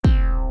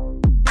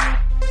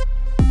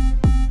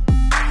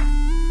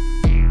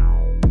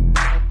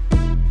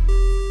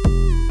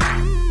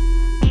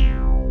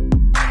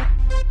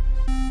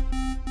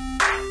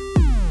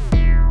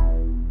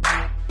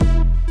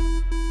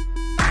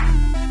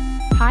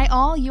Hi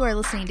all, you are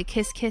listening to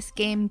Kiss Kiss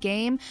Game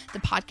Game, the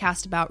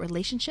podcast about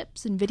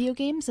relationships and video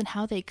games and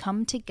how they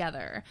come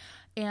together.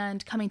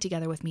 And coming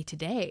together with me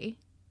today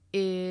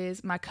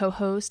is my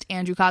co-host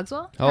Andrew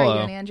Cogswell. Hello. How are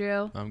you doing,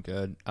 Andrew? I'm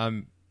good.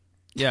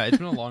 Yeah, it's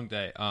been a long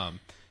day. I'm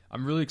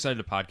really excited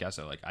to podcast.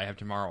 So, I have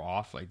tomorrow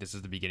off. This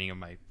is the beginning of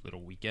my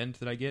little weekend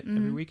that I get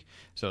every week.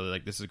 So,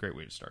 this is a great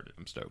way to start it.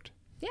 I'm stoked.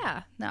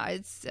 Yeah, no,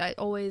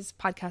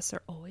 podcasts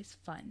are always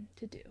fun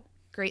to do.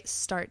 Great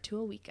start to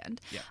a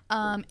weekend. Yeah.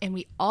 And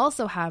we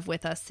also have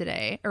with us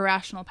today,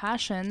 Irrational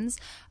Passions,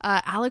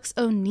 Alex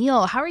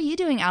O'Neill. How are you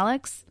doing,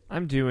 Alex?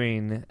 I'm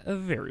doing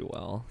very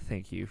well.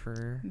 Thank you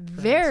for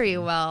Very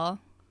asking. well.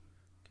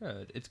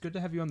 Good. It's good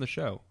to have you on the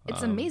show.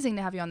 It's amazing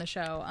to have you on the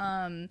show.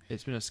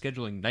 It's been a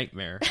scheduling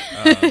nightmare.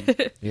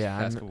 Yeah,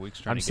 past couple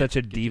weeks trying I'm to such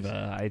a get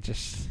diva.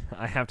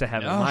 I have to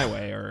have it my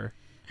way or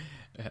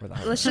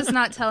Let's just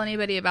not tell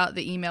anybody about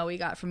the email we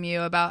got from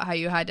you about how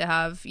you had to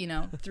have,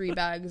 3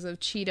 bags of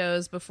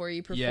Cheetos before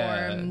you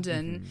performed. Yeah.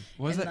 And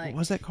What's and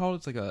that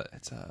called?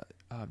 It's a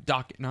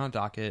docket, not a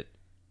docket.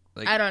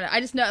 I don't know.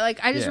 I just know, I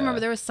just Yeah. remember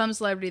there was some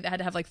celebrity that had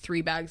to have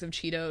 3 bags of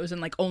Cheetos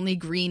and only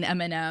green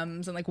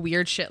M&Ms and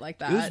weird shit like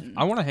that.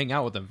 I want to hang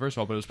out with them first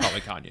of all, but it was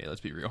probably Kanye.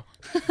 Let's be real.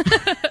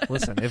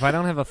 Listen, if I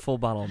don't have a full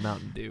bottle of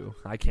Mountain Dew,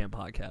 I can't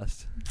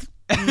podcast.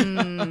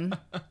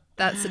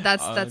 That's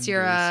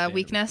your Understandable.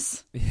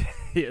 weakness.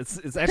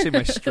 It's actually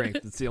my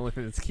strength. It's the only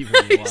thing that's keeping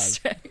me alive.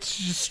 It's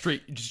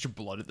just your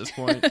blood at this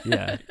point.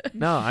 Yeah.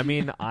 No, I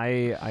mean,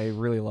 I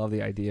really love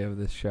the idea of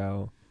this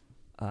show.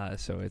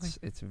 So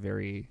it's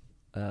very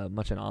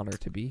much an honor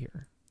to be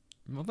here.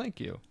 Well, thank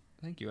you.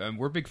 And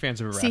we're big fans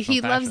of See, Irrational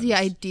he loves the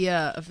Passions.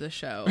 idea of the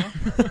show.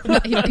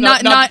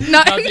 not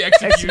the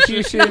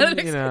execution.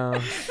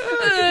 Execution,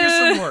 Here's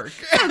some work.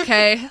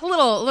 Okay, a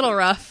little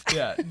rough.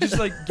 Yeah, just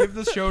give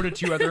the show to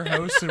 2 other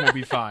hosts and we'll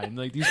be fine.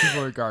 These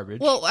people are garbage.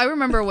 Well, I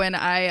remember when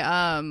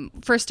I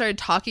first started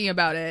talking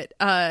about it.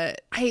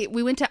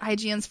 We went to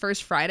IGN's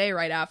First Friday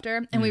right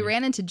after, and we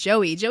ran into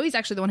Joey. Joey's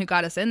actually the one who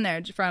got us in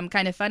there from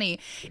Kind of Funny,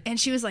 and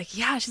she was like,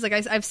 "Yeah," she's like,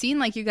 "I've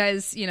seen you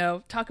guys,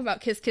 talk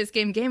about Kiss Kiss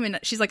Game Game," and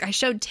she's like, "I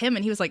showed Tim,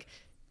 and he was like,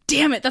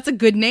 damn it, that's a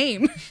good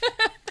name."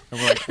 And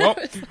we're well,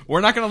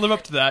 we're not going to live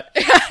up to that.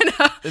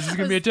 This is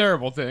going to be a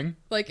terrible thing.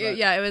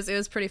 It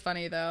was pretty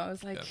funny though. I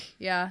was like,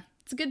 yeah,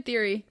 it's a good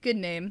theory, good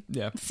name.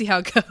 Yeah. Let's see how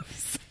it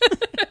goes.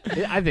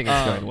 I think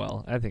it's going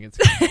well. I think it's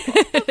going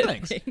well.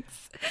 Thanks.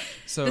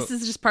 So This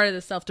is just part of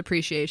the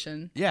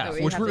self-depreciation. yeah, that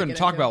we which have we're going to get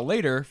talk into. about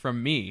later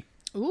from me.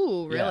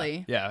 Ooh,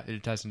 really? Yeah,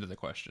 it ties into the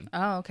question.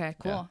 Oh, okay,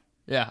 cool.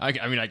 Yeah,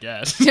 I mean, I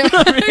guess.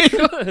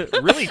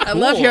 Really cool. I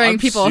love hearing I'm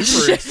people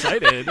super shit.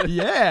 excited.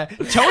 Yeah.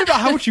 Tell me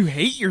about how much you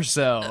hate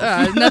yourself.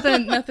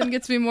 Nothing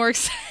gets me more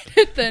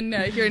excited than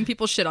hearing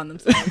people shit on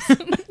themselves.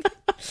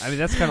 I mean,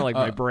 that's kind of like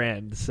my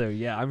brand. So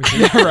yeah, I'm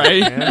here.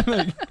 Yeah,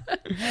 right?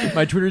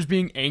 My Twitter's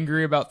being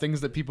angry about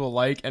things that people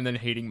like and then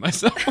hating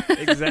myself.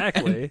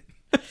 Exactly.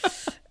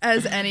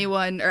 As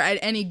anyone or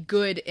any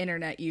good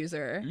internet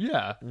user.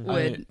 Yeah.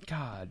 Would.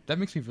 God, that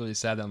makes me really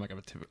sad that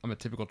I'm a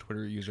typical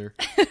Twitter user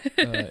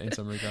in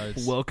some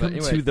regards. Welcome But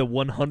anyway. to the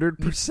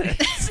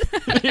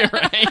 100%. Yeah,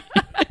 right?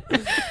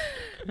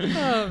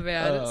 Oh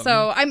man.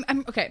 So I'm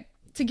okay.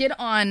 To get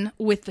on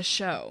with the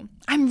show,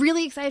 I'm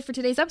really excited for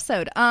today's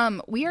episode.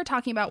 We are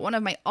talking about one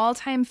of my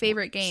all-time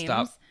favorite games.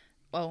 Stop.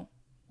 Oh,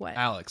 what?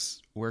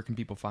 Alex, where can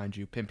people find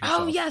you? Pimp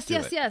yourself. Oh yes, Do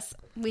it. yes.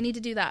 We need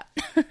to do that.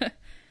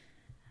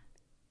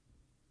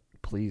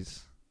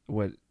 Please,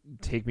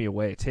 take me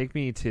away. Take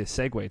me to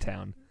Segway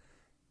Town.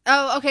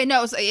 Oh, okay.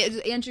 No, so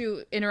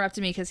Andrew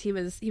interrupted me because he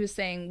was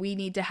saying we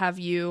need to have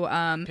you.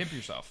 Pimp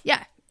yourself.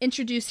 Yeah,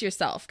 introduce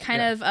yourself.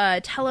 Kind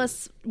of tell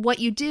us what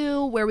you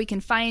do, where we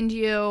can find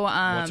you.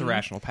 What's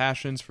Irrational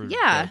Passions for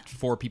Yeah. the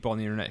 4 people on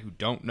the internet who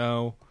don't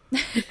know?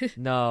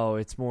 No,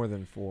 it's more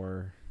than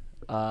 4.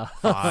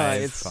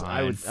 Five. It's Five.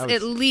 I would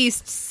at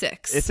least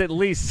 6. It's at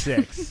least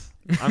 6.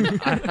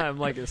 I'm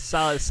like a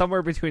solid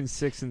somewhere between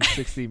 6 and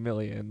 60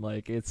 million.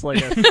 It's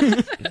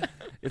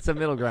it's a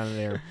middle ground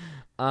there.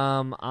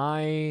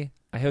 I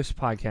host a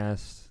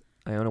podcast.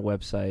 I own a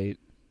website.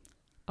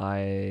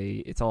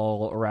 It's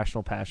all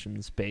Irrational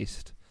Passions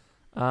based.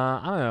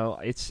 I don't know.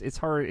 It's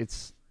hard.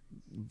 It's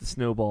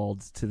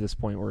snowballed to this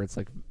point where it's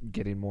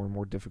getting more and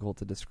more difficult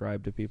to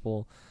describe to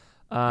people.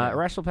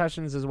 Irrational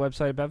Passions is a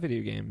website about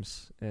video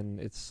games, and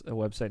it's a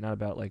website not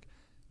about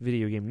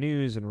video game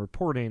news and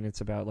reporting. It's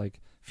about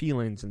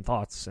feelings and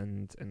thoughts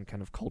and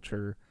kind of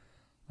culture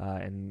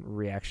and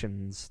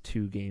reactions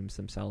to games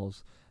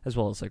themselves, as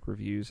well as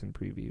reviews and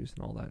previews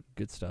and all that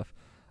good stuff.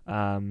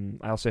 I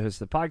also host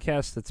the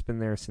podcast that's been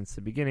there since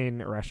the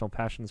beginning, Irrational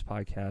Passions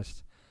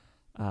Podcast,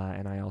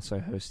 and I also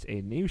host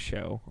a new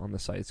show on the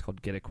site. It's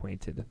called Get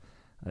Acquainted.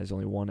 There's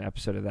only 1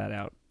 episode of that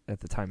out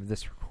at the time of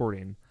this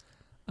recording.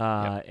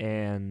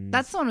 And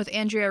That's the one with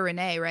Andrea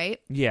Renee,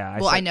 right? yeah.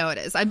 I know it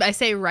is. I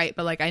say right,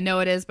 but I know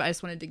it is. But I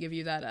just wanted to give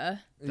you that.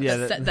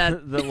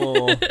 The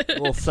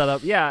little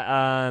setup.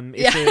 Yeah.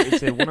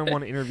 It's a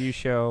one-on-one interview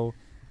show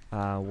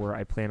where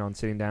I plan on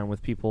sitting down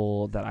with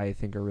people that I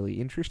think are really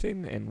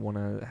interesting and want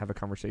to have a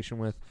conversation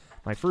with.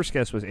 My first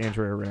guest was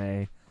Andrea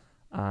Renee.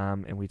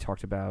 and we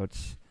talked about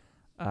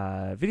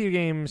video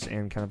games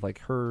and kind of like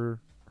her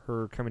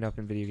coming up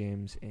in video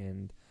games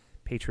and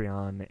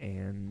Patreon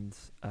and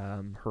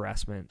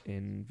harassment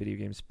in video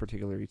games,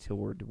 particularly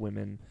toward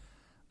women.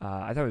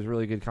 I thought it was a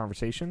really good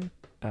conversation.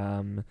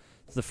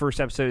 It's the first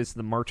episode. It's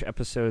the March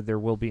episode. There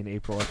will be an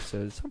April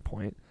episode at some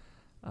point.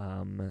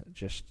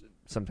 Just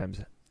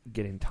sometimes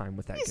getting time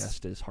with that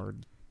guest is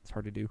hard. It's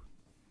hard to do.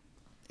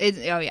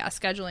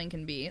 Scheduling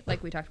can be,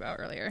 like we talked about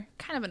earlier,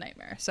 kind of a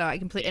nightmare. So I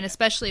completely, and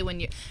especially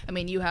when you're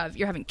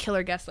having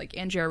killer guests like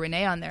Andrea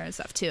Renee on there and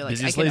stuff too. Like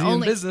busiest I can lady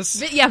only in business.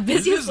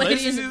 Busiest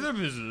lady in the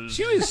business.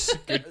 She was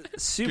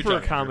super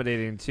job,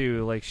 accommodating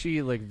too. Like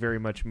she very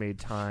much made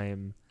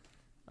time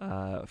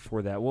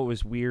for that. What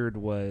was weird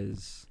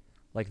was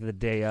like the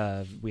day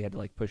of, we had to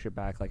like push it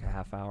back like a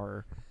half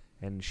hour,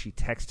 and she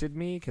texted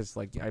me because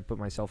like I put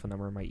my cell phone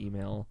number in my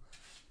email,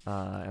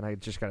 and I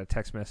just got a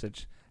text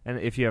message. And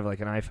if you have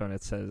like an iPhone,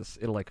 it says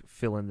it'll like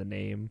fill in the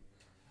name.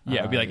 Yeah,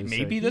 it'd be like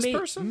maybe this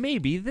person.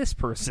 Maybe this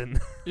person.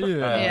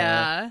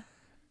 Yeah.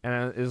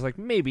 And it was like,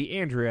 maybe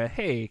Andrea.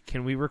 Hey,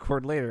 can we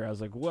record later? I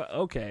was like, what?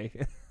 Okay.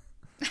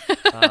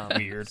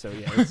 Weird. So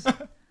yeah,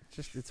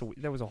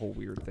 that was a whole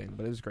weird thing,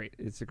 but it was great.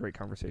 It's a great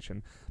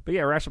conversation. But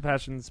yeah, Irrational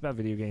Passions, about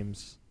video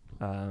games.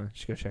 You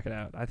should go check it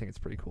out. I think it's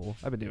pretty cool.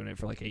 I've been doing it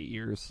for like 8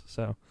 years,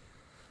 so.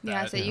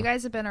 Yeah, so you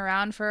guys have been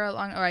around for a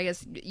long, or I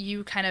guess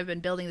you kind of been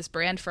building this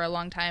brand for a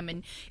long time,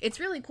 and it's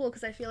really cool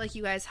because I feel like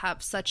you guys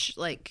have such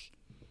like,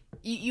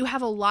 you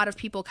have a lot of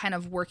people kind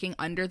of working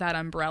under that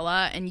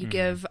umbrella, and you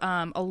give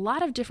a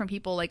lot of different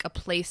people like a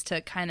place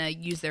to kind of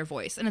use their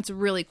voice, and it's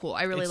really cool.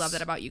 I really love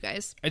that about you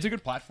guys. It's a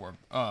good platform.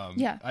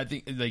 Yeah, I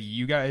think like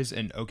you guys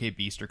and OK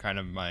Beast are kind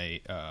of my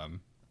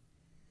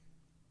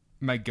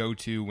my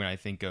go-to when I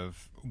think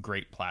of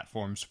great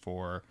platforms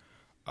for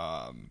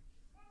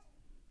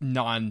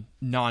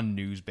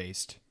non-news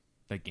based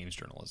like games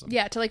journalism.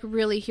 Yeah, to like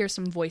really hear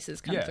some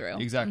voices come through.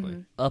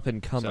 Exactly. Up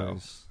and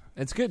comers. So,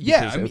 it's good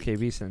yeah, because OK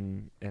Beast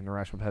and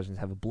Irrational Passions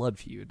have a blood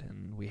feud,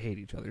 and we hate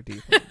each other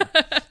deeply.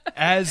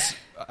 As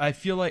I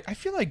feel like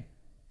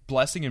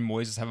Blessing and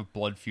Moises have a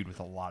blood feud with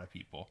a lot of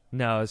people.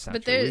 No, it's not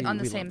But true. they're on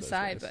the we same love those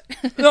side.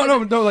 guys. But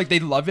No, like they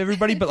love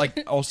everybody, but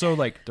like also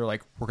like they're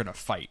like, we're gonna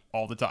fight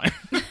all the time.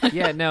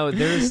 Yeah, no,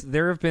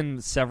 there have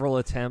been several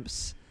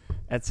attempts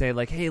at say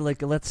like, hey,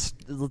 like let's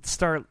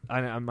start.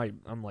 I'm like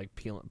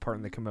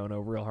parting the kimono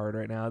real hard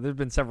right now. There've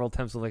been several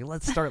attempts of like,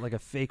 let's start like a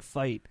fake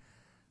fight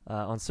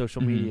on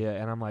social media,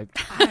 and I'm like,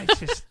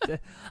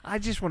 I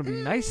just want to be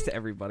nice to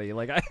everybody.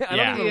 Like I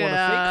don't even want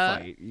a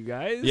fake fight, you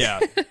guys. Yeah.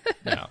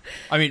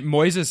 I mean,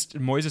 Moises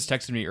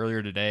texted me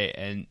earlier today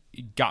and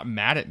got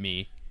mad at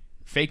me,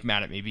 fake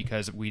mad at me,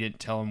 because we didn't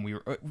tell him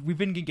we've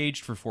been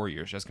engaged for 4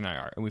 years, Jessica and I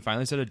are, and we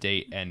finally set a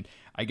date, and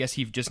I guess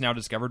he just now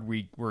discovered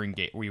we were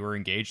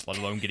engaged, let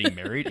alone getting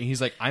married, and he's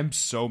like, I'm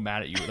so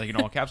mad at you, like in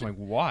all caps. I'm like,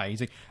 why?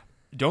 He's like,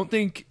 don't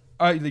think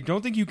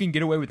you can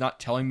get away with not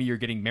telling me you're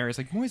getting married. It's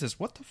like, Moises,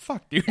 what the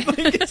fuck, dude?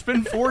 Like, it's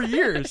been 4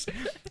 years.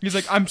 He's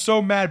like, I'm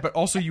so mad, but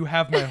also you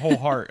have my whole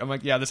heart. I'm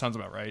like, yeah, this sounds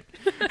about right.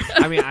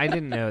 I mean, I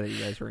didn't know that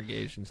you guys were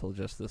engaged until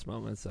just this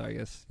moment, so I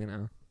guess, you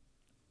know.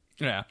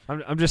 Yeah.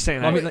 I'm just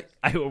saying, I mean, like,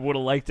 I would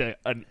have liked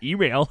an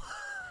email.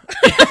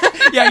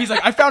 Yeah, he's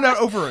like, I found out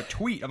over a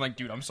tweet. I'm like,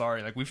 dude, I'm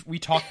sorry. Like, we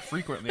talk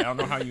frequently. I don't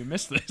know how you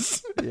missed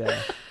this.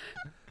 Yeah.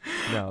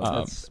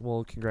 No,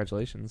 well,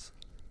 congratulations.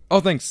 Oh,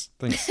 thanks.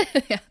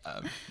 Yeah.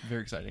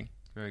 Very exciting.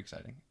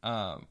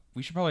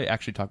 We should probably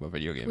actually talk about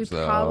video games, we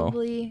though.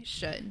 probably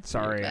should.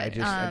 Sorry, but, I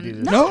do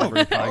this No.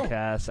 every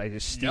podcast. I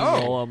just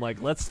steamroll. I'm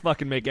like, let's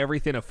fucking make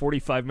everything a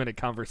 45-minute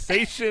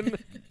conversation.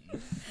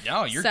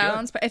 No, you're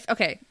Sounds good.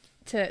 okay.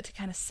 To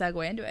kind of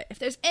segue into it, if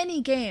there's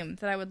any game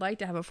that I would like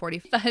to have a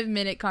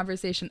 45-minute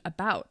conversation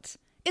about,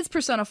 it's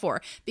Persona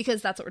 4,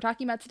 because that's what we're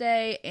talking about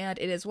today, and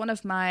it is one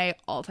of my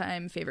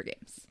all-time favorite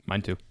games.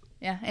 Mine too.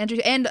 Yeah, Andrew,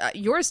 and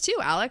yours too,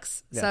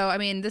 Alex. Yeah. So I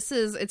mean,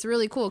 it's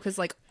really cool because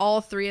like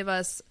all three of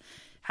us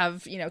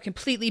have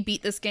completely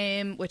beat this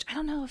game, which I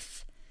don't know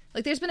if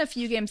like there's been a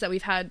few games that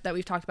we've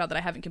talked about that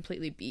I haven't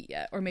completely beat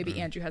yet, or maybe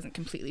Andrew hasn't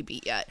completely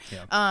beat yet.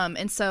 Yeah.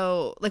 And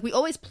so like we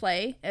always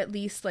play at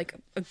least like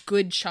a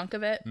good chunk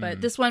of it, but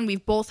this one we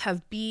both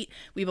have beat.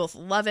 We both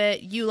love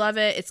it. You love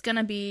it. It's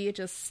gonna be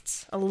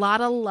just a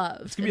lot of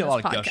love. It's gonna be a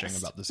lot of gushing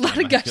about this. A lot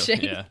of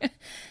gushing.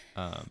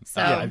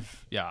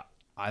 Yeah.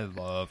 I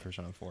love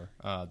Persona 4.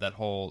 That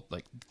whole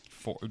like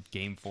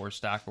game 4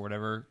 stack or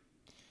whatever,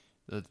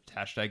 the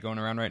hashtag going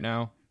around right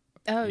now.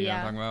 Oh, you know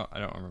yeah. what I'm talking about? I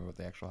don't remember what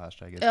the actual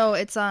hashtag is. Oh,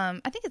 it's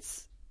I think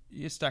it's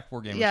stack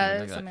 4 games.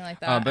 Yeah, something like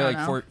that. But I like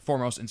don't know. four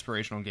most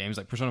inspirational games,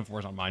 like Persona 4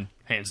 is on mine,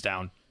 hands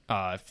down.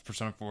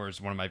 Persona 4 is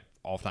one of my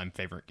all-time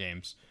favorite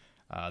games.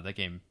 That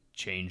game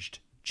changed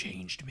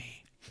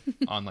me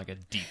on like a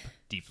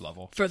deep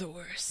level. for the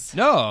worse.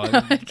 No,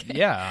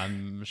 yeah,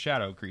 I'm a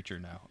shadow creature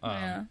now.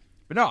 Yeah.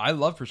 But no, I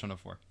love Persona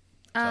 4.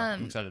 So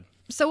I'm excited.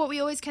 So what we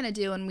always kind of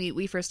do when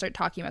we first start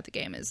talking about the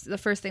game is the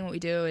first thing what we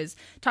do is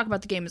talk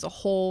about the game as a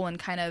whole and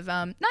kind of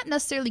not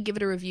necessarily give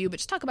it a review, but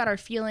just talk about our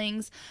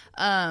feelings,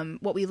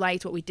 what we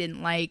liked, what we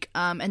didn't like,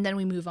 and then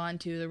we move on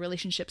to the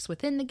relationships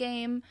within the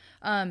game.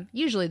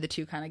 Usually the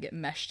two kind of get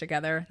meshed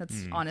together.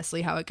 That's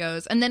honestly how it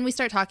goes. And then we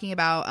start talking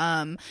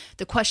about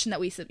the question that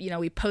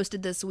we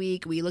posted this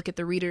week. We look at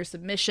the reader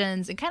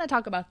submissions and kind of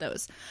talk about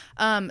those.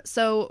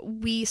 So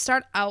we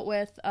start out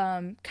with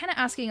kind of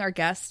asking our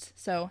guest,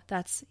 so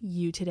that's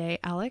you today,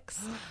 Alex.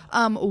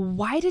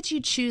 Why did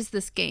you choose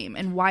this game,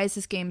 and why is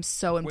this game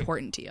so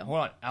important to you? Hold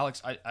on,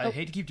 Alex. I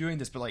hate to keep doing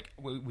this, but like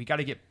we got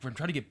to we're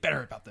trying to get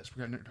better about this.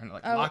 We're trying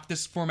to lock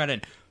this format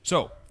in.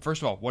 So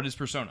first of all, what is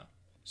Persona?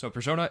 So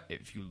Persona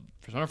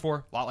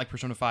 4, a lot like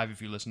Persona 5.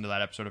 If you listen to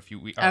that episode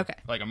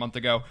like a month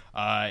ago,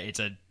 it's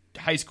a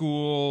high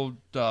school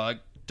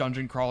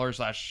dungeon crawler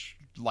 /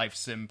 life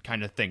sim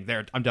kind of thing.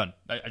 There, I'm done.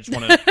 I just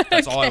want to.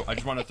 That's all. I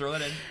just want to throw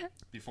that in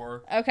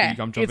before. Okay, you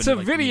come it's a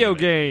video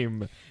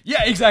game.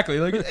 Yeah, exactly.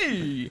 Like,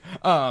 hey.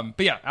 But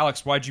yeah,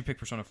 Alex, why'd you pick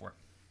Persona 4?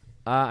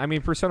 I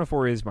mean, Persona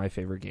 4 is my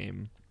favorite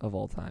game of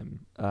all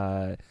time.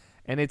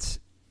 And it's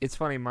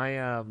funny.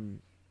 My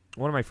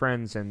one of my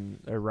friends and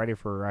a writer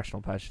for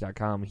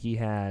RationalPatch.com, he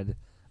had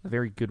a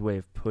very good way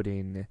of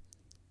putting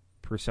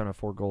Persona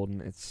 4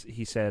 Golden.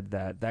 He said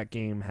that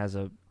game has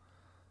a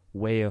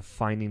way of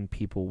finding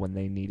people when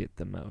they need it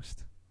the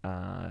most.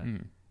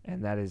 And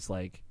that is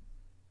like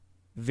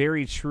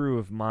very true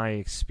of my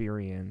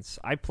experience.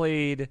 I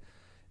played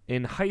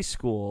in high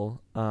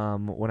school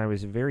when I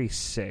was very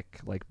sick,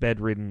 like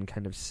bedridden,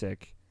 kind of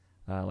sick.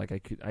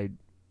 I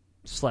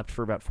slept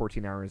for about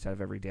 14 hours out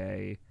of every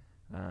day,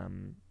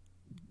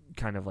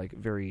 kind of like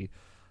very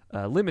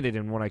limited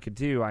in what I could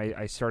do.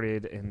 I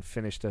started and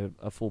finished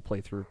a full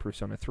playthrough of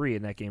Persona 3,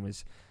 and that game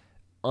was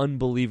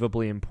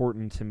unbelievably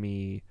important to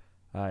me.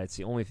 It's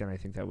the only thing I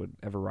think that would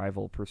ever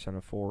rival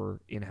Persona 4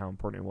 in how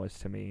important it was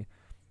to me.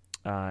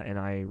 And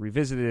I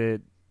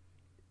revisited it.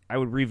 I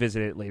would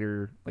revisit it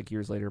later, like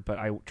years later, but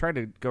I tried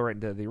to go right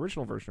into the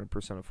original version of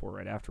Persona 4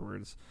 right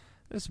afterwards.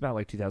 This is about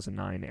like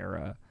 2009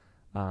 era.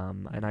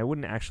 And I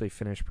wouldn't actually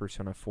finish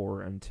Persona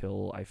 4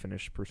 until I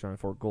finished Persona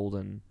 4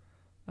 Golden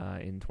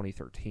in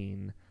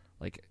 2013,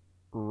 like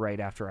right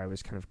after I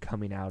was kind of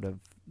coming out of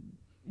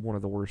one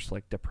of the worst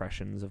like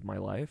depressions of my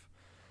life.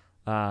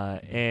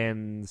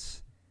 And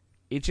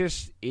it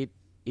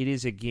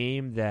is a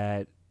game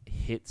that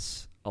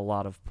hits a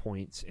lot of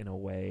points in a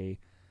way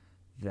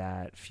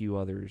that few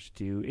others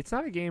do. It's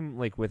not a game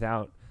like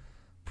without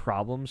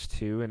problems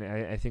too, and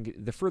I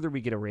think the further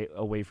we get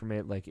away from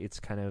it, like its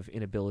kind of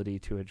inability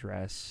to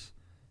address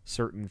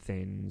certain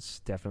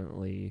things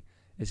definitely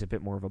is a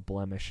bit more of a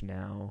blemish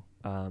now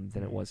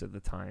than it was at the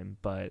time.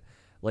 But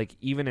like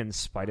even in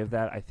spite of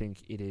that, I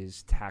think it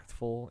is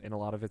tactful in a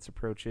lot of its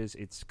approaches.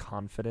 It's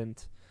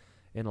confident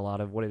in a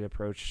lot of what it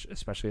approached,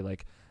 especially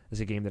like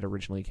as a game that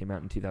originally came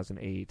out in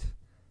 2008.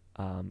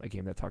 A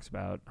game that talks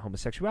about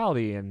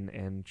homosexuality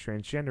and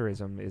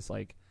transgenderism is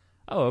like,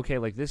 oh, okay,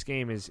 like this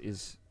game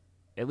is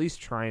at least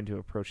trying to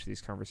approach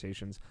these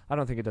conversations. I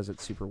don't think it does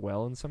it super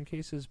well in some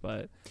cases,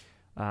 but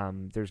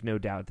there's no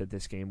doubt that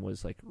this game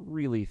was like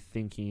really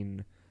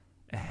thinking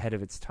ahead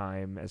of its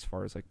time as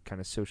far as like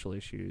kind of social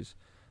issues.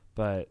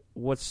 But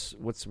what's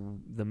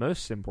the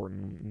most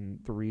important, and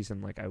the reason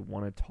like I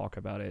want to talk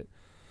about it,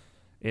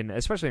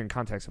 especially in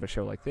context of a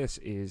show like this,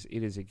 is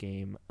it is a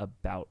game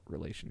about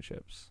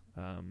relationships.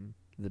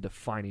 The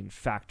defining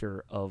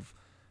factor of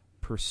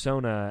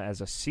Persona as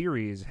a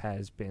series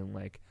has been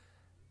like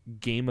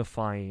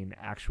gamifying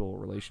actual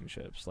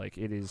relationships. Like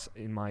it is,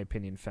 in my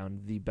opinion,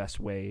 found the best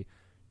way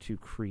to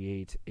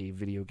create a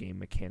video game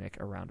mechanic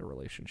around a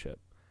relationship.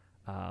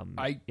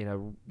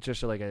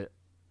 Just like a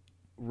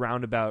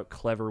roundabout,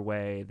 clever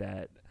way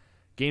that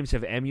games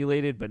have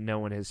emulated, but no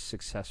one has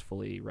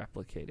successfully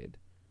replicated.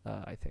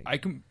 I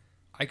think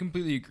I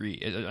completely agree.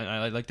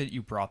 I like that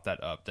you brought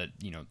that up. That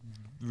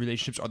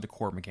relationships are the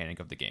core mechanic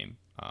of the game.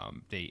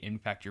 They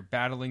impact your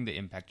battling. They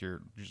impact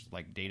your just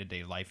like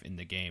day-to-day life in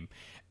the game.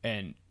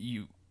 And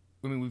we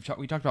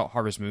talked about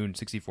Harvest Moon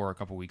 64 a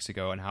couple weeks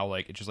ago, and how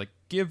like it's just like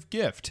give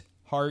gift,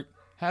 heart,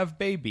 have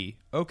baby,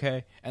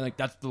 okay, and like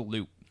that's the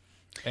loop.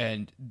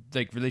 And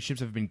like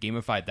relationships have been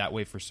gamified that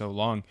way for so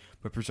long,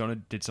 but Persona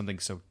did something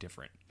so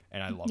different.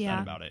 And I love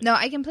that about it. No,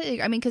 I completely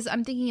agree. I mean, because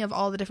I'm thinking of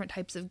all the different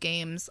types of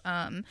games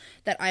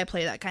that I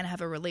play that kind of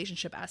have a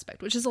relationship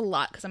aspect, which is a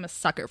lot because I'm a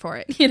sucker for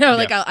it.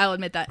 Like I'll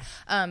admit that.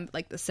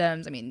 Like The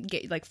Sims, I mean,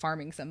 like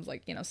farming sims,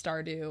 like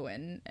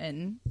Stardew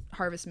and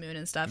Harvest Moon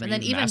and stuff, and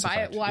then even Mass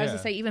Effect. I was gonna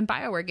say even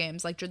BioWare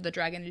games like the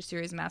Dragon Age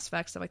series, Mass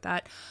Effect, stuff like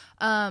that.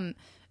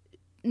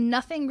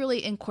 Nothing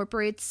really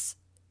incorporates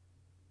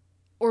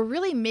or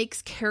really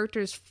makes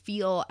characters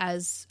feel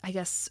as, I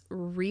guess,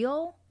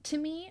 real to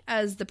me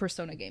as the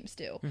Persona games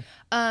do.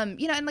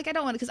 And like I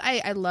don't want to, because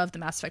I love the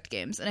Mass Effect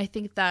games, and I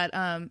think that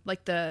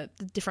like the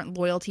different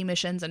loyalty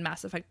missions in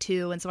Mass Effect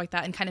 2 and stuff like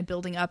that, and kind of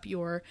building up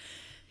your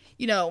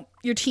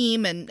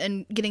team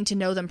and getting to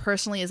know them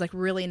personally is like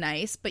really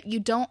nice, but you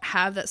don't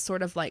have that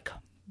sort of like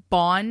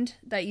bond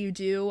that you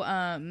do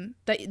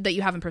that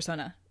you have in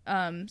Persona.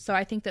 So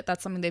I think that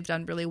that's something they've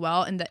done really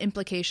well, and the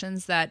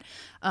implications that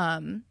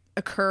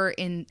occur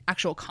in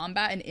actual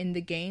combat and in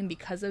the game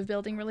because of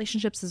building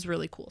relationships is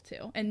really cool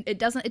too. And it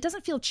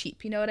doesn't feel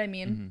cheap, you know what I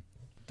mean? Mm-hmm.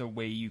 The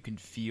way you can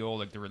feel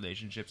like the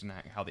relationships and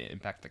how they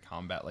impact the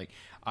combat. Like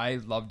I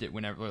loved it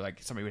whenever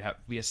like somebody would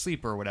be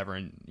asleep or whatever,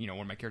 and you know,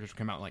 one of my characters would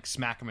come out and like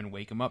smack them and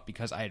wake them up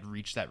because I had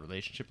reached that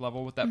relationship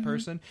level with that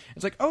person.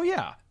 It's like, oh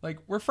yeah, like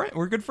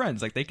we're good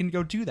friends. Like they can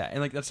go do that,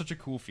 and like that's such a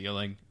cool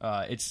feeling.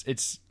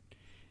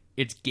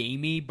 It's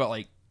gamey, but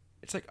like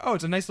it's like, oh,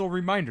 it's a nice little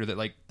reminder that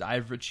like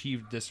I've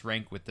achieved this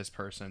rank with this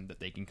person, that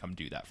they can come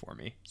do that for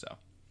me. So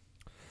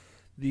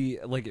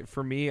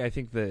for me, I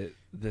think the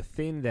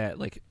thing that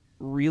like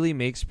really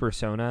makes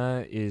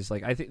Persona is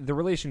like, I think the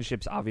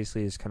relationships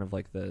obviously is kind of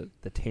like the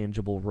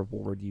tangible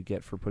reward you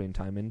get for putting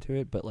time into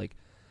it, but like,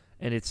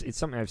 and it's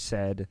something I've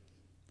said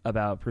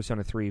about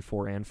Persona 3,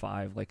 4, and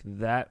 5, like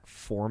that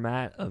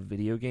format of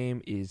video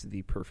game is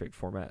the perfect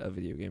format of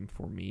video game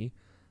for me.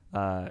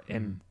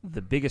 And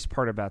the biggest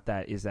part about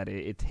that is that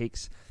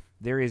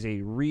there is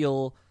a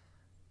real,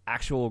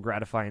 actual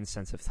gratifying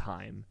sense of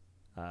time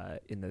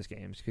in those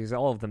games, because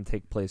all of them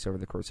take place over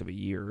the course of a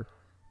year.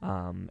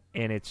 And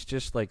it's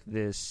just like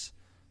this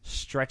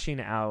stretching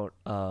out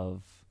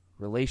of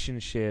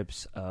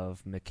relationships,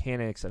 of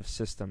mechanics, of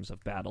systems,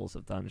 of battles,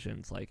 of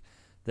dungeons. Like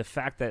the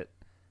fact that,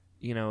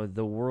 you know,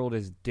 the world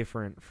is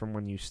different from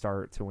when you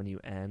start to when you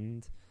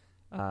end.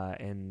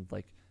 And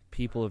like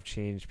people have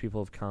changed,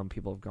 people have come,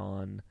 people have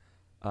gone.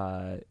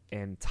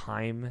 And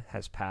time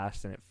has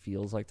passed, and it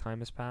feels like time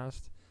has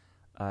passed,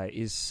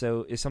 is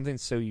something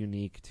so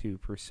unique to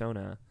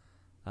Persona,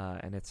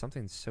 and it's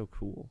something so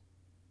cool.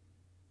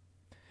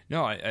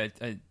 No, I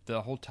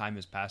the whole time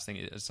has passed thing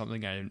is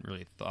something I hadn't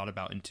really thought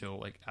about until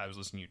like I was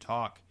listening to you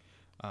talk,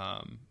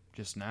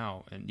 just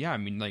now, and yeah, I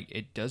mean like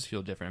it does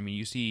feel different. I mean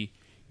you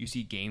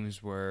see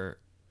games where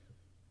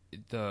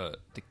the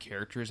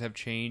characters have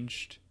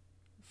changed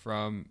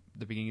from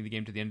the beginning of the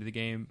game to the end of the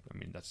game. I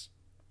mean that's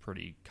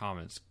pretty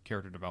common, it's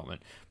character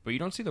development, but you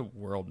don't see the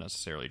world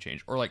necessarily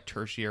change, or like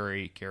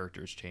tertiary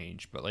characters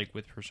change. But like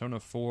with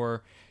Persona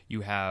 4, you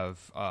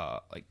have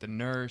like the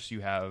nurse, you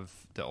have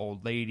the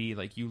old lady,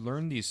 like you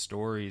learn these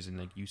stories and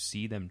like you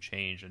see them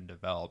change and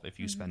develop if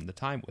you spend the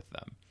time with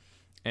them,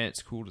 and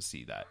it's cool to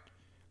see that,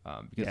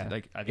 because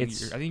like I think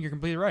you're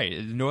completely right.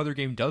 No other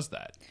game does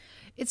that.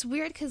 It's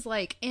weird because,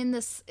 like, in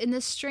this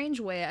strange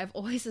way, I've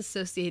always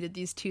associated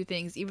these two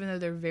things, even though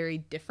they're very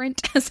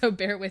different. So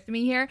bear with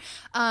me here.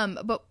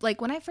 But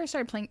like when I first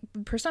started playing,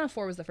 Persona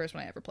 4 was the first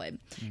one I ever played,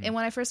 and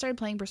when I first started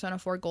playing Persona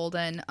 4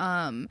 Golden,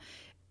 and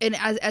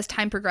as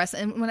time progressed,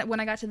 and when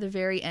I got to the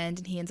very end,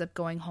 and he ends up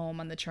going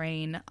home on the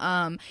train,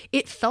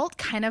 it felt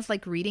kind of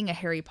like reading a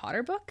Harry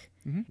Potter book.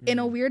 In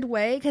a weird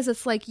way, because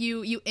it's like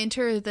you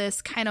enter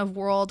this kind of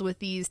world with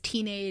these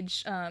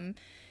teenage.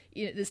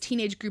 This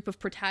teenage group of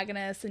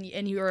protagonists,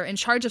 and you're in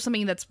charge of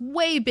something that's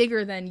way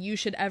bigger than you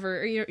should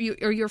ever,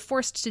 or you're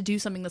forced to do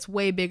something that's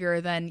way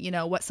bigger than, you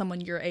know, what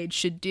someone your age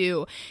should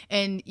do.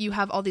 And you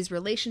have all these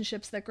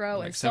relationships that grow,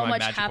 like, and so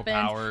much happens.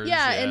 Powers,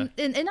 yeah.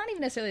 And not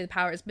even necessarily the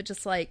powers, but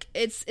just like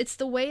it's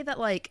the way that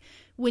like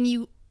when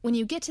you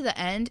get to the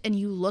end and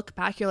you look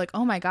back, you're like,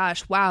 oh my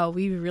gosh, wow,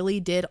 we really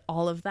did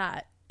all of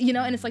that. You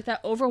know, and it's like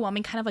that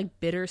overwhelming kind of like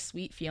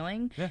bittersweet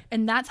feeling. Yeah.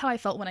 And that's how I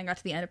felt when I got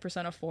to the end of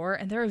Persona 4.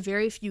 And there are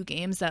very few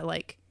games that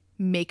like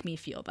make me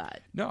feel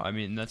that. No, I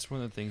mean, that's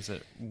one of the things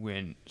that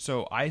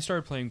so I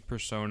started playing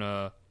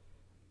Persona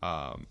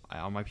on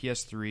my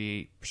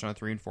PS3. Persona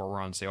 3 and 4 were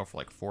on sale for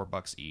like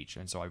 $4 each.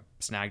 And so I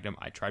snagged them.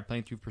 I tried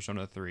playing through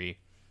Persona 3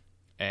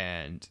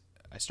 and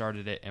I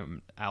started it.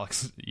 And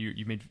Alex, you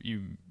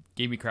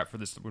gave me crap for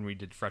this when we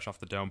did Fresh Off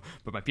the Dome,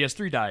 but my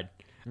PS3 died.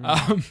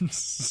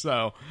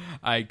 So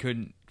I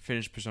couldn't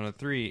finish Persona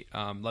 3,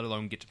 let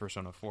alone get to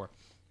Persona 4.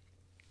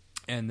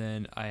 And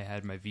then I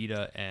had my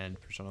Vita, and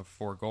Persona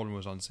 4 Golden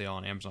was on sale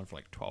on Amazon for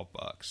like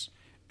 $12.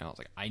 And I was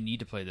like, I need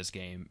to play this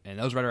game. And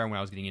that was right around when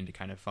I was getting into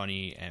Kind of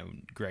Funny,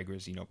 and Greg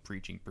was, you know,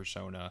 preaching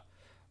Persona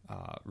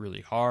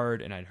really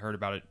hard, and I'd heard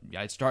about it.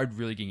 I started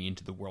really getting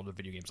into the world of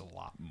video games a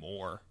lot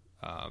more.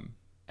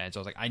 And so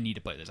I was like, I need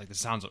to play this. Like, this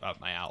sounds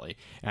up my alley.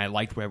 And I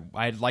liked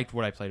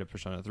what I played of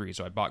Persona 3,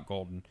 so I bought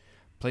Golden,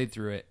 played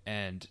through it,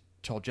 and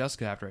told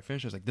Jessica after I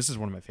finished, I was like, this is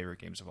one of my favorite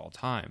games of all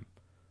time.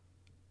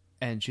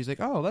 And she's like,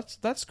 oh,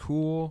 that's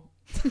cool.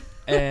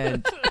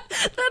 And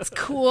that's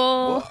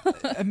cool. Well,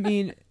 I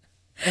mean,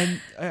 and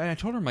I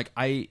told her, I'm like,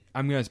 I'm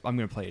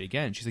gonna play it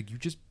again. She's like, you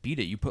just beat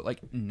it. You put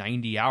like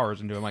 90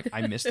 hours into it. I'm like,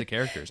 I miss the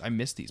characters. I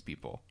miss these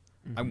people.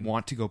 Mm-hmm. I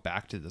want to go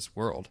back to this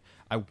world.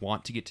 I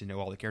want to get to know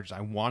all the characters.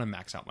 I want to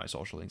max out my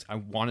social links. I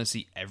want to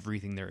see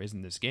everything there is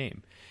in this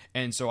game.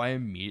 And so I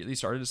immediately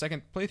started a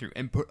second playthrough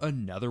and put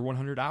another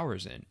 100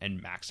 hours in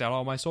and maxed out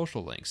all my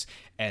social links.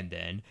 And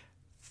then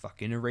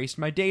fucking erased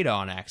my data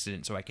on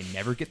accident so I can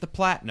never get the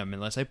platinum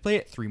unless I play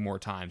it 3 more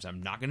times.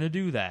 I'm not going to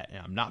do that.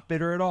 And I'm not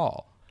bitter at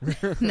all.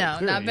 No,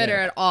 not bitter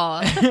at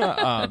all.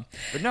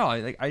 But no,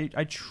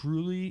 I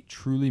truly,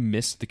 truly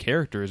missed the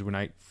characters when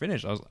I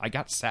finished. I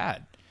got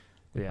sad.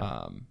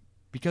 Yeah.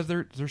 Because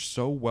they're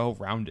so well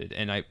rounded.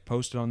 And I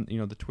posted on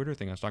the Twitter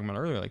thing I was talking about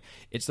earlier. Like,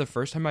 it's the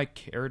first time I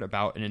cared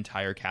about an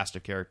entire cast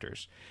of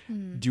characters.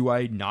 Do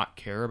I not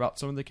care about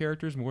some of the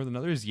characters more than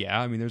others? Yeah,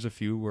 I mean, there's a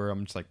few where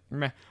I'm just like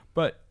meh,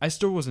 but I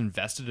still was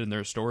invested in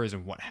their stories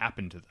and what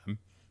happened to them.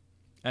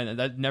 And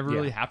that never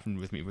really happened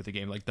with me with the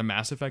game. Like the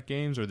Mass Effect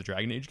games or the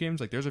Dragon Age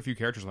games, like there's a few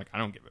characters I'm like, I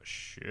don't give a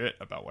shit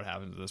about what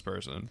happened to this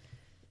person.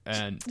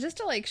 And just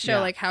to like show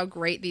like how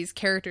great these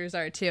characters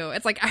are too.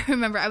 It's like I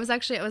remember I was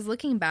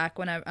looking back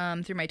when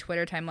I through my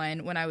Twitter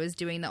timeline when I was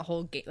doing that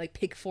whole like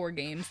pick 4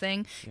 games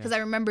thing, because I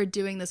remember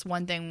doing this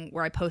one thing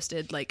where I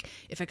posted like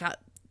if I got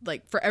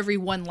like for every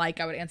one like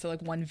I would answer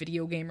like one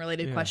video game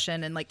related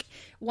question, and like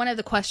one of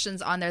the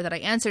questions on there that I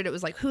answered, it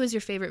was like, who is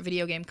your favorite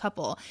video game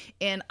couple?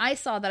 And I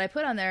saw that I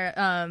put on there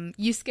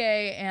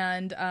Yusuke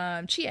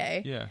and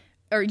Chie. yeah.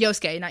 Or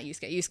Yosuke, not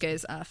Yusuke. Yusuke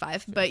is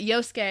 5, but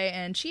Yosuke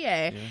and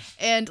Chie,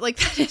 and like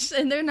that is,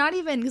 and they're not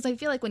even, because I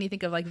feel like when you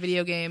think of like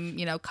video game,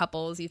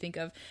 couples, you think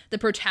of the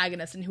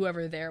protagonist and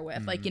whoever they're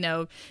with, like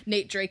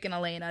Nate Drake and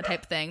Elena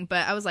type thing.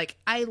 But I was like,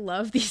 I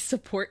love these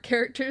support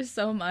characters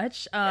so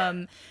much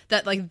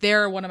that like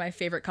they're one of my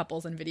favorite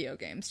couples in video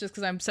games, just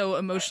because I'm so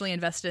emotionally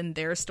invested in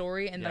their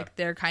story and like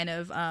their kind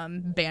of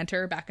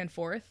banter back and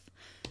forth.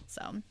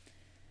 So,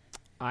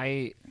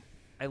 I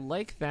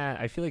like that.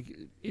 I feel like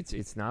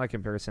it's not a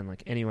comparison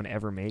like anyone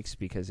ever makes,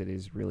 because it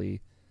is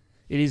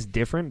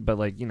different. But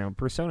like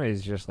Persona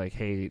is just like,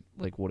 hey,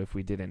 like what if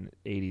we did an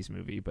 '80s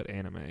movie but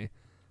anime,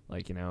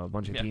 like a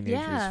bunch of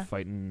teenagers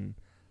fighting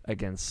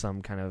against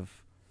some kind of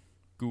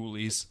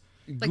ghoulies,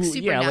 like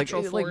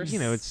supernatural force.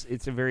 Like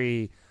it's a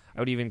very. I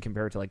would even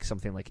compare it to like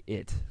something like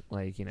It,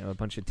 like a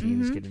bunch of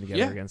teens getting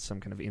together against some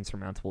kind of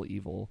insurmountable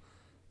evil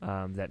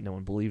that no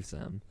one believes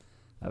them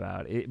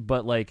about it,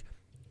 but like.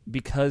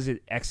 Because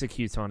it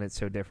executes on it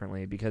so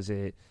differently, because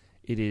it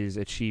is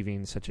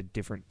achieving such a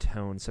different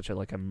tone, such a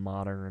like a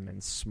modern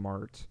and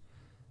smart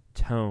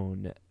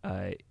tone.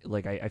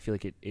 Like I feel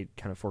like it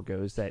kind of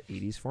forgoes that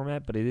 80s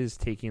format, but it is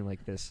taking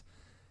like this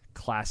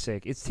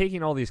classic. It's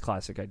taking all these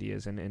classic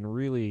ideas and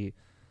really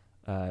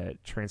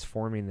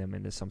transforming them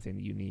into something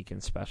unique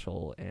and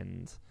special.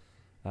 And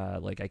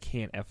like I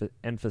can't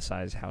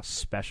emphasize how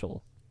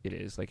special it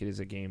is. Like it is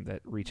a game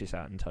that reaches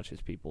out and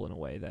touches people in a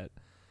way that.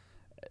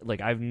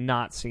 Like, I've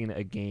not seen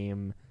a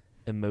game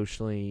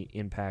emotionally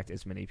impact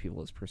as many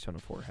people as Persona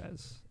 4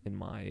 has in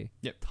my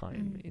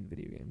time in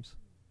video games.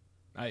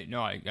 I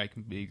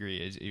completely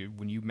agree.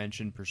 When you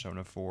mention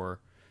Persona 4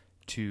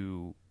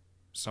 to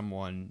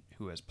someone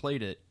who has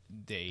played it,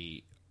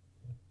 they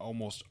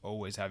almost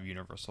always have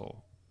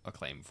universal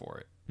acclaim for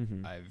it.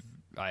 Mm-hmm.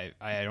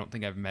 I don't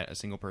think I've met a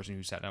single person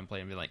who sat down and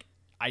played and be like,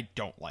 I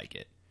don't like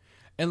it.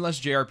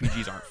 Unless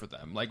JRPGs aren't for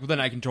them. Like, then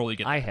I can totally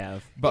get that. I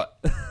have. But,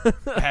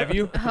 have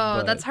you?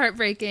 Oh, that's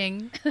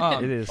heartbreaking.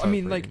 It is. I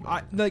mean,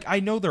 I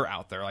know they're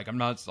out there. Like, I'm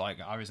not, like,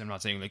 obviously I'm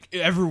not saying, like,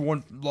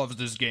 everyone loves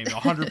this game,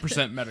 100%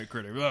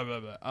 Metacritic, blah, blah,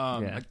 blah.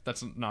 Like,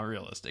 that's not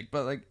realistic.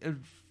 But, like,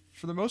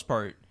 for the most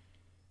part,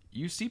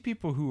 you see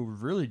people who are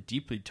really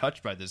deeply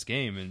touched by this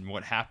game and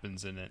what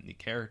happens in it, and the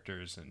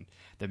characters, and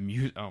the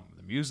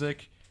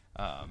music.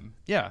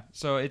 Yeah,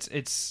 so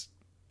it's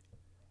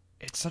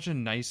such a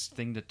nice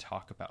thing to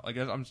talk about. Like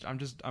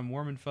I'm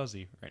warm and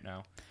fuzzy right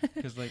now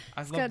because like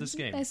I love this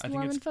game. Nice I think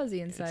warm and fuzzy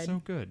inside. It's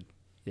so good.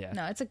 Yeah.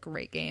 No, it's a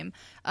great game.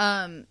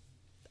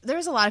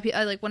 There's a lot of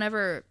people like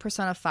whenever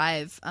Persona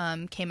 5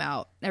 came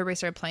out, everybody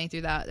started playing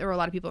through that. There were a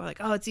lot of people who were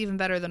like, "Oh, it's even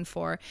better than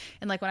 4."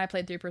 And like when I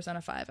played through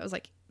Persona 5, I was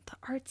like, "The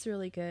art's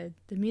really good,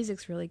 the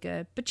music's really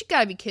good." But you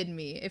gotta be kidding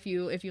me if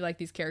you like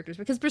these characters,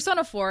 because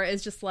Persona 4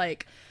 is just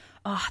like,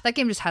 oh, that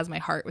game just has my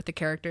heart with the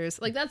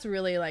characters. Like that's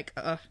really like.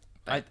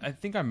 I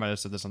think I might have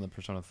said this on the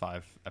Persona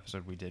 5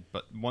 episode we did,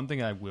 but one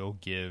thing I will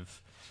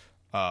give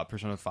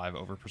Persona 5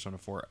 over Persona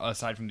 4,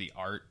 aside from the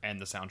art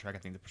and the soundtrack, I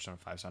think the Persona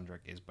 5 soundtrack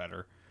is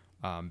better,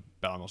 but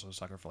I'm also a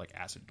sucker for like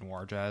acid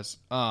noir jazz,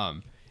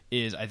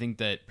 is I think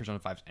that Persona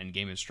 5's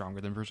endgame is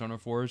stronger than Persona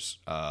 4's.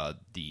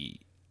 The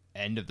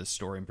end of the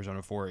story in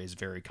Persona 4 is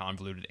very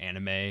convoluted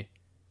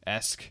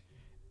anime-esque,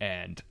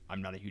 and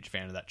I'm not a huge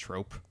fan of that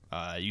trope.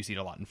 You see it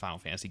a lot in Final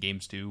Fantasy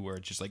games too, where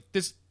it's just like,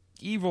 this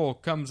evil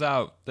comes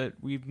out that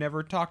we've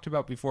never talked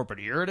about before, but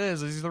here it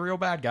is. He's the real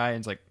bad guy, and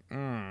it's like,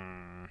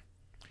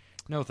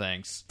 no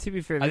thanks. To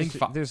be fair,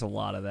 there's a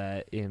lot of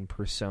that in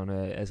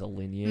Persona as a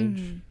lineage.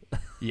 Mm-hmm.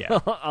 Yeah,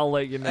 I'll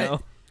let you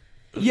know.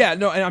 Yeah,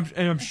 no, and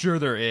I'm sure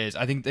there is.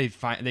 I think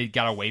they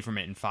got away from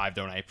it in 5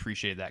 though, and I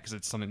appreciate that because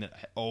it's something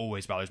that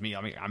always bothers me.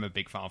 I mean, I'm a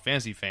big Final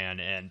Fantasy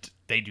fan, and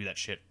they do that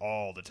shit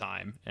all the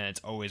time, and it's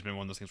always been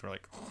one of those things where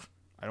like,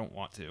 I don't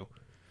want to.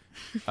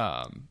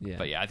 But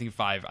yeah, I think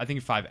 5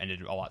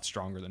 ended a lot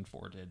stronger than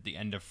 4 did. The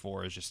end of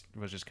 4 was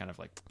just kind of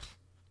like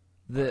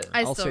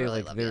I'll say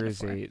really like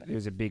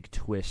there's a big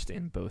twist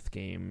in both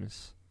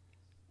games.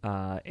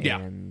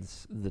 And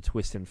the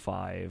twist in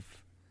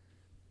 5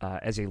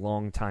 as a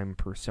longtime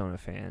Persona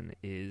fan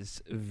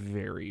is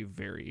very,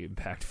 very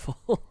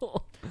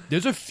impactful.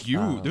 There's a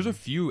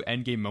few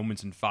endgame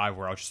moments in 5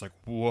 where I was just like,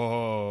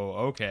 whoa,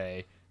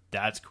 okay,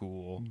 that's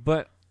cool.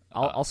 But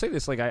I'll say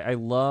this, like I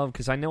love,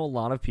 because I know a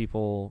lot of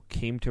people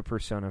came to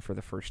Persona for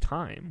the first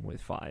time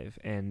with 5,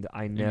 and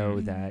I know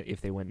that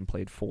if they went and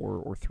played 4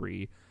 or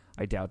 3,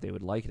 I doubt they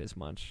would like it as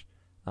much.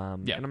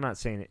 And I'm not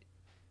saying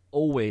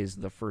always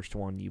the first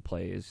one you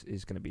play is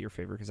going to be your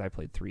favorite, because I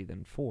played 3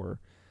 then 4,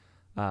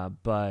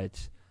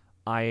 but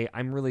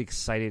I'm really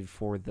excited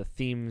for the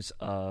themes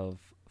of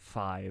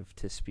 5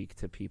 to speak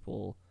to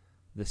people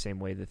the same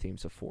way the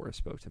themes of 4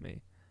 spoke to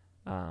me.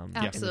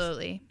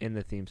 Absolutely. In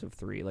the themes of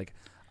 3, like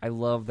I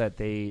love that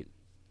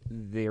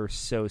they're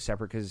so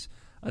separate, because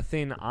a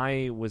thing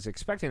I was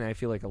expecting, and I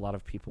feel like a lot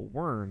of people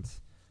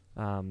weren't,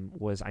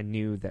 was I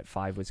knew that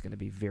 5 was going to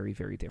be very,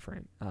 very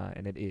different,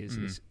 and it is.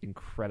 It's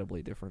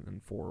incredibly different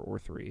than 4 or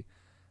 3.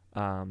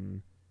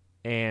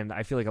 And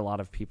I feel like a lot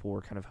of people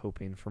were kind of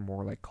hoping for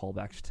more like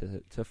callbacks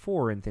to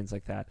 4 and things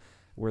like that,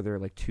 where there are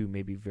like 2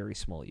 maybe very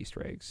small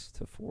Easter eggs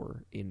to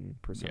 4 in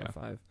Persona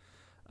 5.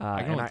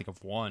 I can only think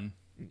of one.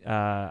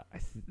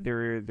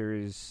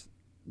 There's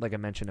like a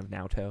mention of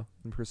Naoto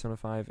in Persona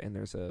 5, and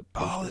there's a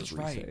poster of that's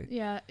right. Rise.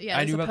 Yeah.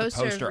 I knew about the of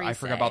poster. I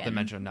forgot about the Rise.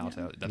 mention of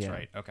Naoto. That's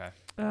right. Okay.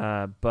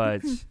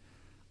 But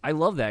I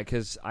love that,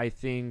 because I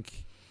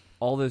think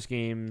all those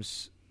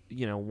games,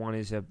 one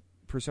is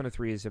Persona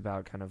 3 is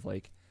about kind of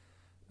like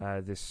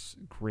this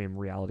grim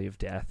reality of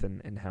death,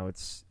 and how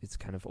it's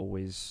kind of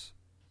always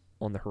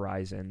on the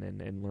horizon,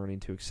 and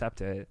learning to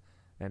accept it.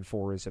 And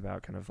 4 is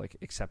about kind of like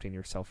accepting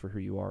yourself for who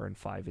you are, and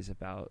 5 is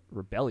about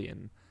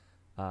rebellion,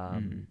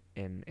 and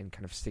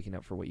kind of sticking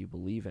up for what you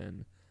believe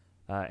in.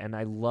 And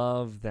I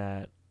love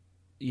that,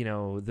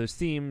 those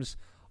themes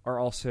are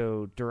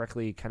also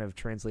directly kind of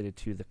translated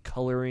to the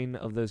coloring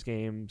of those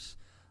games.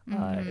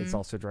 It's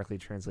also directly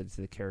translated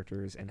to the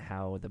characters and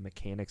how the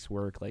mechanics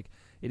work. Like,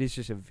 it is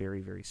just a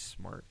very, very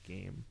smart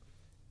game.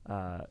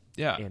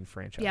 And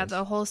franchise. Yeah,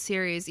 the whole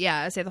series.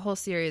 Yeah, I say the whole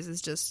series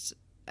is just.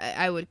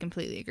 I would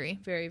completely agree.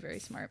 Very, very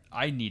smart.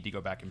 I need to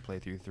go back and play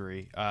through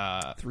 3.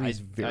 3 is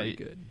very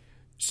good.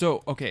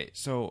 So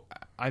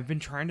I've been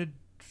trying to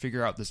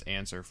figure out this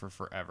answer for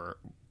forever.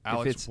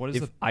 Alex, what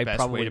is the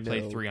best way to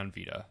play 3 on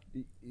Vita?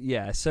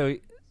 Yeah, so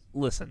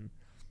listen,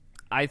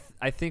 I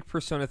think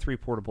Persona 3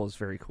 Portable is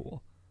very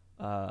cool.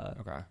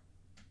 Okay.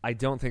 I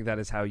don't think that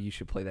is how you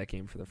should play that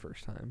game for the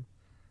first time,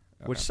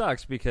 which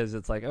sucks, because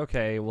it's like,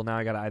 okay, well now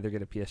I got to either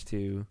get a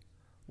PS2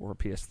 or a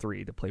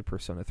PS3 to play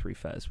Persona 3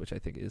 Fez, which I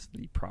think is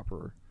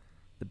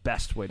the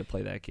best way to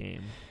play that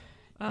game.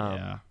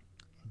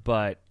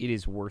 But it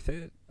is worth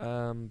it.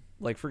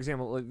 Like, for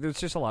example, there's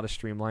just a lot of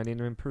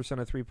streamlining in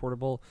Persona 3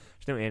 Portable.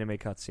 There's no anime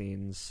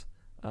cutscenes.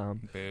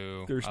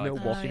 Boo. There's no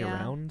walking yeah.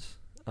 around.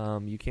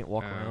 You can't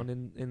walk around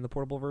in the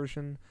portable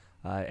version.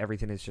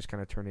 Everything is just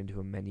kind of turned into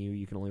a menu.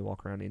 You can only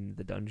walk around in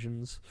the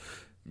dungeons.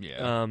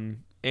 Yeah.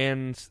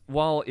 And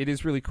while it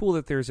is really cool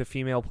that there's a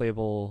female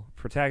playable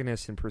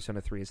protagonist in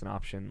Persona 3 as an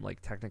option, like,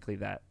 technically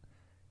that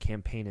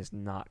campaign is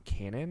not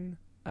canon,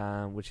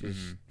 which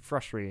is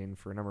frustrating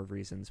for a number of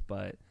reasons.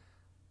 But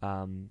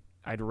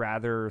I'd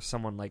rather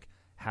someone like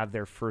have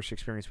their first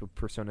experience with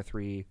Persona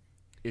 3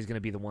 is going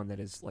to be the one that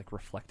is like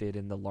reflected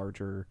in the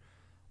larger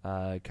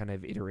kind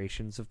of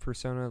iterations of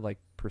Persona, like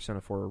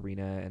Persona 4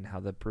 Arena, and how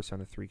the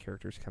Persona 3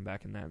 characters come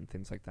back in that and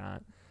things like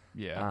that.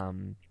 Yeah.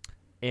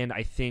 And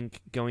I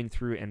think going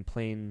through and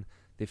playing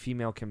the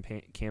female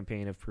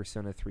campaign of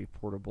Persona 3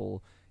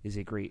 Portable is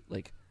a great,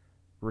 like,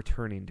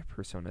 returning to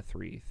Persona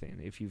 3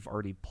 thing. If you've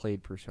already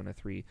played Persona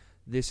 3,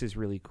 this is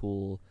really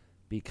cool,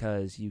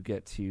 because you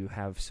get to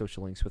have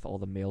social links with all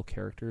the male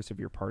characters of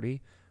your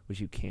party, which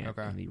you can't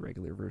in the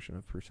regular version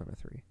of Persona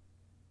 3.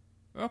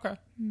 Okay.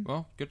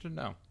 Well, good to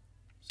know.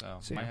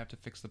 So yeah. might have to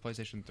fix the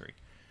PlayStation 3.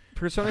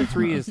 Persona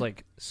 3 is,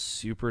 like,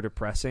 super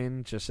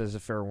depressing, just as a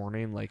fair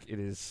warning. Like, it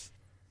is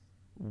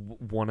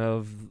one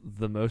of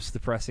the most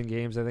depressing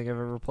games I think I've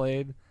ever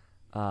played.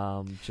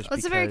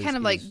 It's a very kind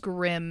of like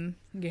grim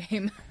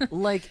game.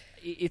 Like,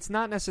 it's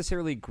not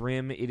necessarily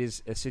grim. It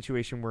is a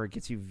situation where it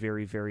gets you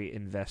very, very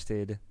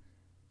invested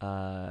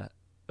over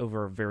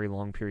a very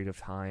long period of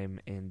time,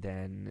 and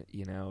then,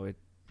 it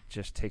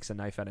just takes a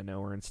knife out of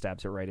nowhere and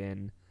stabs it right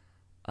in.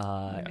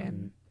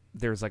 And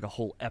there's like a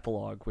whole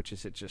epilogue, which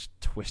is it just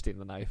twisting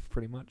the knife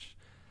pretty much.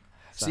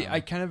 So. See, I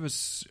kind of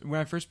when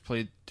I first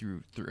played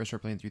started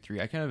playing through 3,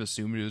 I kind of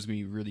assumed it was going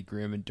to be really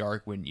grim and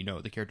dark when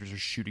the characters are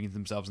shooting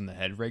themselves in the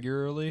head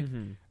regularly.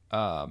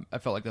 I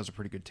felt like that was a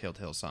pretty good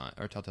telltale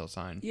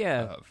sign.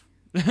 Yeah. Of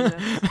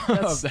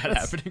of that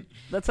happening.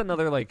 That's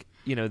another, like,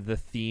 the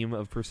theme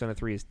of Persona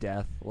 3 is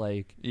death.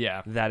 Like,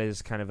 yeah, that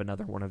is kind of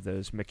another one of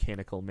those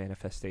mechanical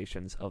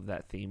manifestations of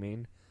that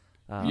theming.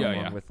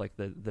 Along with like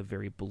the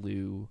very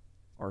blue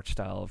art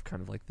style of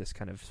kind of like this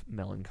kind of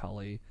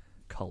melancholy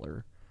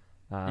color.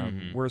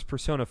 Whereas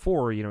Persona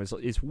 4,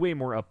 is way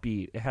more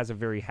upbeat. It has a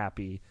very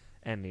happy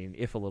ending,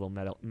 if a little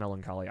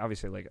melancholy.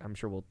 Obviously, like, I'm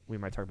sure we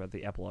might talk about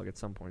the epilogue at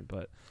some point,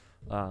 but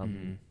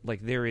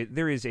like there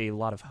is a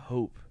lot of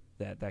hope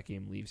that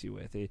game leaves you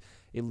with. It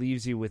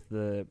leaves you with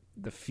the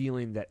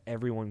feeling that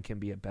everyone can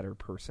be a better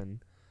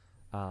person,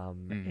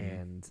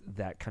 and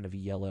that kind of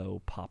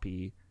yellow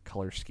poppy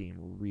color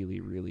scheme really,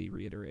 really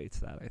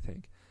reiterates that, I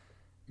think.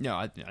 No,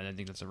 I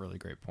think that's a really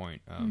great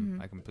point.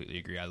 I completely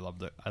agree. I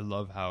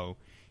love how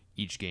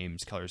each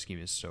game's color scheme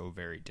is so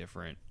very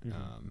different,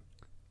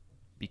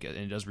 because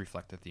and it does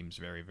reflect the themes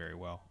very, very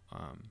well.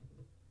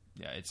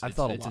 I've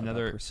thought a lot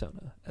about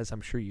Persona, as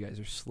I'm sure you guys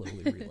are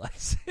slowly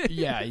realizing.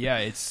 yeah,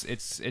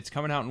 it's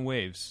coming out in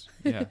waves.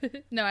 Yeah.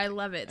 No, I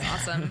love it. It's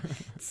awesome.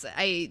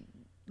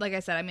 Like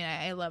I said, I mean,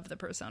 I love the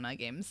Persona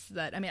games.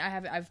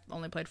 I've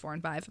only played 4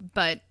 and 5,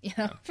 but you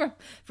know,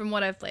 from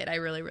what I've played, I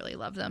really, really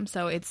love them.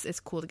 So it's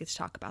cool to get to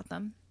talk about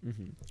them.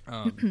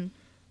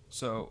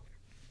 So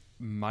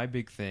my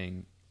big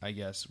thing, I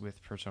guess,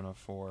 with Persona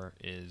 4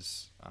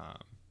 is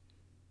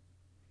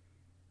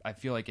I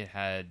feel like it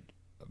had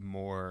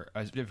more.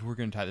 If we're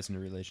going to tie this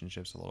into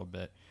relationships a little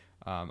bit,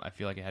 I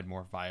feel like it had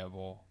more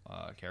viable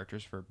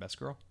characters for best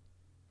girl.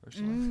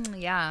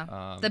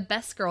 The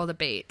best girl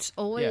debate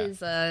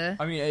always. I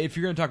mean, if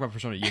you're going to talk about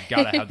Persona, you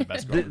gotta have the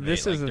best girl debate.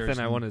 This is the thing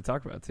I wanted to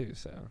talk about too.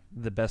 So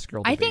the best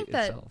girl debate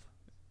itself.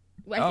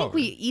 I think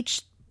we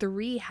each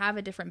 3 have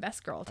a different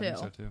best girl too. I think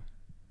so too.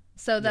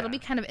 So that'll be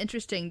kind of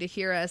interesting to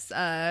hear us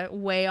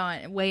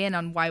weigh in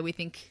on why we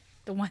think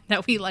the one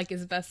that we like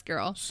is best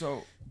girl.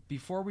 So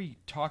before we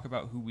talk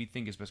about who we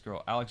think is best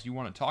girl, Alex, you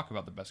want to talk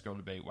about the best girl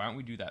debate? Why don't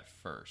we do that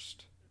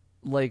first?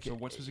 Like, so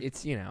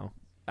it's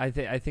I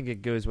think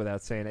it goes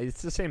without saying.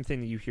 It's the same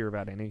thing you hear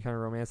about any kind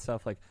of romance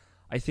stuff. Like,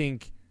 I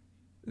think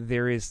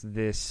there is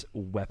this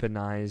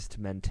weaponized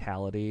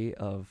mentality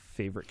of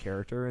favorite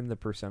character in the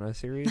Persona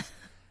series,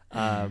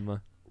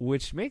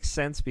 which makes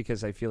sense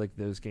because I feel like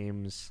those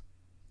games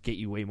get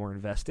you way more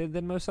invested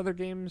than most other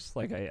games.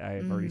 Like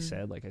I've already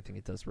said, like I think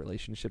it does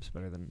relationships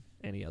better than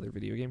any other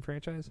video game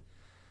franchise.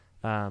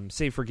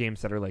 Save for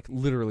games that are like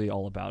literally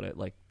all about it,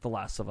 like The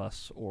Last of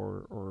Us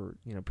or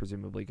you know,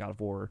 presumably God of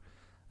War.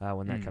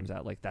 When that comes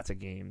out, like that's a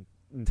game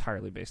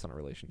entirely based on a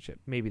relationship.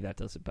 Maybe that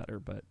does it better,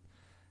 but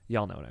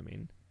y'all know what I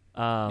mean.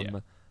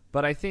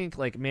 But I think,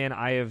 like, man,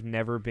 I have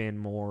never been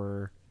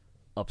more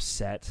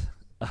upset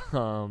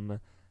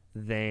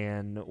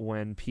than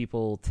when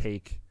people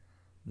take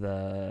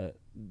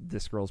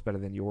this girl's better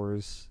than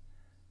yours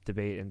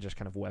debate and just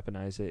kind of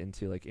weaponize it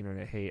into like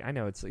internet hate. I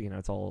know it's, you know,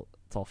 it's all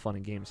fun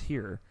and games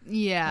here.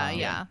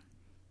 Yeah.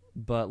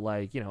 But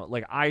like, you know,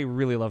 like I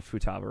really love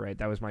Futaba, right?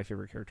 That was my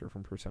favorite character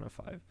from Persona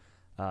 5.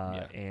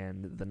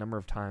 And the number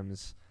of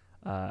times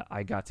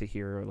I got to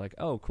hear like,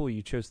 oh, cool,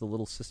 you chose the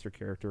little sister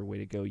character. Way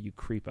to go, you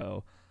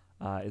creepo.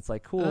 It's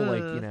like, cool,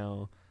 like, you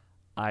know,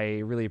 I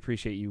really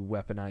appreciate you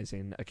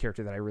weaponizing a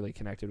character that I really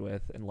connected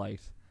with and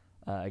liked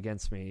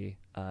against me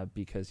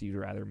because you'd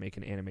rather make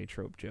an anime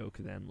trope joke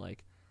than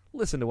like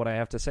listen to what I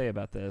have to say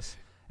about this.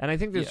 And I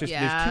think there's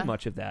there's too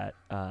much of that.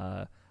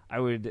 I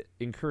would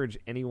encourage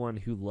anyone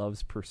who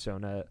loves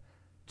Persona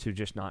to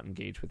just not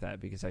engage with that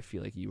because I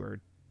feel like you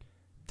are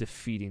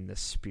defeating the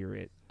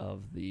spirit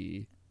of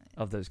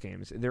those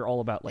games. They're all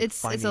about like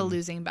it's a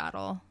losing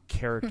battle.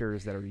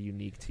 Characters that are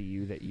unique to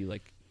you that you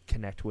like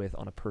connect with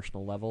on a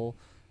personal level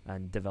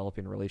and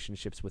developing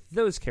relationships with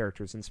those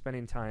characters and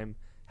spending time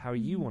how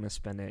you want to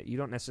spend it. You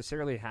don't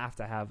necessarily have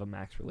to have a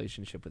max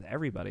relationship with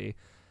everybody.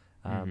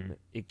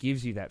 It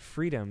gives you that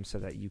freedom so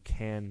that you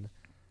can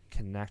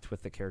connect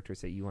with the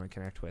characters that you want to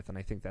connect with. And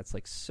I think that's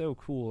like so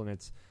cool. And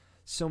it's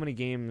so many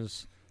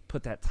games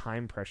put that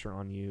time pressure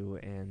on you.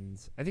 And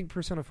I think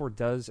Persona 4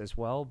 does as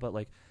well. But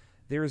like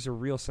there is a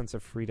real sense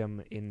of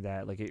freedom in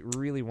that. Like it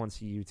really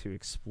wants you to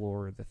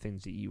explore the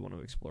things that you want to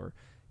explore.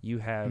 You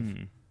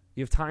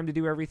have time to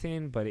do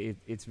everything, but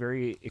it's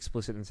very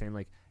explicit in saying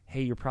like,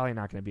 hey, you're probably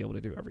not going to be able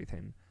to do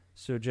everything.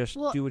 So just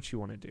do what you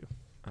want to do.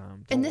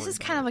 And this is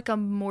kind of like a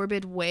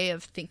morbid way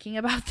of thinking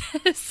about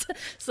this.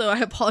 So I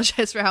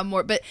apologize for how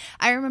morbid, but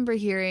I remember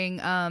hearing,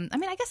 I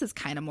mean, I guess it's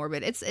kind of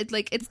morbid.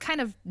 It's kind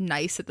of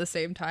nice at the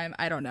same time.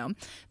 I don't know.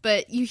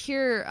 But you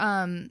hear,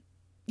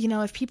 you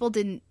know, if people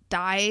didn't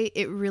die,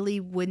 it really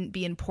wouldn't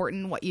be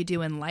important what you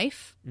do in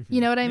life.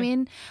 You know what I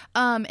mean?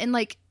 And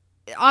like,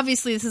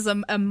 obviously this is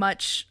a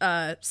much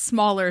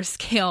smaller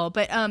scale,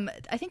 but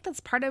I think that's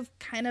part of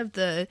kind of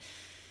the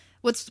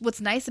what's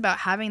nice about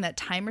having that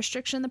time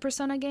restriction in the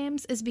Persona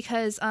games is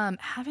because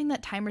having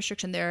that time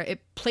restriction there,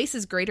 it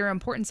places greater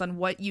importance on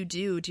what you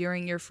do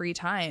during your free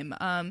time.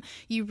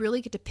 You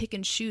really get to pick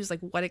and choose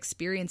like what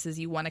experiences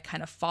you want to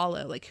kind of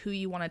follow, like who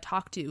you want to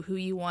talk to, who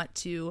you want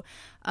to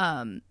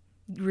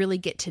really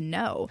get to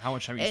know. How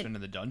much time you spend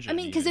in the dungeon. I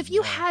mean, because if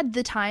you had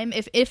the time,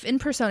 if in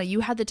Persona you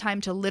had the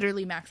time to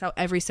literally max out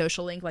every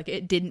social link, like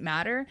it didn't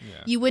matter,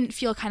 you wouldn't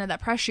feel kind of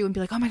that pressure. You wouldn't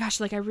be like, oh my gosh,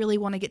 like I really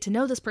want to get to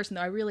know this person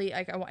though.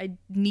 I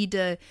need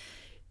to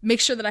make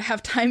sure that I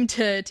have time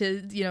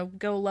to you know,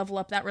 go level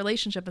up that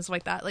relationship and stuff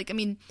like that. Like, I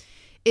mean,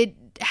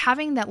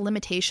 having that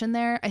limitation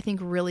there, I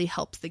think really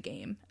helps the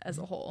game as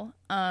a whole.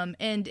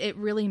 And it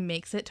really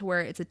makes it to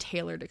where it's a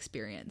tailored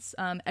experience.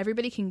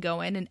 Everybody can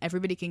go in and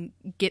everybody can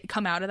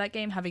come out of that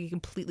game having a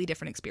completely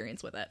different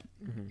experience with it.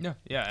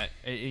 Yeah,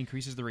 it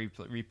increases the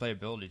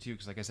replayability too.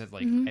 Because like I said,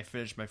 like I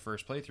finished my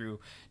first playthrough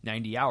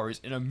 90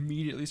 hours and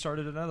immediately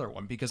started another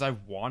one because I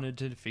wanted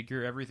to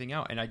figure everything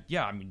out. And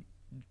I mean,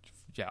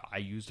 I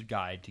used a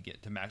guide to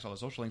get to max all the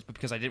social links, but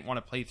because I didn't want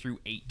to play through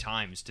 8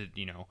 times to,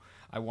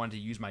 I wanted to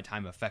use my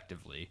time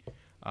effectively.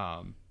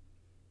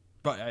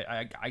 But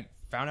I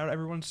found out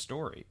everyone's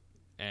story,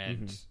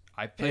 and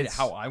I played it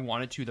how I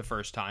wanted to the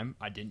first time.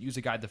 I didn't use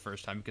a guide the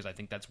first time because I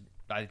think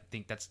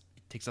that's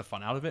takes the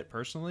fun out of it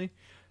personally.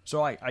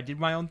 So I did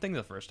my own thing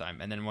the first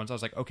time, and then once I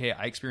was like, okay,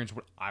 I experienced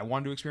what I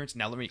wanted to experience.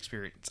 Now let me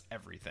experience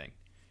everything,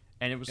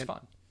 and it was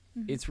fun.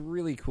 It's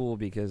really cool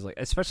because, like,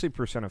 especially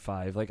Persona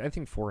 5, like, I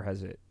think 4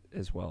 has it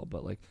as well,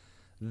 but, like,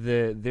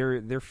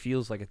 there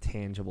feels like a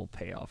tangible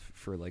payoff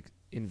for, like,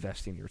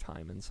 investing your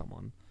time in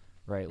someone,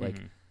 right? Like,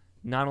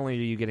 not only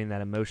are you getting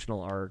that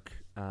emotional arc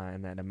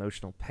and that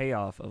emotional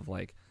payoff of,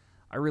 like,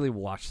 I really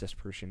watched this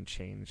person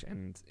change,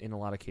 and in a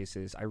lot of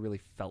cases, I really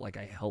felt like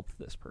I helped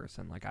this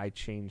person. Like, I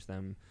changed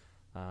them,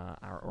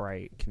 or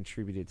I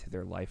contributed to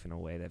their life in a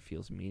way that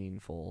feels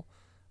meaningful.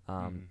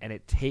 And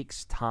it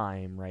takes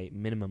time, right?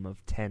 Minimum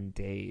of 10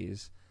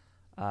 days,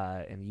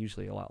 and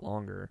usually a lot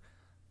longer.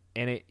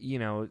 And it,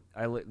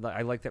 I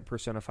like that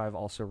Persona 5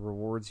 also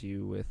rewards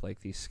you with,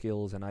 like, these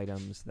skills and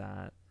items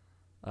that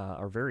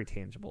are very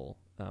tangible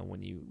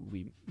when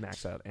we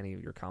max out any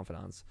of your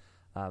confidants.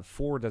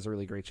 4 does a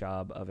really great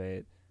job of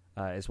it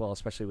as well,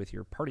 especially with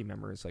your party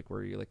members, like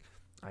where you're like,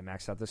 I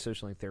maxed out the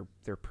social link.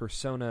 Their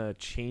persona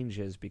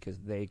changes because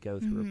they go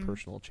through a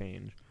personal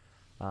change.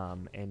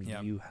 And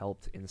you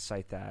helped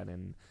incite that,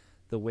 and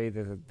the way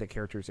that the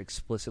characters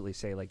explicitly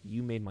say, like,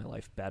 you made my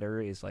life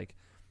better is, like,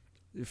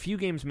 few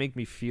games make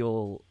me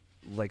feel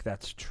like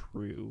that's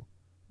true,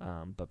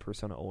 but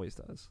Persona always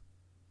does.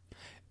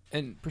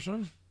 And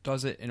Persona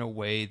does it in a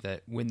way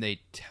that when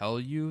they tell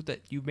you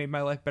that you made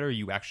my life better,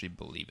 you actually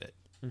believe it.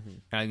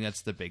 And I think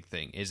that's the big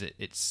thing, is it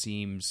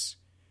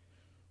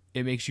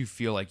makes you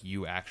feel like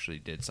you actually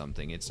did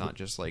something. It's not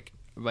just like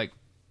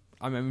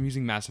I'm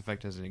using Mass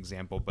Effect as an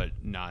example, but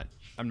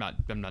I'm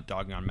not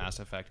dogging on Mass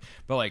Effect,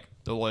 but like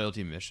the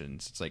loyalty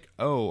missions, it's like,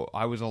 oh,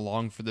 I was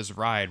along for this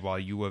ride while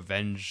you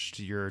avenged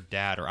your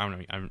dad, or I don't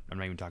know, I'm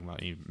not even talking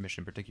about any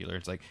mission in particular.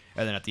 It's like,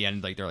 and then at the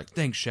end, like, they're like,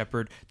 thanks,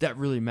 Shepard, that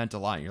really meant a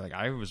lot. And you're like,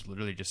 I was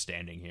literally just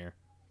standing here,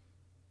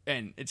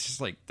 and it's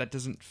just like, that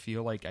doesn't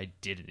feel like I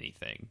did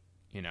anything,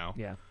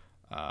 Yeah.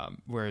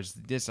 Whereas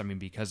this, I mean,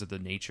 because of the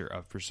nature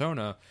of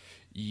Persona,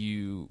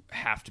 you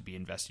have to be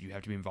invested, you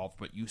have to be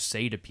involved. What you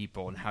say to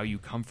people and how you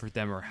comfort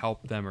them or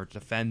help them or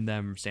defend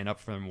them, stand up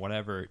for them,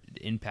 whatever,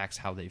 it impacts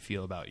how they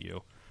feel about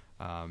you.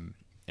 And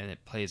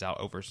it plays out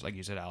over, like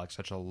you said, Alex,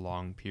 such a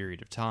long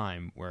period of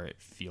time where it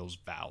feels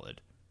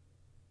valid.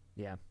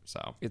 Yeah.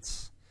 So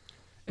it's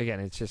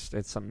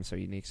something so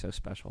unique, so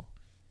special.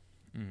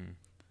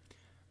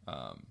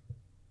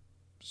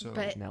 So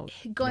But now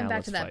going back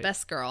let's to that fight.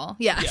 best girl,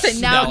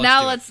 Yes.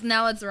 now let's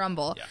let's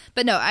rumble. Yeah.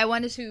 But no, I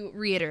wanted to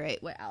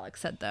reiterate what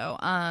Alex said though.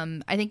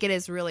 I think it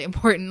is really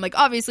important. Like,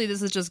 obviously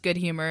this is just good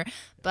humor,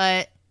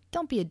 but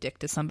don't be a dick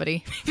to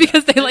somebody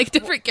because they like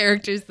different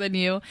characters than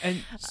you.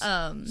 And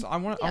so I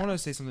want to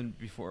say something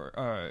before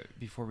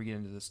we get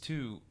into this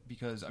too,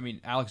 because I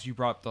mean, Alex, you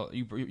brought up the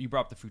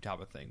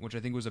Futaba thing, which I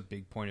think was a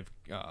big point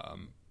of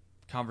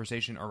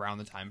conversation around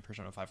the time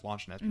Persona 5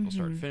 launched and as people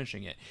started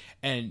finishing it.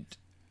 And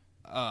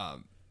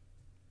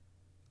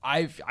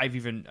I've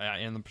even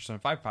in the Persona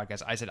 5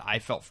 podcast, I said I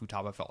felt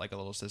Futaba felt like a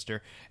little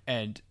sister,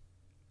 and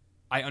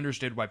I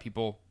understood why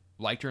people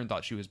liked her and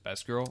thought she was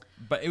best girl,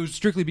 but it was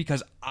strictly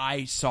because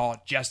I saw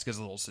Jessica's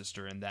little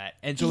sister in that,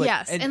 and so like,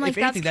 yes, and like, if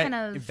anything, that's that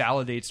kind of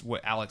validates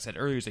what Alex said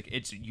earlier. Is like,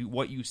 it's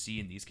what you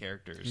see in these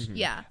characters.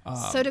 Yeah.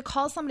 So to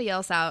call somebody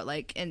else out,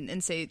 like,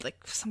 and say like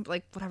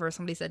whatever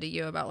somebody said to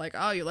you about, like,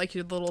 oh, you like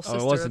your little sister,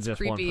 it wasn't it's just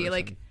creepy, one person.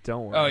 like.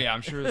 Don't worry. Oh yeah,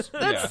 I'm sure.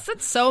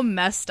 That's so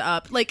messed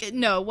up. Like,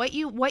 no, what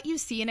you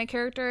see in a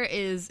character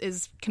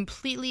is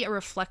completely a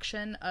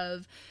reflection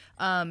of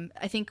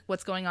I think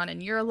what's going on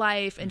in your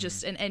life and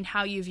just and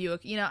how you view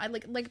it. I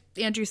like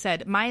Andrew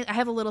said, I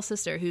have a little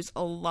sister who's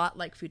a lot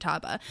like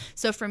Futaba.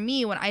 So for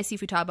me, when I see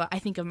Futaba, I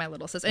think of my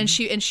little sister, and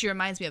she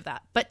reminds me of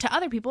that. But to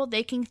other people,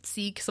 they can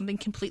see something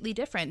completely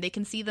different. They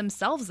can see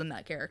themselves in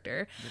that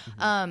character.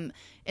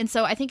 And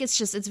so I think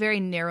it's very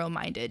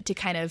narrow-minded to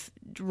kind of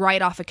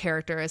write off a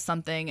character as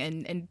something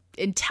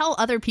and tell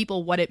other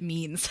people what it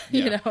means,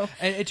 And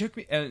it took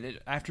me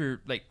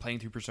after like playing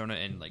through Persona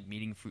and like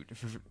meeting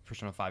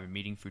Persona 5 and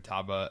meeting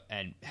Futaba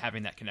and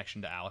having that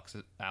connection to Alex,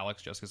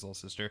 Jessica's little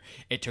sister.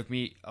 It took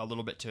me a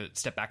little bit to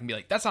step back and be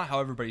like, that's not how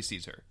everybody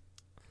sees her.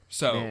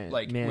 So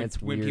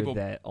it's when weird people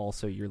that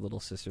also your little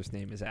sister's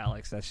name is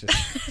Alex. That's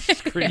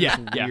just creating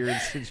a weird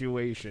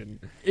situation.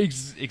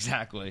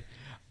 Exactly.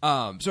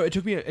 So it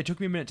took me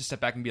a minute to step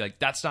back and be like,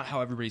 that's not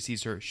how everybody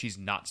sees her. She's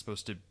not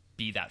supposed to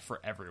be that for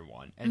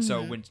everyone. And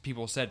so when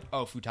people said,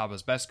 oh,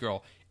 Futaba's best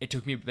girl, it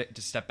took me a bit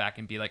to step back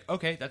and be like,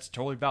 okay, that's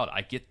totally valid.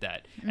 I get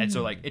that. And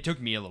so like it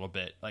took me a little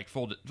bit, like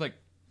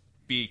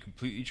be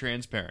completely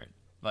transparent.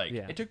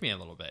 It took me a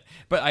little bit,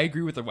 but I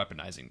agree with the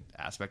weaponizing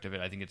aspect of it.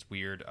 I think it's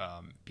weird.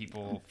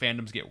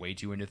 Fandoms get way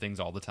too into things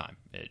all the time.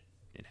 It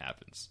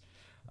happens.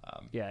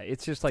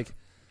 It's just like,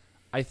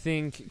 I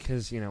think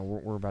because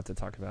we're about to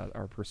talk about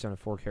our Persona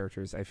 4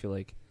 characters. I feel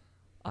like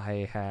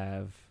I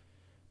have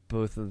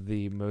both of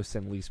the most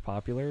and least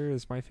popular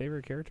is my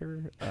favorite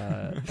character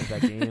of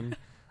that game.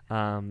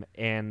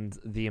 And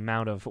the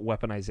amount of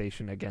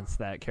weaponization against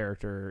that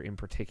character in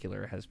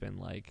particular has been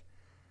like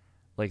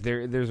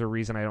there's a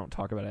reason I don't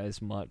talk about it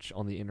as much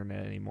on the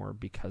internet anymore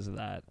because of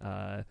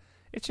that.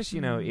 It's just,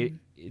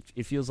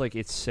 it feels like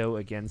it's so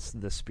against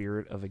the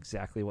spirit of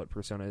exactly what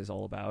Persona is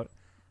all about.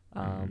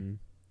 And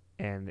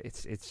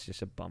it's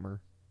just a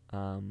bummer.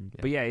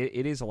 But yeah,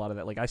 it is a lot of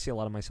that. Like, I see a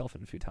lot of myself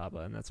in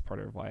Futaba, and that's part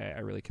of why I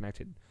really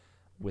connected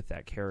with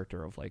that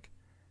character of, like,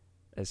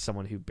 as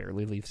someone who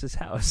barely leaves his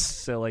house.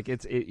 So, like,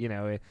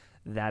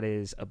 that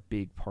is a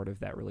big part of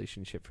that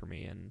relationship for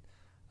me. And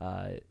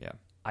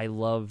I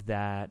love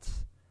that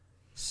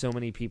so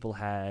many people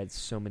had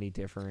so many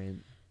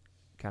different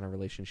kind of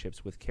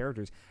relationships with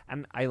characters.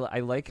 And I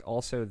like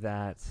also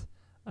that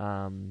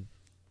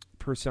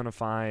Persona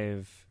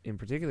 5 in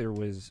particular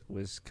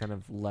was kind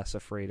of less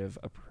afraid of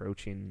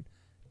approaching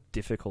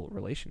difficult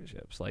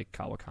relationships like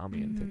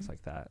Kawakami and things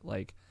like that.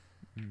 Like,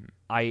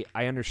 I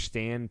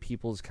understand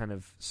people's kind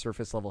of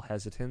surface level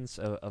hesitance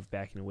of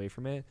backing away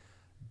from it,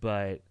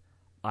 but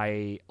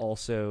I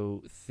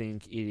also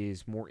think it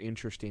is more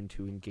interesting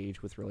to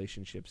engage with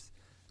relationships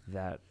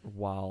that,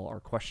 while are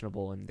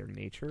questionable in their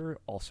nature,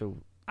 also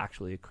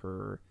actually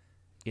occur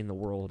in the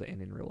world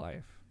and in real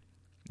life.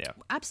 Yeah,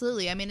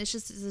 absolutely. I mean, it's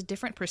a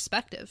different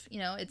perspective.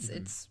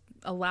 It's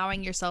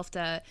allowing yourself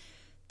to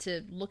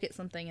look at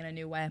something in a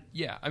new way.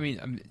 Yeah, I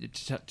mean,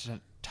 to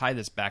tie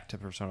this back to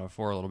Persona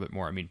 4 a little bit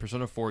more. I mean,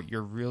 Persona 4,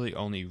 your really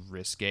only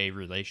risque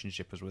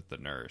relationship was with the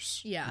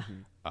nurse. Yeah.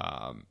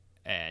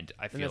 And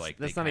I feel like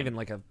that's not even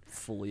like a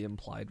fully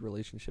implied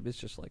relationship. It's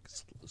just like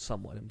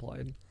somewhat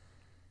implied.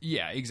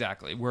 Yeah,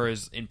 exactly.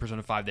 Whereas in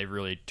Persona 5, they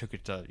really took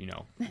it to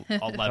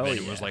 11.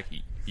 It was like,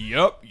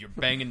 yep, you're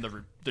banging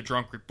the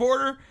drunk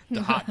reporter,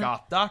 the hot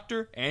goth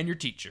doctor, and your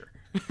teacher.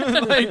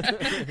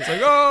 It's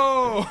like,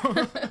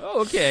 oh,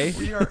 okay.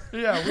 we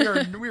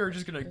are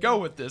just gonna go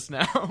with this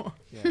now.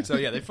 Yeah. So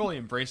yeah, they fully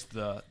embraced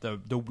the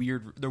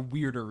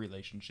weirder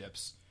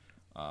relationships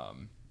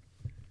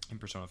in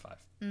Persona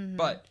 5.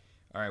 But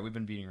all right, we've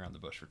been beating around the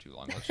bush for too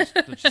long. Let's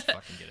just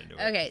fucking get into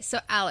it. Okay, so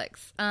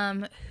Alex,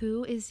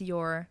 who is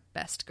your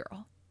best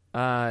girl?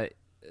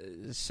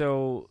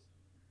 So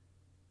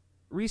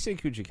Rise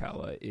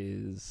Kujikawa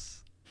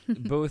is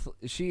both.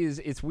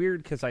 It's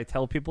weird because I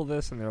tell people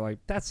this and they're like,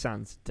 "That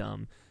sounds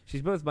dumb."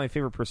 She's both my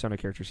favorite Persona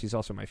character. She's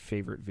also my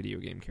favorite video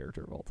game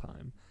character of all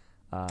time.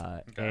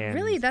 And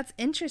really, that's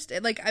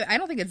interesting. Like, I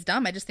don't think it's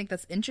dumb. I just think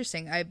that's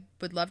interesting. I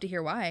would love to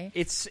hear why.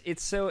 It's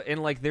so,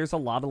 and like, there's a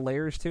lot of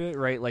layers to it,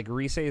 right? Like,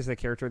 Rise is the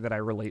character that I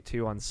relate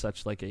to on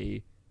such like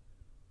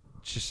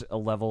just a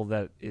level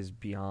that is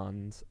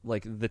beyond.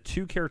 Like, the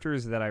two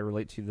characters that I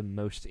relate to the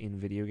most in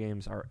video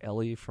games are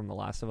Ellie from The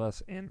Last of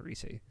Us and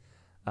Rise.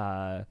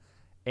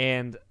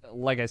 And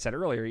like I said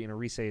earlier,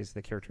 Rise is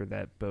the character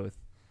that both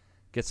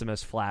gets the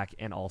most flack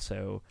and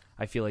also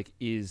I feel like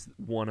is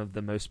one of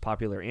the most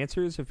popular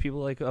answers of people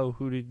like, oh,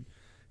 who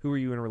are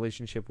you in a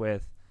relationship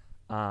with?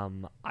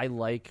 I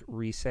like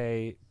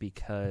Rise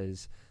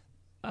because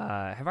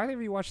have either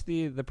of you watched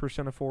the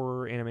Persona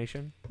 4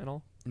 animation at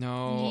all?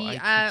 No,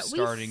 I keep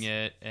starting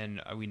it and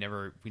we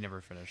never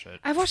finish it.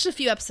 I've watched a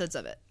few episodes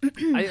of it.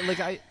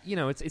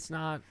 It's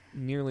not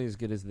nearly as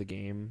good as the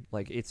game.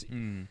 Like, it's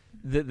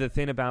the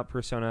thing about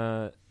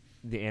Persona,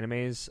 the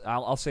animes,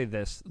 I'll say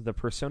this: the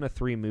Persona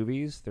 3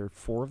 movies, there are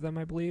 4 of them,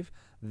 I believe.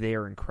 They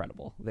are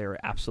incredible. They are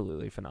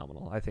absolutely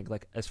phenomenal. I think,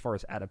 like, as far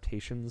as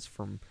adaptations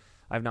from,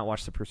 I've not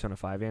watched the Persona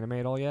 5 anime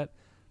at all yet,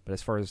 but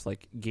as far as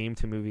like game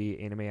to movie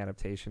anime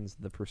adaptations,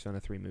 the Persona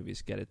 3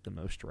 movies get it the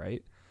most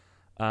right.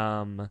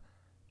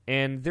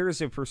 And there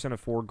is a Persona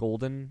 4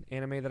 Golden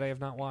anime that I have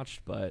not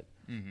watched, but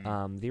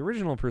the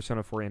original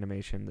Persona 4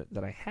 animation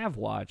that I have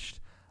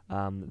watched.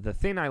 The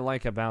thing I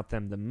like about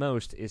them the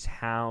most is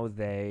how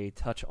they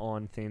touch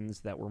on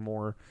things that were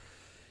more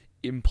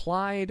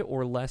implied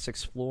or less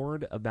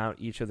explored about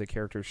each of the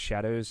characters'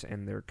 shadows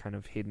and their kind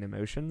of hidden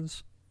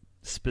emotions.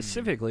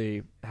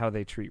 Specifically, how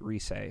they treat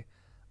Rise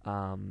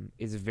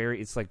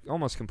it's like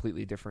almost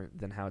completely different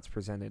than how it's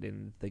presented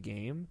in the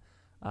game.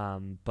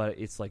 But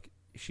it's like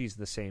she's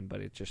the same, but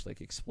it just like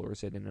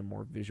explores it in a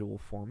more visual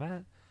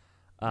format.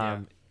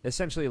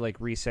 Essentially, like,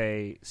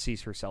 Rise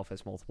sees herself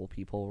as multiple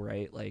people,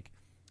 right? Like,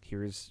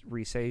 here's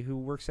Rise who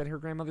works at her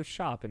grandmother's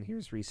shop, and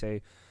here's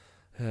Rise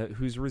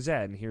who's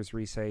Rosette, and here's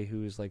Rise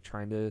who's like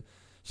trying to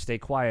stay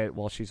quiet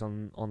while she's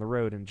on the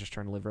road and just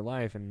trying to live her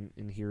life, and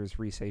here's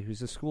Rise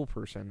who's a school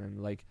person,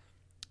 and like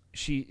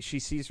she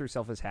sees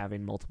herself as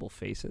having multiple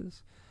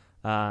faces,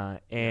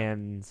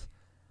 and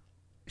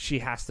she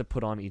has to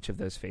put on each of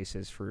those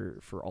faces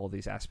for all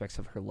these aspects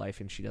of her life,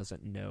 and she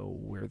doesn't know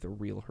where the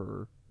real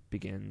her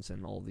begins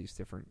and all these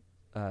different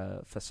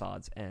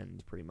facades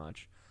end, pretty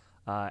much.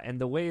 And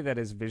the way that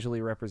is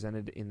visually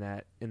represented in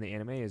the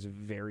anime is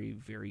very,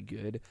 very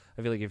good.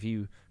 I feel like if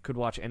you could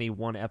watch any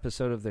one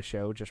episode of the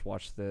show, just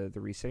watch the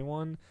Rise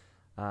one,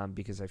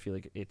 because I feel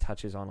like it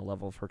touches on a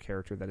level of her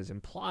character that is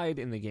implied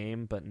in the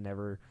game, but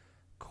never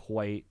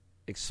quite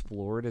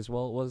explored as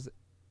well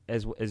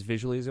as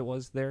visually as it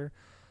was there.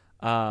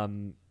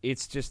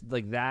 It's just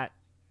like that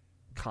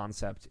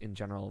concept in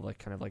general, like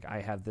kind of like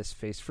I have this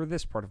face for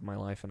this part of my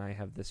life and I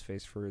have this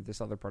face for this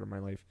other part of my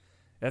life.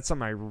 That's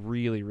something I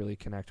really, really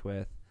connect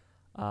with.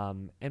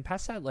 And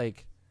past that,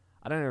 like,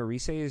 I don't know,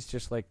 Rise is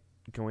just like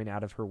going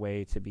out of her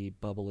way to be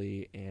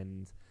bubbly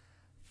and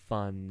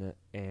fun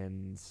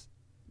and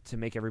to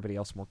make everybody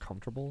else more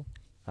comfortable,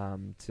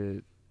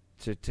 to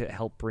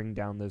help bring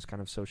down those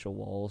kind of social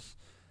walls,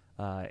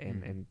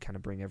 and kind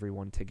of bring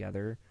everyone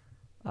together.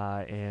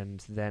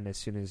 And then as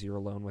soon as you're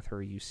alone with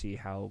her, you see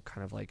how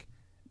kind of like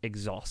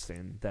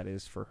exhausting that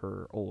is for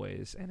her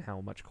always and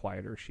how much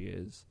quieter she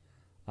is.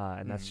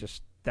 And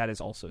that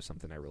is also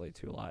something I relate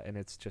to a lot. And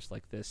it's just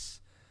like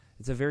this,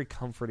 it's a very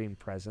comforting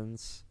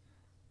presence,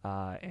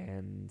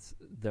 and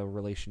the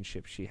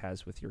relationship she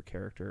has with your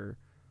character,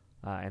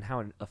 and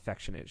how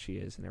affectionate she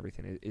is and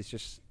everything. It's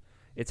just,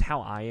 it's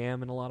how I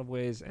am in a lot of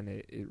ways. And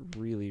it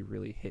really,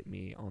 really hit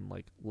me on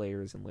like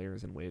layers and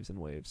layers and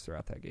waves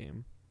throughout that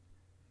game.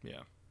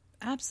 Yeah.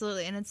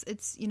 Absolutely. And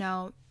it's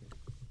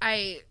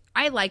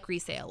I like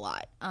Rise a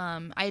lot.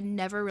 I had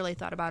never really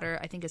thought about her,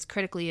 I think, as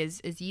critically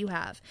as you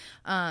have.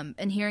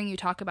 And hearing you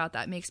talk about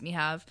that makes me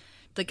have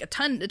like a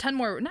ton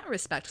more, not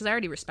respect, because I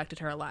already respected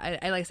her a lot.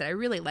 I like I said, I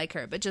really like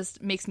her, but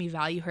just makes me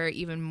value her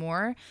even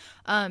more.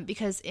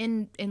 Because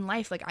in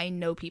life, like, I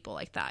know people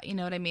like that. You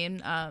know what I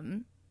mean?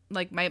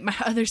 Like my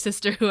other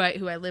sister who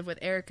I live with,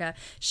 Erica,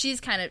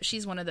 she's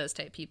one of those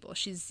type people.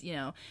 She's,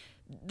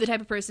 the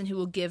type of person who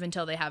will give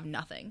until they have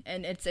nothing,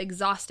 and it's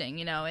exhausting,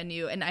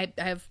 and I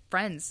have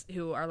friends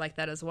who are like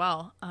that as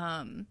well.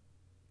 And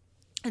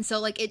so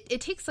like it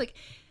takes like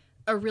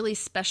a really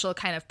special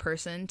kind of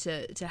person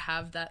to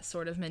have that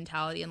sort of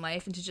mentality in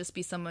life, and to just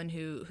be someone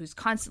who's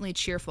constantly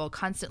cheerful,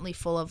 constantly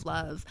full of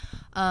love.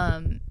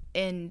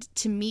 And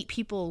to meet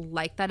people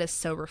like that is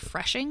so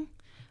refreshing.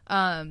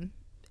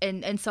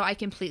 And so I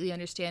completely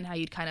understand how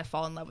you'd kind of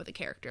fall in love with a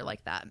character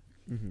like that.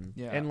 Mm-hmm.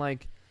 Yeah. And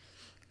like,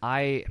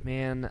 I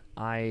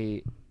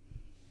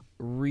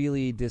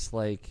really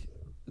dislike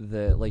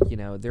there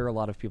are a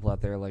lot of people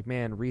out there like,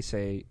 man,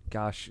 Rise,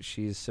 gosh,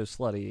 she's so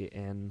slutty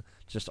and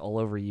just all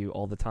over you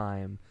all the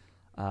time.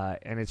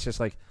 And it's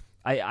just like,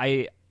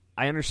 I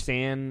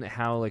understand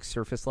how like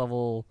surface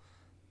level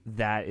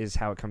that is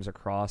how it comes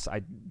across.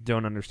 I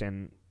don't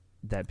understand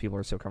that people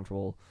are so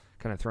comfortable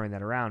kind of throwing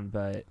that around,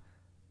 but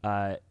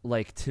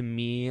like to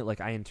me,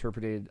 like I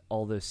interpreted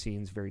all those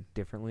scenes very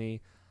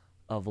differently,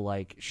 of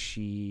like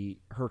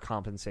her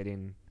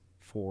compensating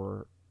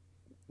for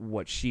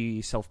what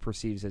she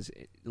self-perceives as,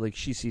 like,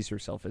 she sees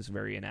herself as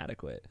very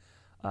inadequate.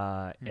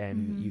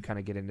 And you kind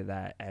of get into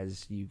that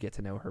as you get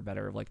to know her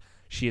better, of like,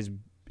 she has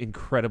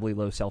incredibly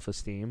low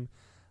self-esteem.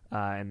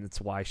 And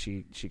that's why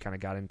she kind of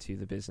got into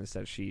the business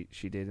that she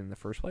did in the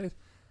first place.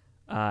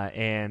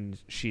 And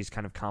she's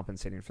kind of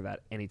compensating for that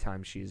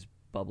anytime she's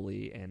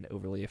bubbly and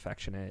overly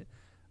affectionate.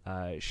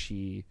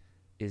 She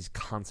is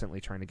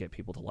constantly trying to get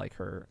people to like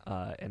her,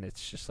 and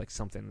it's just like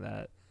something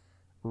that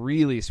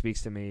really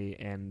speaks to me.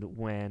 And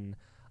when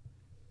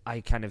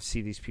I kind of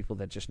see these people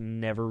that just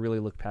never really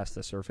look past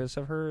the surface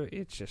of her,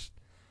 it's just,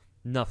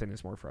 nothing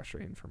is more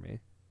frustrating for me.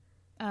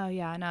 Oh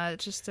yeah, no, it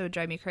just so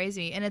drive me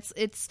crazy. And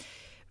it's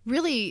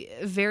really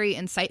very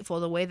insightful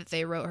the way that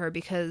they wrote her,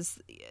 because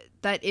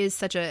that is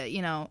such a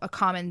a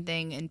common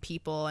thing in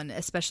people, and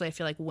especially I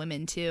feel like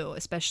women too,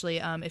 especially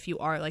if you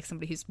are like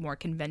somebody who's more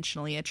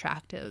conventionally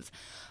attractive.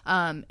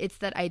 It's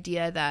that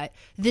idea that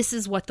this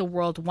is what the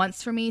world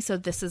wants for me, so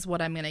this is what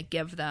I'm going to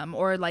give them,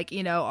 or like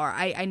or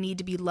I need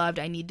to be loved,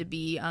 I need to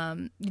be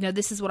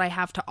this is what I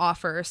have to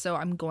offer, so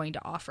I'm going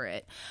to offer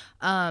it.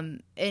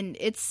 And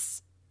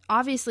it's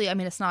obviously, I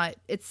mean,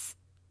 it's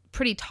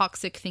pretty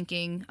toxic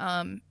thinking.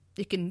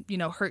 It can,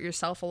 hurt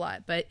yourself a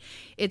lot, but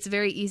it's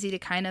very easy to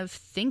kind of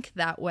think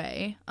that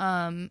way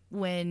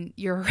when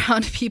you're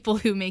around people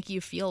who make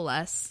you feel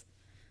less.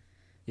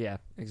 Yeah,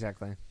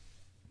 exactly.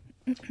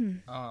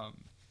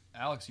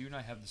 Alex, you and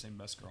I have the same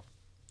best girl.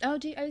 Oh,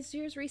 is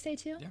yours Rise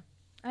too? Yeah.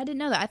 I didn't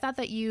know that. I thought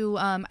that you,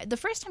 the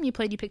first time you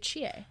played, you picked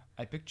Chie.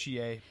 I picked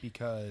Chie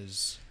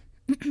because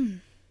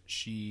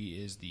she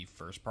is the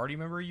first party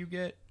member you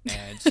get,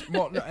 and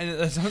and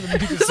that's not to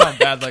make it sound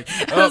bad. Like,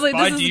 I was like,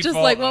 by this is default,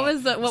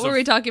 just like, what were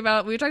we talking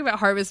about? We were talking about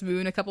Harvest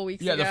Moon a couple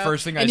weeks ago. Yeah, the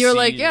first thing and I you were see,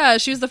 like, yeah,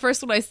 she was the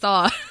first one I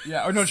saw.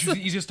 Yeah, no, she was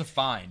the easiest to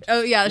find.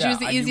 Oh yeah, she was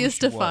the I knew who easiest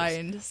she to was.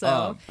 find.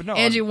 So but no,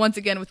 Angie once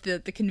again with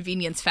the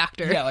convenience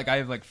factor. Yeah, like I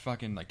have like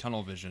fucking like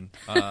tunnel vision.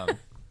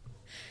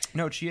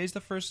 No, Chie is the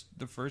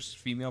first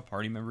female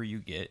party member you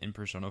get in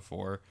Persona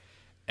 4,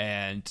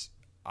 and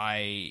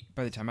by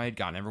the time I had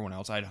gotten everyone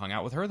else, I had hung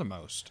out with her the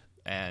most.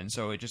 And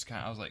so it just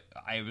kind of, I was like,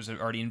 I was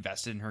already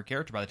invested in her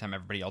character by the time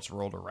everybody else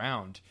rolled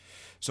around.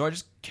 So I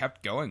just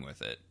kept going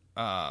with it.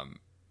 And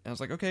I was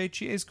like, okay,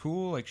 Chie's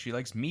cool. Like, she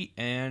likes meat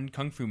and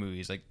kung fu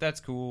movies. Like, that's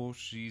cool.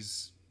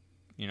 She's,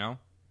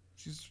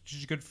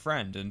 she's a good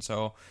friend. And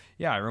so,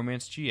 yeah, I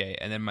romanced Chie.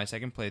 And then my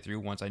second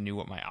playthrough, once I knew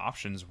what my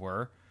options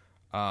were,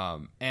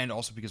 and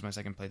also because my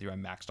second playthrough, I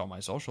maxed all my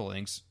social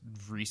links,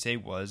 Rise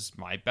was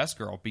my best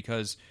girl,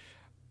 because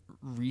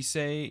Rise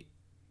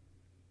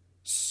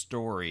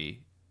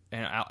story,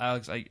 and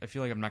Alex, I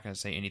feel like I'm not going to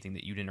say anything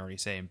that you didn't already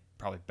say, and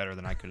probably better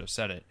than I could have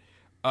said it.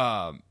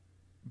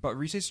 But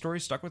Rise's story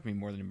stuck with me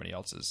more than anybody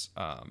else's.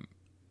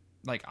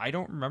 Like, I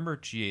don't remember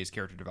GA's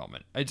character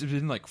development. It's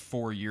been like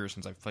 4 years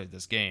since I've played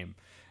this game,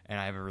 and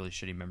I have a really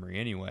shitty memory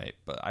anyway,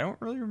 but I don't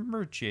really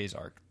remember GA's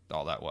arc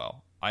all that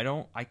well. I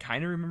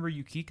kind of remember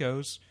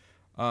Yukiko's.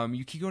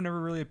 Yukiko never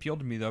really appealed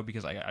to me, though,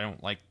 because I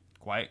don't like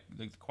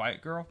the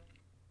quiet girl.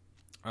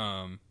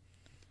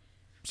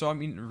 So, I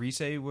mean,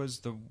 Rise was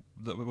the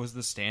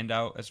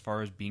standout as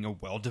far as being a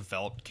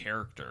well-developed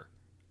character.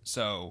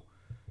 So,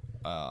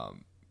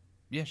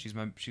 yeah, she's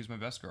my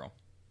best girl.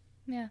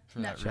 Yeah,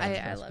 no, that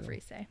I love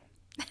Rise.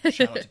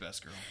 Shout out to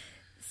best girl.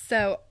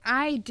 So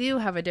I do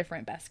have a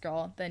different best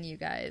girl than you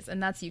guys,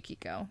 and that's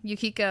Yukiko.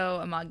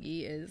 Yukiko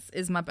Amagi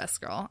is my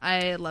best girl.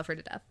 I love her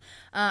to death.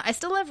 I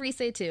still love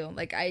Rise too.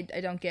 Like, I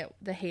don't get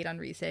the hate on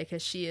Rise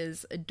because she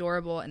is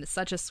adorable and is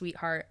such a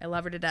sweetheart. I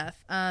love her to death.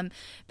 But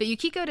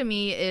Yukiko to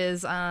me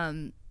is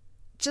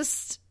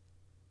just,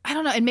 I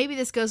don't know, and maybe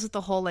this goes with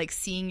the whole like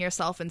seeing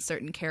yourself in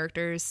certain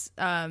characters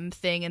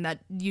thing, and that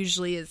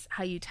usually is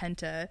how you tend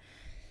to,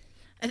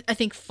 I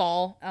think,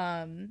 fall.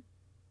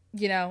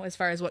 You know, as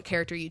far as what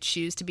character you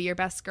choose to be your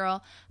best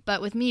girl.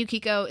 But with me,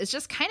 Yukiko is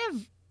just kind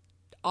of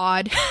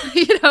odd,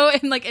 you know,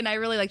 and I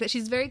really like that.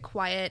 She's very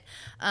quiet.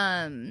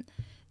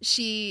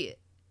 She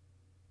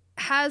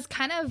has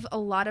kind of a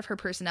lot of her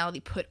personality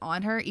put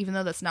on her, even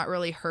though that's not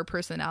really her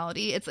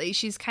personality. It's like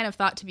she's kind of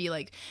thought to be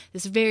like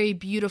this very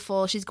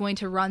beautiful, she's going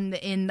to run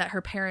the inn that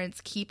her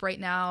parents keep right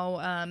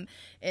now,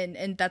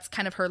 and that's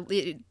kind of her,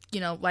 you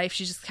know, life.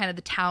 She's just kind of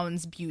the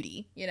town's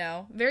beauty, you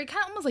know, very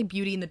kind of almost like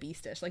Beauty and the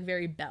Beastish, like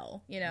very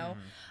Belle, you know.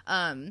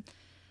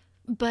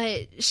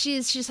 But she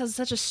has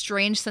such a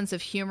strange sense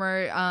of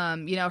humor.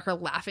 You know, her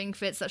laughing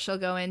fits that she'll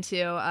go into.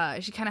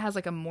 She kind of has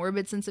like a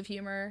morbid sense of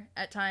humor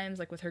at times,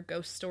 like with her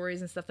ghost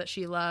stories and stuff that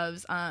she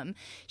loves.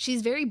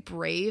 She's very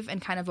brave in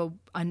kind of a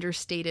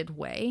understated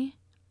way.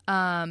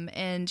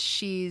 And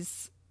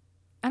she's,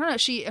 I don't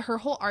know, her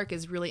whole arc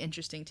is really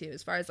interesting too,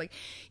 as far as like,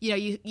 you know,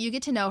 you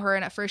get to know her,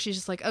 and at first she's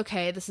just like,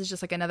 okay, this is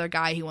just like another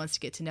guy who wants to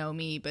get to know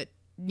me, but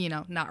you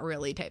know, not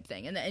really type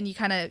thing. And you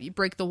kind of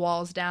break the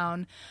walls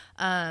down.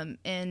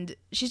 And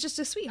she's just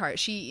a sweetheart.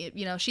 She,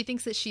 you know, she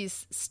thinks that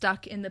she's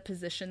stuck in the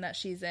position that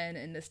she's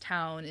in this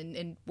town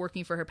and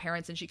working for her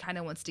parents, and she kind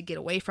of wants to get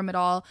away from it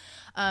all.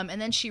 And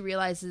then she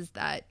realizes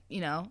that, you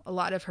know, a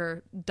lot of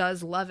her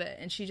does love it.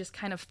 And she just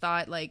kind of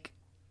thought like,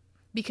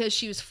 because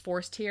she was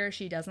forced here,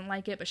 she doesn't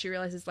like it, but she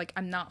realizes like,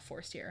 I'm not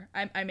forced here.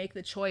 I make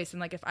the choice.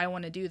 And like, if I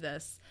want to do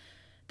this,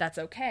 that's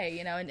okay.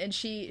 You know? And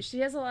she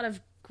has a lot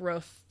of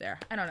growth there.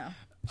 I don't know.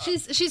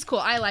 She's cool.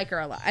 I like her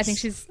a lot. I think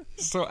she's...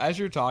 So as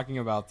you're talking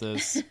about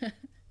this,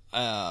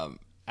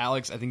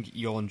 Alex, I think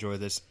you'll enjoy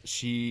this.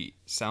 She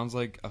sounds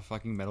like a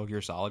fucking Metal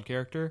Gear Solid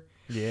character.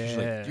 Yeah. She's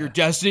like,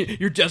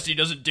 your destiny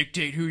doesn't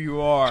dictate who you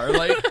are.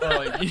 Like,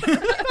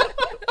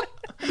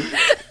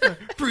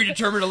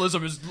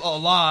 predeterminism is a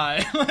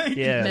lie. Like,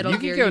 Yeah, Metal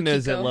Gear Yukiko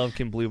knows Yukiko. that love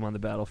can bloom on the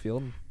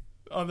battlefield.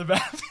 on the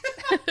back.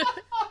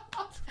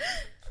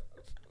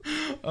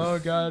 Oh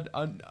god!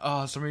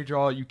 Somebody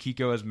draw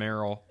Yukiko as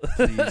Meryl,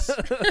 please.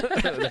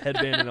 The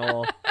headband and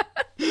all.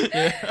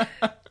 Yeah.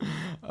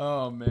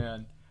 Oh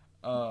man.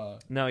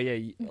 No,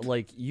 yeah,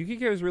 like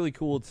Yukiko is really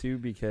cool too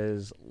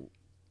because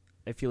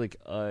I feel like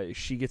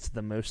she gets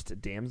the most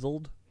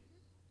damseled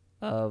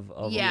of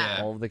Yeah.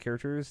 all of the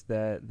characters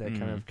that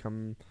kind of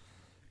come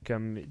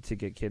to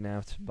get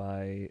kidnapped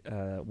by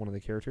one of the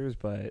characters,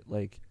 but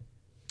like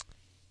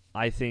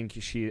I think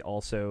she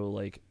also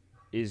like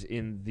is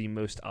in the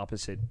most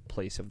opposite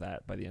place of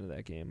that by the end of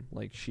that game.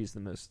 Like she's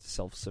the most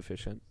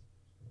self-sufficient.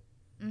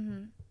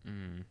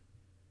 Mm-hmm.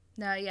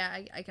 No, yeah,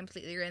 I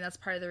completely agree, and that's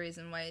part of the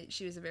reason why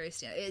she was a very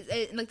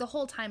like the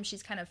whole time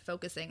she's kind of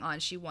focusing on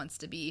she wants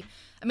to be.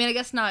 I mean, I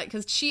guess not,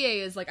 because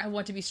Chie is like, I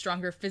want to be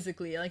stronger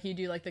physically, like you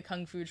do like the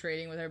kung fu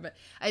training with her. But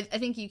I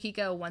think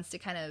Yukiko wants to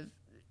kind of,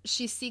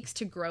 she seeks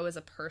to grow as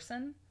a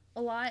person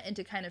a lot and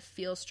to kind of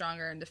feel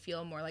stronger and to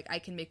feel more like I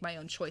can make my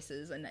own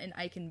choices and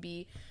I can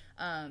be,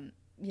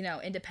 you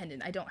know,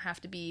 independent. I don't have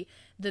to be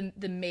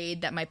the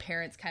maid that my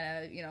parents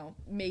kind of, you know,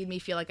 made me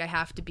feel like I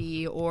have to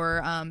be,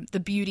 or the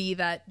beauty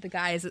that the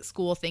guys at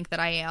school think that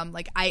I am.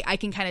 Like I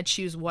can kind of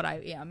choose what I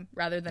am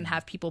rather than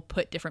have people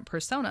put different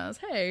personas,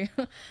 hey,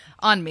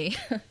 on me.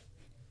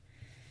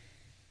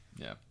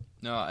 Yeah.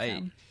 No,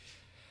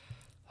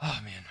 oh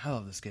man, I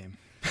love this game.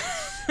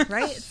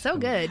 Right? It's so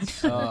good.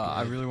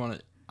 I really want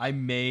to. I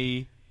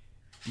may,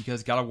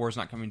 because God of War is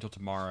not coming until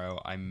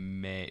tomorrow. I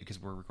may, because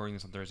we're recording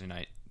this on Thursday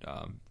night.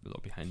 A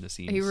little behind the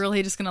scenes. Are you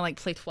really just gonna like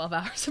play 12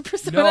 hours of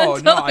Persona?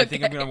 No. I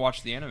think I'm gonna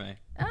watch the anime.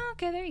 Oh,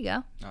 okay, there you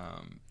go.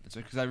 It's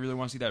because I really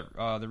want to see that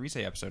the Rise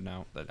episode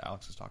now that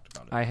Alex has talked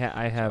about it.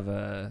 I have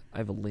a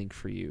link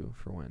for you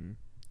for when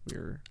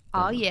we're.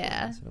 Oh, done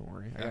yeah. recording, so don't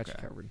worry, I got you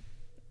Okay. covered.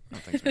 Oh,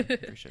 thanks, man.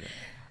 Appreciate it.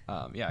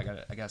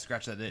 Yeah, I gotta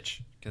scratch that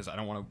itch because I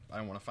don't want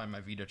to find my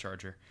Vita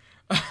charger.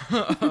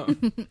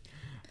 But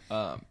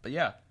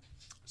yeah.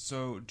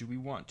 So, do we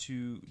want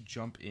to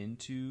jump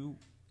into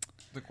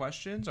the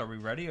questions. Are we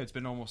ready? It's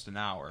been almost an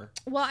hour.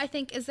 Well, I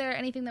think, is there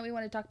anything that we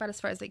want to talk about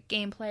as far as like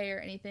gameplay or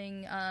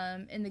anything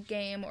in the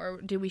game,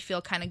 or do we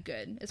feel kind of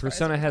good?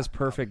 Persona has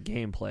perfect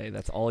gameplay.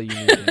 That's all you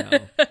need to know.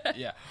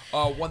 Yeah.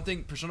 One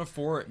thing, Persona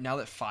 4, now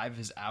that 5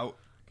 is out,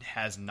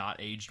 has not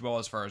aged well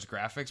as far as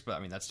graphics, but I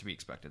mean that's to be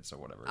expected, so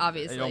whatever.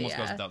 Obviously, it almost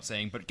goes without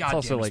saying. But It's goddamn,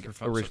 also like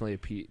Persona- originally a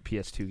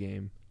PS2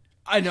 game.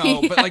 I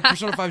know, but like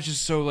Persona 5 is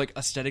just so like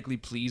aesthetically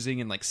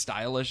pleasing and like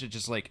stylish. It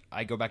just like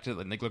I go back to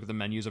like look at the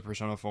menus of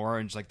Persona 4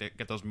 and just like they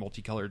get those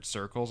multicolored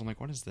circles. I'm like,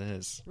 what is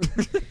this?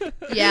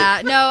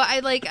 Yeah, no,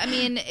 I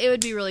mean, it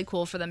would be really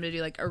cool for them to do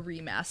like a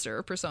remaster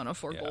of Persona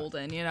 4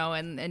 Golden, you know,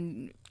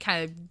 and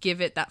kind of give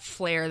it that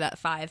flair that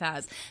 5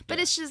 has. But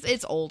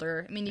it's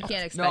older. I mean, you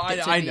can't expect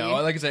it to I be. know.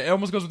 Like I said, it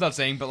almost goes without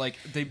saying, but like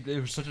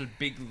it was such a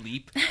big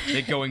leap.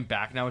 That going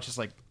back now, it's just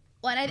like.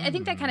 Well, and I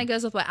think that kind of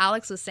goes with what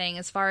Alex was saying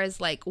as far as,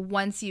 like,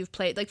 once you've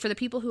played... Like, for the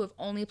people who have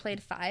only played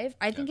 5,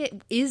 I think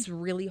it is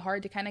really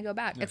hard to kind of go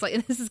back. Yeah. It's like...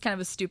 And this is kind of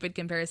a stupid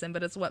comparison,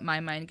 but it's what my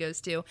mind goes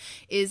to,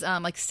 is,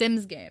 like,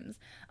 Sims games.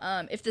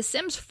 If The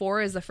Sims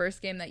 4 is the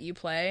first game that you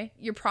play,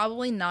 you're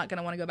probably not going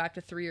to want to go back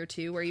to 3 or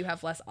 2, where you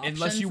have less options.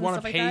 Unless you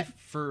want to pay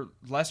for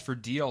less for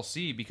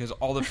DLC, because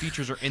all the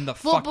features are in the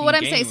fucking Well, but what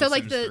I'm game saying, so, with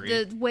like, Sims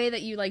 3. the way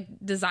that you, like,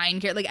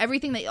 design... Like,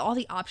 everything, that all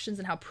the options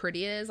and how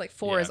pretty it is, like,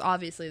 4 is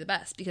obviously the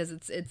best, because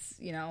it's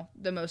you know,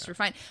 the most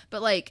refined.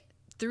 But like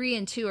 3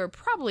 and 2 are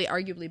probably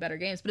arguably better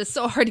games, but it's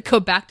so hard to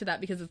go back to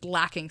that because it's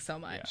lacking so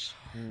much.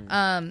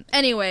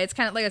 Anyway, it's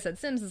kind of like I said,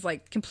 Sims is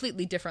like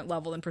completely different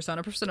level than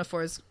Persona. Persona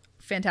 4 is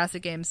a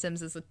fantastic game.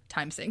 Sims is a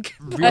time sink.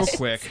 Real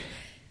quick.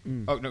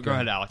 Oh no, go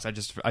ahead, Alex. I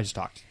just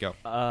talked. Go.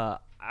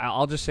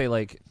 I'll just say,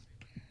 like,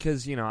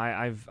 because you know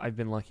I've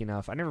been lucky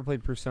enough. I never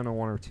played Persona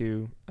 1 or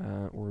 2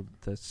 or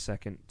the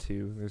second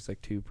 2. There's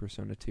like 2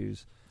 Persona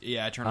 2s.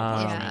 Yeah, Eternal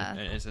Punishment and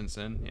Innocent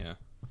Sin. Yeah.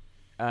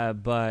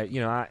 But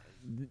you know,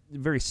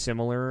 very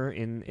similar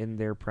in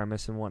their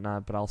premise and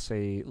whatnot. But I'll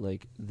say,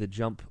 like, the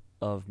jump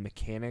of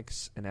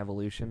mechanics and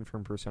evolution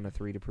from Persona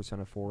 3 to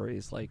Persona 4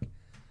 is like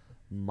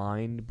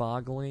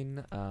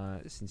mind-boggling.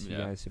 Since you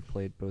guys have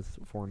played both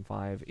 4 and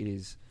 5, it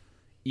is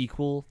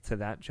equal to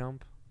that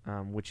jump,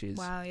 which is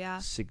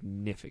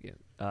significant.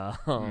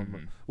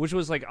 Which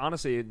was like,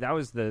 honestly, that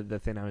was the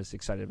thing I was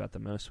excited about the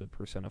most with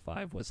Persona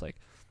 5 was like,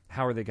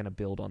 how are they going to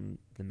build on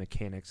the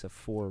mechanics of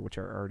 4, which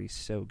are already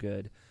so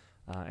good.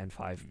 And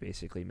 5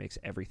 basically makes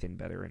everything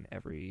better in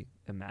every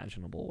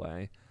imaginable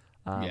way.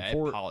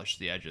 It polished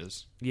the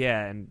edges.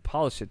 Yeah, and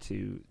polished it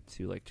to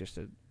like just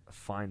a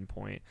fine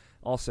point.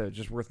 Also,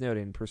 just worth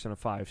noting, Persona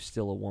 5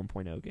 still a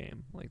 1.0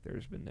 game. Like,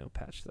 there's been no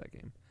patch to that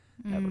game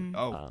ever.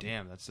 Oh,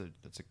 damn, that's a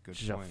good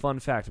just point. A fun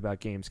fact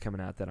about games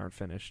coming out that aren't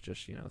finished.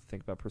 Just, you know,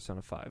 think about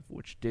Persona 5,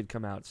 which did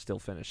come out, still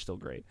finished, still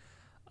great.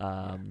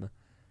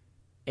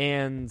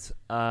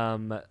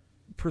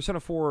 Persona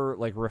 4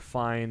 like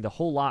refined a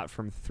whole lot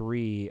from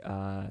 3.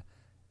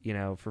 You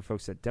know, for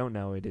folks that don't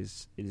know, it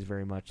is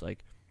very much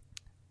like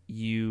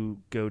you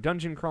go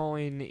dungeon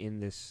crawling in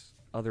this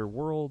other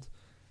world,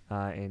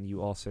 and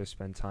you also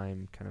spend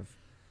time kind of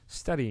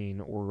studying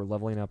or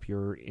leveling up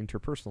your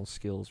interpersonal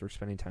skills or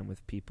spending time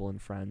with people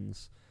and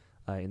friends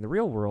in the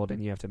real world,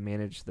 and you have to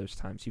manage those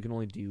times. You can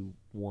only do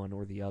one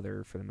or the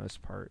other for the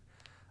most part.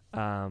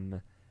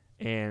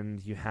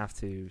 And you have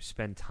to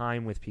spend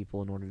time with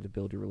people in order to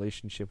build your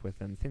relationship with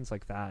them, things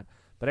like that.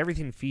 But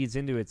everything feeds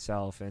into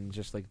itself, and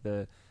just like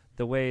the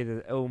way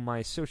that, oh,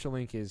 my social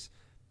link is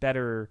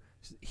better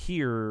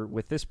here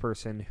with this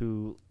person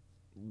who,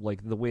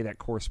 like, the way that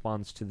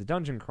corresponds to the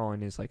dungeon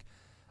crawling is like,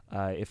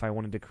 if I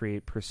wanted to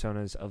create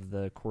personas of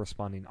the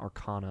corresponding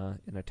arcana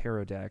in a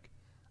tarot deck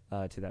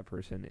to that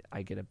person,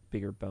 I get a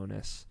bigger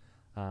bonus,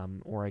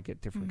 or I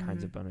get different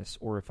kinds of bonus.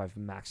 Or if I've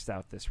maxed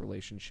out this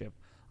relationship,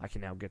 I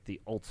can now get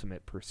the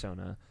ultimate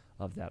persona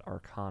of that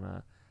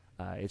arcana.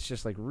 It's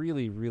just like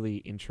really, really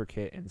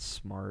intricate and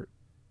smart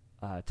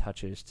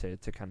touches to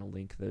kind of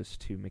link those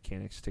two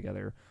mechanics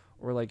together.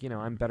 Or like, you know,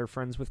 I'm better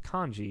friends with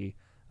Kanji,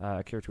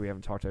 a character we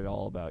haven't talked at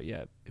all about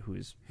yet, who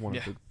is one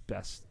of the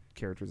best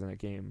characters in that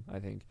game, I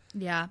think.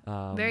 Yeah,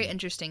 very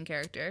interesting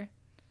character.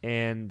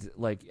 And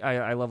like,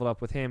 I leveled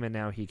up with him, and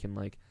now he can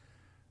like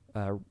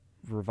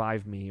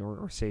revive me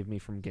or save me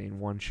from getting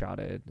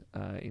one-shotted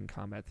in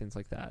combat, things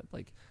like that.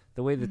 Like,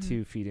 the way the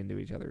two feed into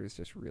each other is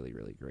just really,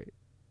 really great.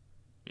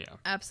 Yeah,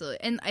 absolutely.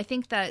 And I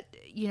think that,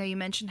 you know, you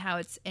mentioned how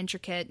it's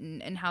intricate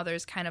and how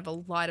there's kind of a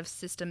lot of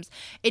systems.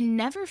 It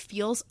never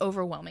feels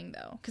overwhelming,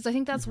 though, because I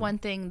think that's one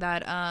thing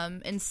that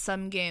in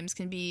some games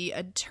can be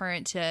a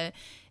deterrent to,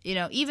 you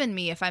know, even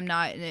me, if I'm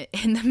not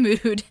in the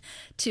mood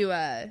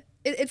to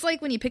it's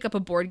like when you pick up a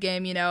board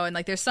game, you know, and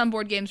like there's some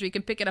board games where you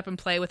can pick it up and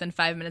play within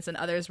 5 minutes, and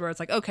others where it's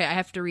like, okay, I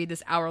have to read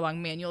this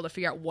hour-long manual to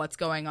figure out what's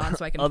going on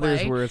so I can others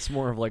play. Where it's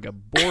more of like a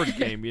board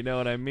game, you know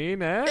what I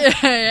mean?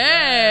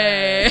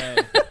 Hey!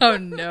 Oh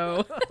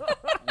no.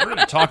 We're going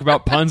to talk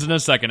about puns in a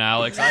second,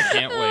 Alex. I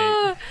can't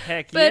wait.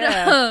 Heck but,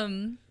 yeah.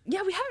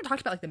 Yeah, we haven't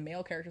talked about like the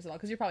male characters at all,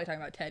 because you're probably talking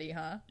about Teddy,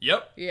 huh?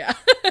 Yep. Yeah.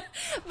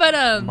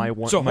 But my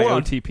hold on.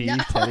 OTP, no,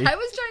 Teddy. I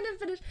was trying to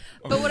finish.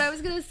 But what I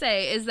was going to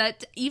say is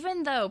that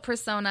even though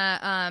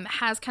Persona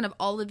has kind of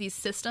all of these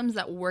systems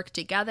that work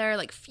together,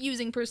 like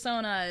fusing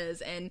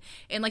personas and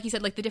like you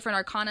said, like the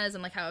different arcanas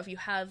and like how if you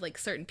have like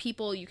certain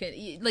people, you can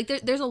like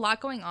there's a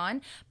lot going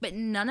on, but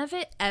none of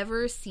it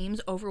ever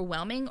seems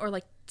overwhelming or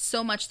like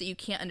so much that you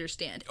can't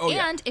understand.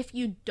 And if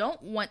you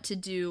don't want to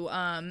do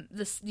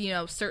this,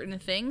 certain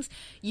things,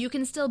 you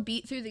can still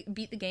beat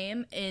the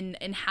game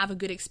and have a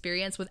good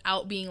experience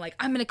without being like,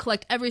 I'm going to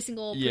collect every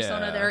single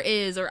persona there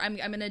is, or I'm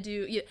going to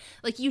do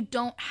like you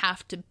don't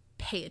have to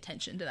pay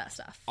attention to that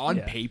stuff.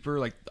 On paper,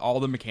 like all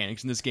the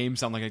mechanics in this game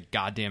sound like a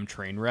goddamn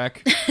train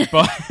wreck,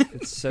 but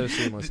it's so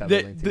seamless how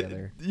they link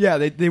together.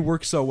 They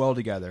work so well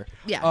together.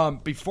 Yeah.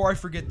 Before I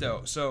forget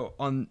though, so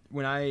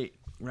when I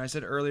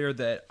said earlier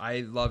that I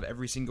love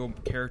every single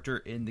character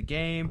in the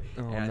game,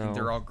 and I think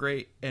they're all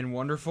great and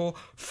wonderful.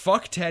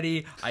 Fuck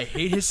Teddy. I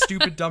hate his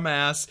stupid dumb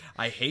ass.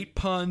 I hate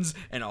puns,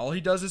 and all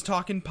he does is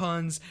talk in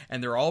puns,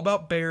 and they're all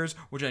about bears,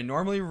 which I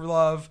normally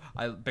love.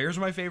 Bears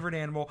are my favorite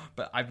animal,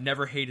 but I've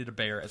never hated a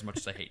bear as much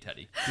as I hate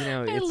Teddy.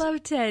 I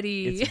love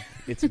Teddy.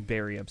 It's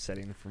very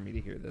upsetting for me to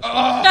hear this.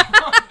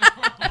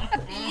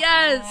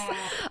 Yes.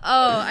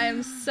 Oh, I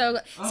am so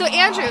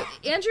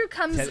Andrew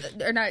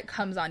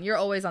comes on. You're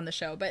always on the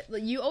show, but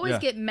you always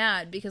get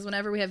mad because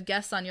whenever we have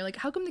guests on, you're like,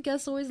 how come the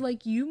guests always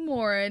like you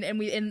more?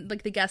 And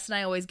like the guests and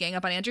I always gang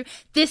up on Andrew.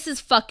 This is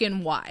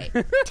fucking why.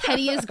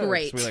 Teddy is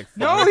great.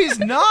 No, he's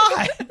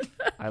not.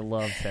 I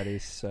love Teddy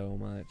so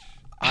much.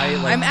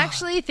 I'm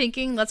actually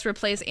thinking let's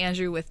replace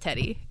Andrew with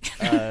Teddy.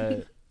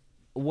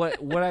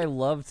 What I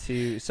love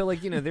to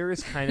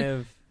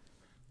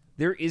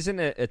there isn't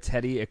a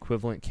Teddy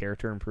equivalent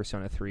character in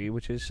Persona 3,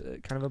 which is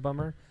kind of a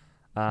bummer.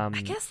 I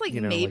guess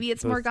maybe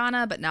it's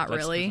Morgana, but not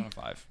really.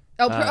 Persona 5.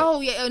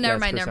 Never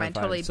mind.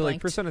 Totally so blanked.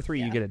 like Persona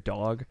 3, you get a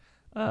dog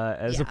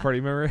as a party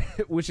member,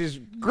 which is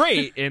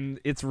great and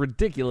it's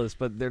ridiculous,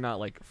 but they're not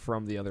like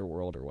from the other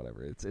world or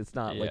whatever. It's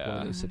not like one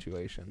of those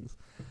situations.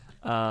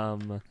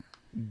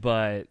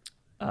 But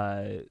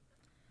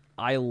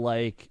I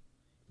like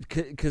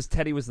because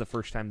Teddy was the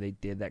first time they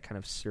did that kind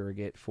of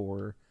surrogate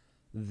for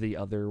the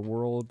other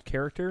world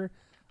character,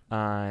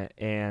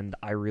 and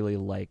I really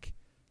like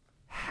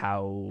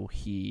how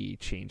he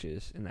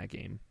changes in that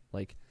game.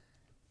 Like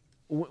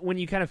when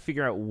you kind of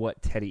figure out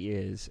what Teddy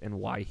is and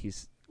why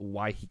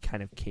he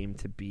kind of came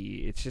to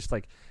be, it's just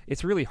like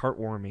it's really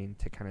heartwarming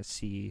to kind of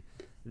see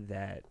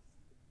that,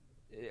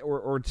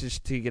 or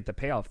just to get the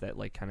payoff that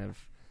like kind of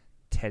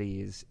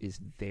Teddy is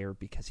there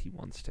because he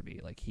wants to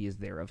be. Like he is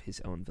there of his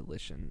own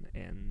volition,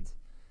 and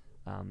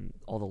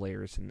all the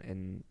layers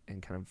and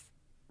kind of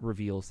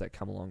reveals that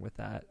come along with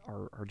that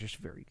are just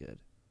very good.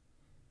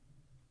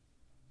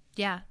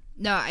 Yeah.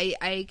 No,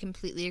 I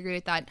completely agree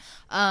with that.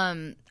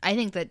 I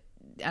think that,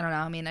 I don't know,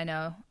 I mean, I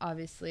know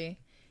obviously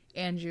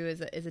Andrew is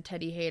a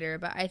Teddy hater,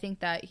 but I think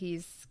that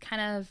he's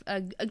kind of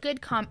a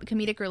good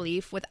comedic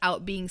relief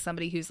without being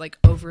somebody who's like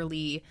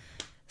overly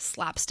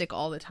slapstick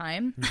all the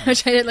time.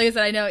 Which like I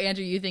said, I know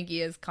Andrew, you think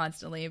he is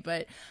constantly,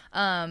 but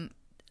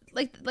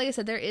like I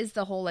said, there is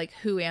the whole like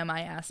who am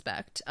I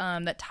aspect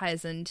that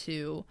ties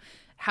into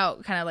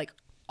how kind of like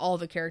all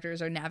the characters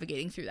are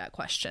navigating through that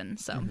question.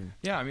 So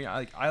yeah, I mean,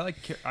 I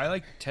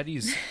like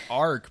Teddy's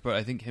arc, but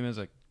I think him as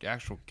a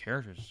actual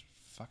character is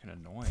fucking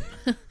annoying.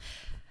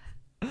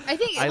 I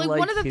think like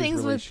one of the his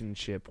things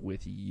relationship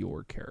with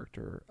your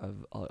character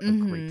of a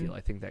great deal.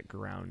 I think that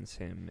grounds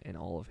him in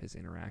all of his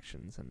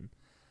interactions, and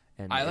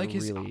I like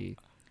he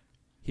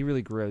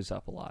really grows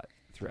up a lot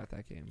throughout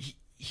that game.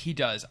 He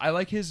does. I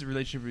like his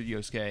relationship with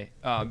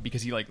Yosuke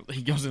because he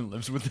goes and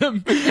lives with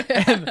them.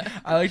 And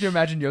I like to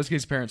imagine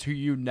Yosuke's parents, who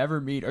you never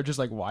meet, are just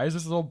like, why is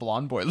this little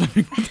blonde boy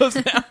living with us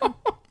now?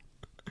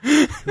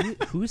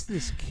 Who's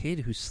this kid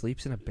who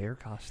sleeps in a bear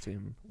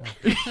costume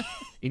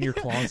in your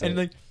closet? And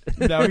like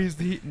now he's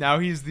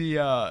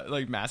the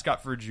like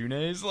mascot for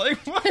June's. Like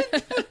what?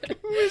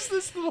 Who is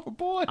this little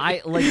boy?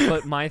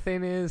 But my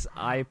thing is,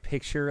 I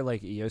picture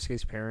like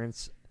Yosuke's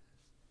parents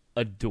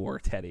adore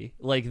Teddy.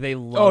 Like they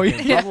love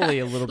him probably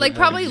a little bit like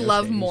more probably than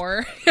love Yosuke.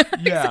 more.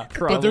 Yeah,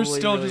 Probably but they're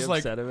still really just like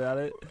upset about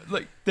it.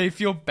 Like they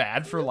feel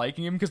bad for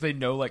liking him because they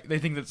know like they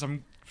think that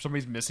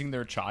somebody's missing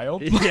their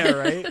child. Yeah,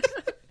 right.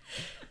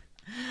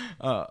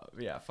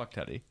 Yeah, fuck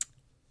Teddy.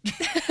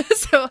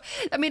 So,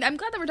 I mean, I'm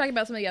glad that we're talking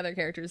about some of the other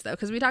characters though,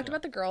 because we talked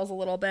about the girls a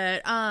little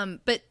bit.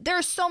 But there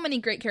are so many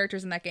great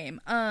characters in that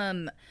game.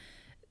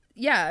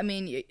 Yeah, I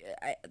mean,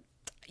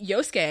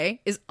 Yosuke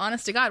is,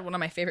 honest to God, one of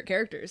my favorite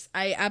characters.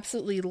 I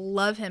absolutely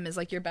love him as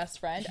like your best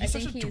friend. He's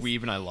such a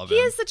dweeb, and I love him.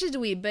 He is such a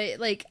dweeb, but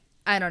like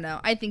I don't know.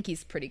 I think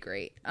he's pretty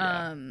great.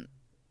 Yeah.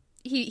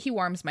 He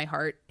warms my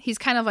heart. He's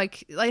kind of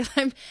like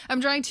I'm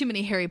drawing too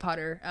many Harry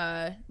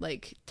Potter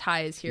like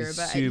ties here,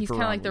 but he's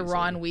kind of like the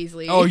Ron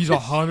Weasley. Oh, he's 100%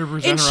 Ron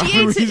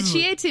Weasley.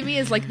 Chie to me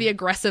is like the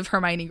aggressive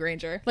Hermione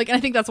Granger. Like, and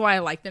I think that's why I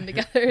like them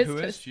together. Who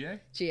is Chie?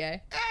 Chie.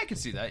 I can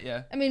see that.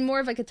 Yeah. I mean, more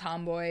of like a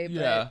tomboy.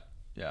 But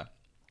yeah.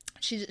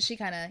 She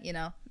kind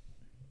of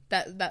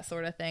that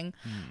sort of thing.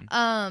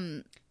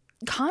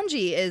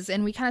 Kanji is,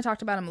 and we kind of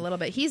talked about him a little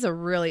bit. He's a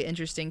really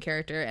interesting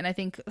character, and I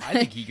think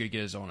he could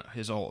get his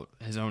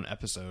own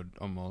episode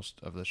almost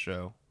of the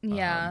show.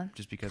 Yeah,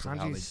 just because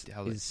Kanji's of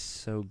how they is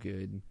so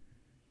good.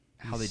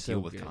 How they deal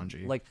with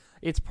Kanji. Like,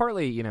 it's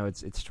partly,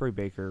 it's Troy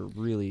Baker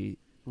really,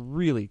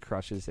 really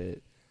crushes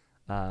it.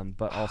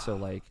 But also,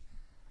 like,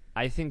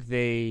 I think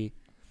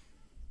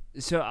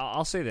so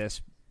I'll say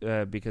this,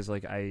 because,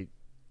 like,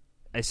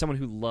 as someone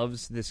who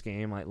loves this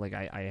game,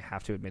 I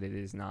have to admit it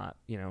is not,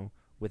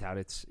 without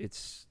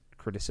its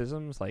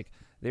criticisms. Like,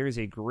 there is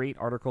a great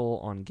article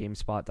on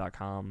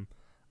GameSpot.com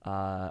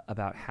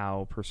about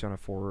how Persona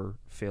 4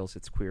 fails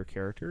its queer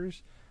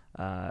characters.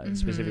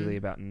 Specifically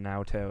about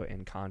Naoto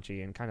and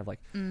Kanji, and kind of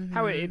like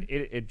how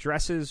it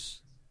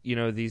addresses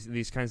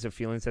these kinds of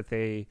feelings that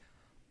they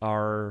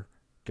are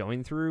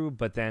going through,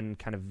 but then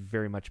kind of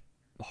very much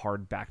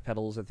hard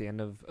backpedals at the end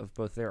of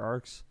both their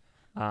arcs.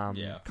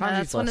 Kanji's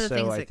that's one of the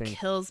things I that think,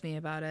 kills me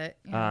about it.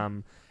 Yeah.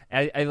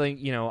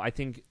 I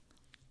think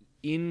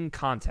in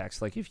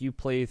context, like, if you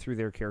play through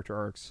their character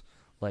arcs,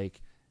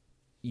 like,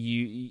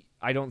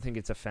 I don't think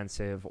it's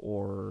offensive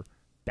or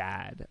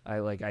bad.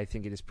 I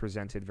think it is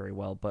presented very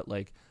well, but,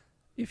 like,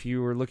 if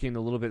you were looking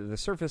a little bit at the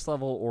surface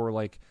level, or,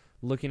 like,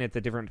 looking at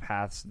the different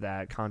paths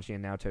that Kanji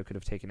and Naoto could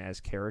have taken as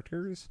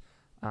characters,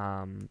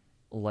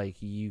 like,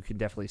 you can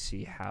definitely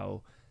see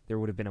how there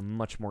would have been a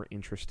much more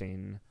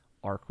interesting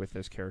arc with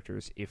those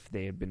characters if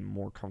they had been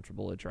more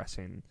comfortable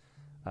addressing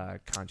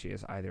Kanji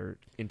as either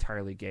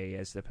entirely gay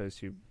as opposed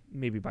to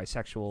maybe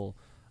bisexual,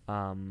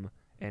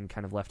 and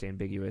kind of left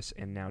ambiguous,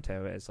 and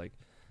Naoto as, like,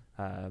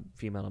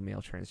 female and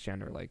male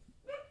transgender. Like,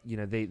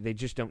 they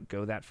just don't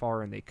go that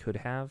far, and they could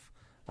have.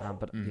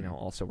 But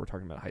also we're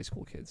talking about high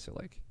school kids, so,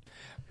 like,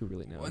 who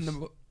really knows?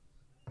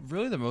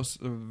 Really,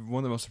 one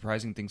of the most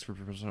surprising things for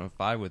Persona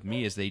 5 with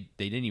me is they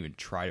didn't even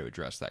try to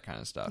address that kind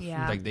of stuff.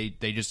 Yeah. Like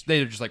they're just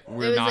like,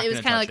 we're not. It was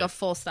kind of like it. a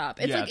full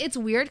stop. It's like, it's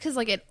weird because,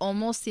 like, it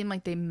almost seemed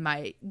like they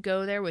might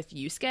go there with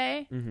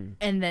Yusuke,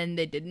 and then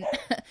they didn't.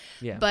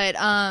 Yeah. But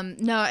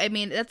no, I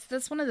mean,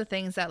 that's one of the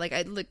things that, like,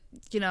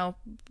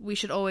 we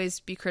should always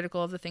be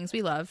critical of the things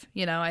we love.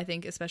 I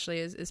think,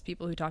 especially as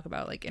people who talk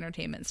about, like,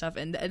 entertainment and stuff,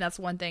 and that's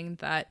one thing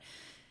that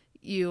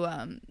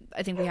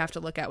I think we have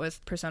to look at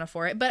with Persona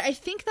 4. But I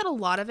think that a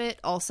lot of it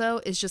also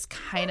is just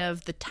kind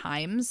of the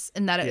times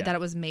and that it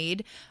was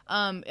made.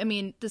 I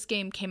mean, this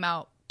game came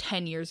out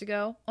 10 years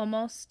ago,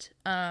 almost.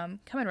 Coming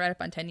right up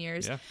on 10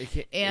 years. Yeah. I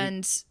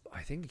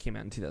think it came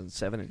out in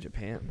 2007 in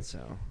Japan, so...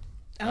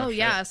 Oh,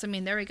 yeah. So, I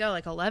mean, there we go.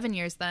 Like, 11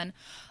 years then.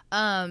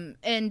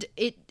 And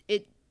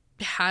it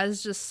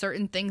has just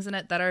certain things in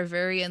it that are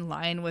very in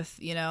line with,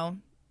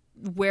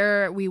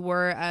 where we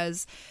were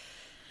as...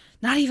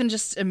 not even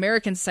just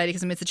American society,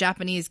 because, I mean, it's a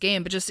Japanese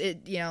game, but just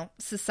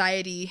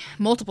society,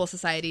 multiple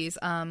societies,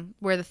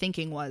 where the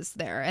thinking was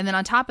there. And then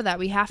on top of that,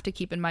 we have to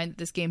keep in mind that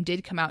this game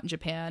did come out in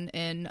Japan,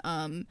 and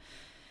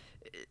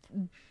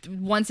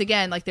once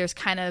again, like, there's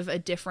kind of a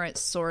different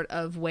sort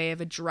of way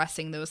of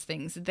addressing those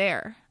things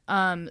there.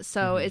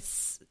 So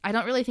I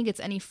don't really think it's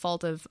any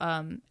fault of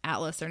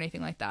Atlus or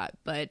anything like that,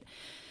 but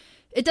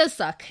it does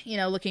suck,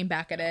 looking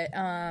back at it.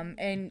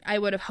 And I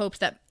would have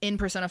hoped that in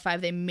Persona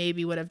 5 they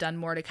maybe would have done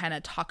more to kind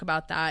of talk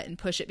about that and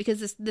push it,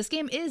 because this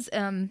game is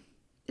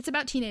it's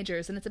about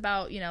teenagers, and it's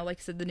about, like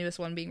I said, the newest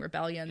one being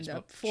Rebellion,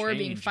 the 4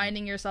 being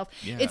finding yourself.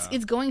 Yeah.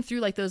 It's going through,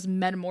 like, those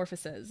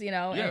metamorphoses,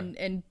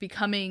 and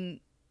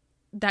becoming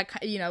that,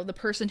 the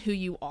person who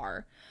you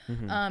are.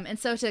 And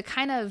so to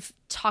kind of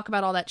talk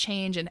about all that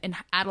change and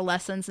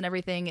adolescence and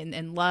everything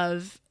and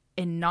love,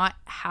 and not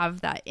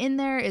have that in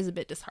there is a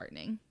bit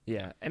disheartening.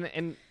 Yeah,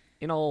 and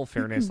in all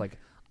fairness, like,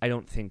 I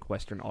don't think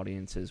Western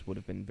audiences would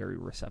have been very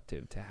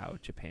receptive to how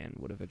Japan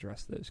would have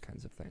addressed those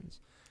kinds of things,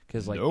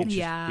 because, like,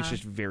 it's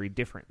just very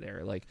different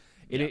there. Like,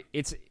 it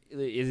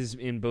is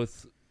in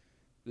both.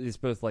 It's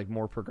both, like,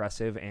 more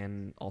progressive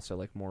and also,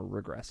 like, more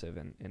regressive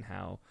in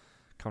how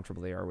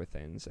comfortable they are with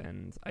things,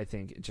 and I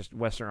think just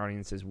Western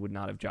audiences would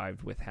not have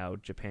jived with how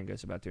Japan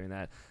goes about doing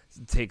that.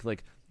 Take,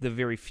 like, the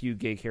very few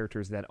gay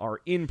characters that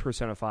are in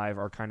Persona 5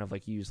 are kind of,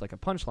 like, used like a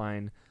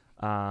punchline,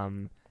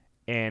 and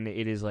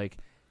it is like,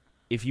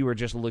 if you were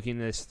just looking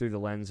at this through the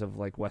lens of,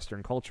 like,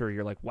 Western culture,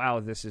 you're like, wow,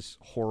 this is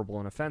horrible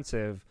and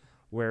offensive,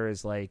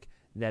 whereas, like,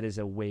 that is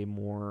a way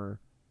more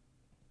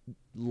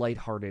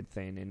lighthearted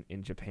thing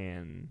in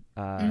Japan,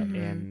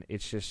 and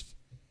it's just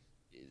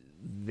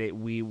that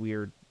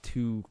we're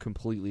two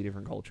completely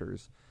different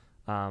cultures.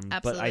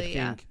 But I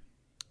think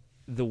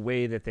the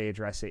way that they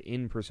address it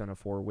in Persona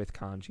 4 with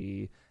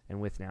Kanji and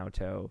with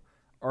Naoto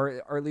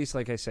are at least,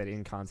 like I said,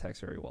 in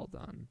context, very well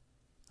done.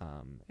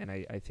 And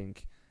I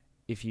think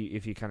if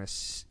you kind of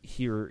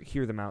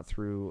hear them out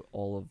through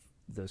all of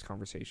those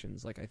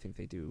conversations, like, I think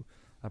they do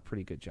a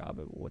pretty good job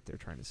at what they're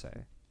trying to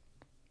say.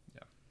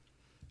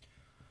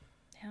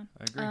 Yeah.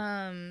 I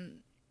agree.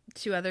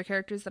 Two other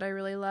characters that I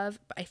really love,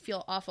 but I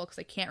feel awful because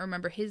I can't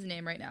remember his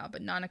name right now,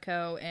 but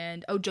Nanako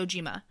and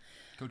Jojima.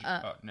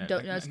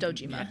 It's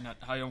Dojima.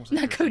 I almost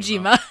Not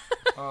Kojima.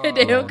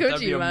 Hideo Kojima. That'd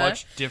be a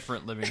much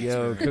different living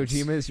Yo, experience.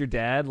 Kojima is your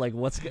dad? Like,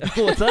 what's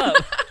up?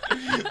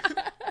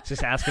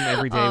 Just ask him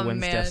every day Oh,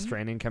 when's man. Death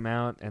Stranding come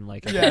out, and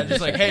like Yeah,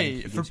 just like,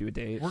 hey, he gives you a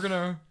date. we're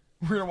gonna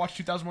watch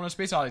 2001: A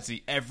Space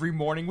Odyssey every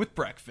morning with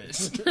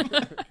breakfast.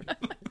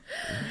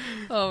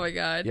 Oh my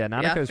god. Yeah,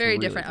 Nanako's very really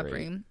different great.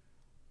 upbringing.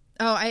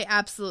 Oh, I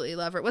absolutely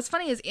love her. What's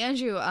funny is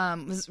Andrew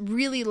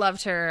really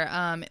loved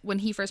her when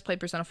he first played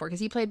Persona 4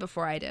 because he played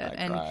before I did,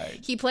 and cried.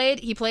 he played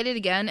it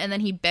again, and then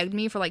he begged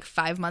me for like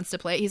 5 months to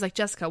play it. He's like,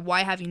 Jessica,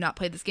 why have you not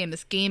played this game?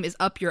 This game is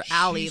up your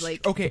alley.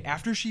 Like, okay,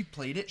 after she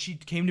played it, she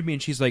came to me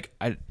and she's like,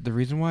 the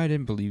reason why I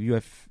didn't believe you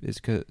is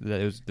cause that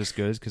it was this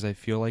good is because I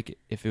feel like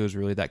if it was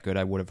really that good,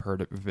 I would have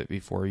heard of it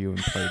before you and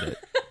played it.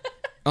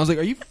 I was like,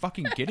 are you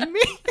fucking kidding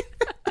me?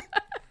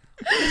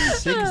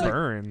 Sick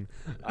burn.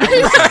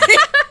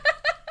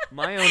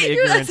 My own Dude,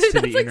 ignorance that's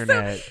to the like so-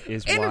 internet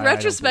is why in I don't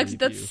retrospect, believe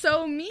that's you.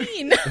 so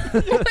mean.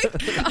 Oh my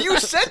God. You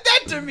said that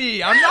to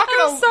me. I'm not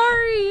gonna. I'm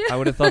sorry. I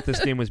would have thought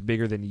this game was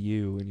bigger than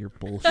you and your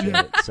bullshit.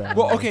 So.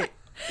 Well, okay.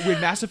 When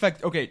Mass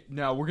Effect, okay,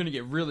 now we're gonna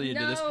get really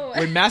into this. No.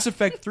 When Mass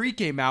Effect 3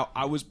 came out,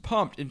 I was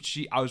pumped, and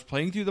I was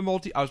playing on the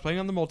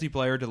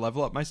multiplayer to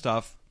level up my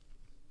stuff,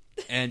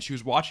 and she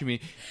was watching me,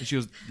 and she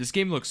goes, "This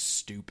game looks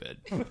stupid."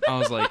 I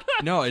was like,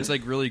 "No, it's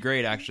like really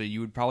great. Actually, you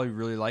would probably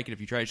really like it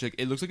if you tried it." She's like,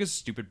 "It looks like a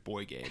stupid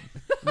boy game."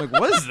 I'm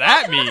like, "What does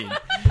that mean?"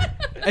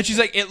 And she's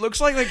like, "It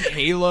looks like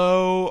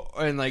Halo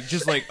and like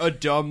just like a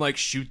dumb like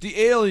shoot the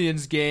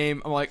aliens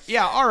game." I'm like,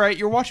 "Yeah, all right.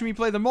 You're watching me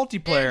play the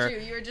multiplayer." Andrew,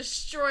 you are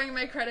destroying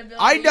my credibility.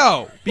 I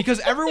know,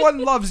 because everyone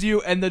loves you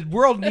and the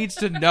world needs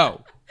to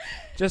know.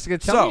 Jessica,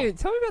 tell me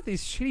about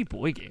these shitty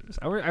boy games.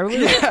 I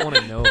really want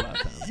to know about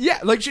them. Yeah,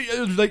 like she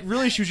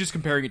was just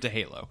comparing it to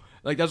Halo.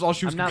 Like that's all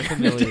she was. I'm not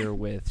comparing it to. familiar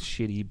with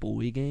shitty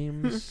boy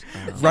games.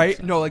 Right?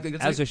 So No, like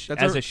that's as like,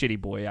 a shitty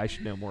boy, I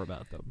should know more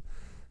about them.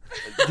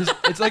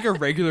 it's like a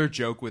regular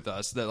joke with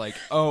us that like,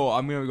 oh,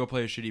 I'm gonna go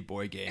play a shitty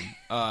boy game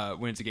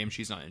when it's a game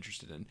she's not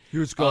interested in.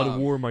 Here's God of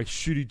War, my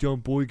shitty dumb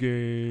boy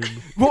game.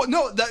 Well,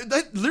 no,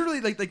 that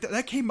literally like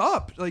that came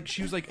up. Like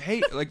she was like,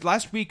 hey, like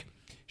last week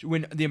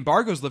when the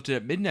embargo's lifted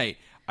at midnight,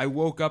 I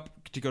woke up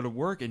to go to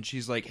work and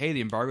she's like, hey,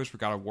 the embargoes for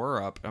God of War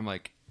are up. I'm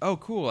like, oh,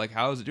 cool. Like,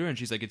 how is it doing?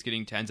 She's like, it's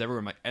getting tense everywhere.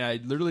 I'm like, and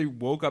I literally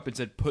woke up and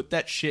said, put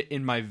that shit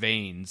in my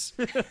veins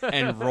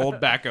and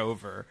rolled back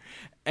over.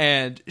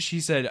 And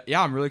she said,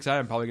 yeah, I'm really excited.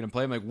 I'm probably going to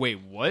play. I'm like,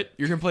 wait, what?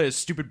 You're going to play a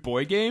stupid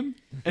boy game?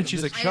 And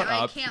she's like, shut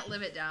up. I can't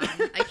live it down.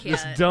 I can't.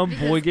 This dumb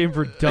boy game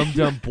for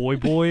dumb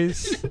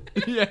boys.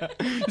 Yeah.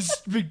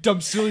 This big, dumb,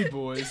 silly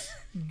boys.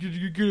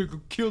 You're going to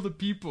go kill the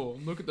people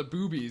and look at the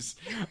boobies.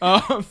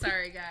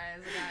 Sorry, guys.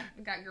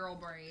 I got girl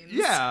brains.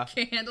 Yeah.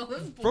 Can't handle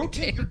this boy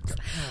Rotate your games.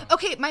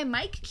 Okay, my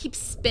mic keeps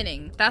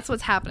spinning. That's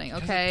what's happening,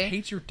 okay? I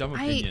hate your dumb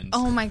opinions.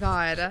 Oh my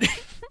god.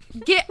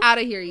 Get out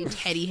of here, you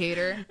teddy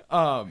hater.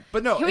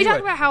 But no, Can we talk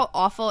about how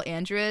awful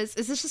Andrew is?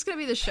 Is this just going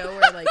to be the show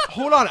where, like,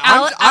 hold on,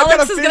 Alex I've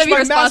gotta is going finish to be my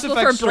Mass responsible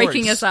Effect for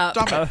breaking story. us up?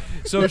 Stop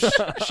it. So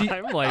she,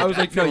 I'm like, I was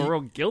like, feel no,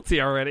 real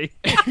guilty already.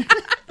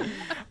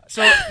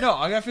 so no,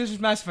 I gotta finish this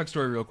Mass Effect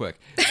story real quick.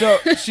 So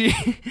she's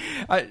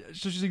like,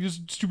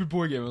 just stupid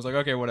boy game. I was like,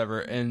 okay, whatever.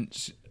 And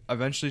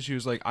eventually she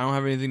was like, I don't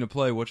have anything to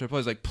play. What should I play? I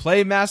was like,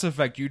 play Mass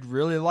Effect. You'd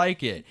really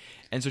like it.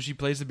 And so she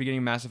plays the beginning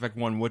of Mass Effect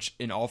 1, which,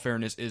 in all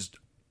fairness, is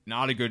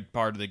not a good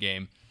part of the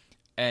game.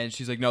 And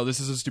she's like, no, this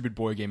is a stupid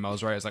boy game. I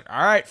was right. I was like,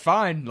 all right,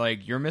 fine.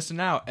 Like, you're missing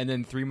out. And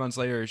then 3 months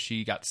later,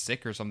 she got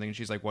sick or something. And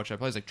she's like, what should I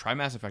play? I was like, try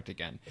Mass Effect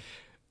again.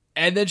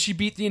 And then she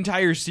beat the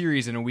entire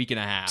series in a week and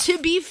a half. To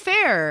be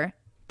fair,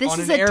 this on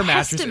is an a air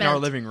mattress testament. in our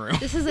living room.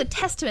 This is a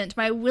testament to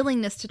my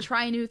willingness to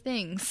try new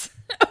things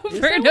over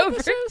that and what over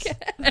this is?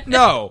 again.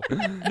 No,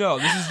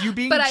 this is you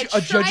being But I a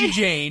judgy tried-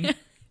 Jane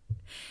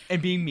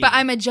and being me. But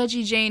I'm a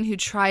judgy Jane who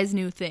tries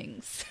new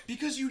things.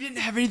 Because you didn't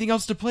have anything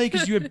else to play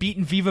because you had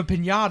beaten Viva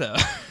Pinata.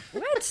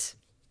 What?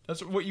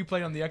 That's what you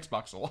played on the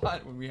Xbox a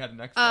lot when we had an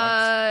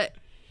Xbox.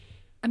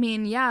 I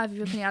mean, yeah,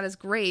 Viva Pinata is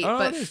great, Oh,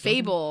 but it is,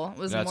 Fable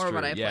was That's more true.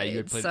 what I Yeah,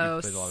 you played. had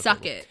So played a lot of suck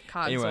Fable. it,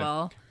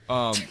 Cogswell.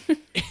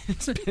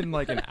 It's been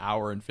like an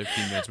hour and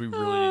 15 minutes. We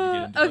really need to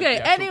get into Okay,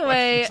 the actual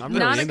anyway, questions. I'm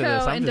really into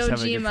this. Nanako I'm and just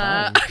having a good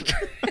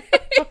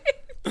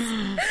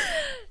Dojima.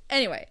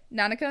 Anyway,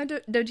 Nanako and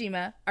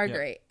Dojima are Yeah.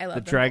 great. I love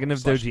The them. Dragon of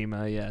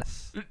Dojima,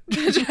 yes.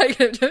 The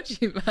Dragon of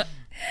Dojima.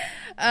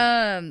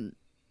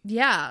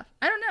 Yeah,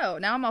 I don't know.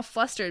 Now I'm all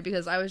flustered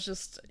because I was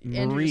just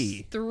Andrew Marie.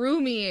 just threw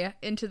me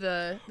into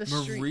the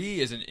street. Marie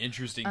is an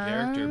interesting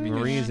character. Because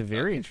Marie is a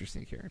very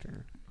interesting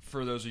character.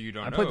 for those of you who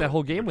don't I know. played that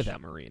whole game which-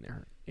 without Marie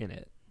in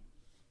it.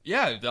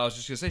 Yeah, I was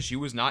just going to say, she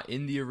was not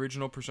in the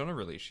original Persona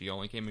release. She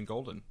only came in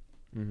Golden.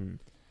 Mm-hmm.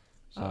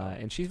 So.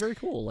 And she's very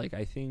cool. Like,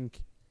 I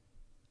think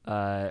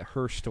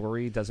her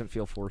story doesn't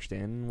feel forced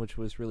in, which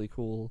was really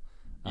cool.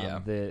 Yeah.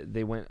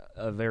 They went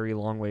a very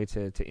long way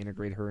to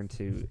integrate her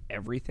into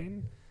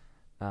everything.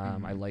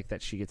 I like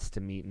that she gets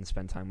to meet and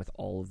spend time with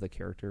all of the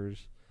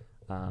characters.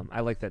 I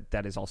like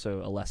that is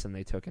also a lesson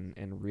they took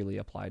and really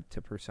applied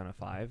to Persona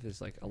 5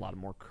 is like a lot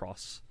more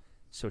cross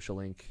social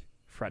link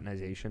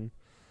fraternization.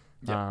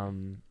 Yeah.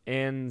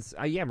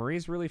 Yeah,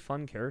 Marie's a really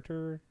fun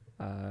character.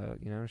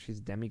 She's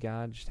a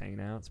demigod just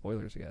hanging out.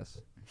 Spoilers, I guess.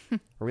 Are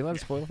we allowed to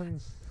spoil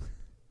things?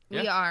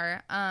 We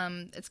are.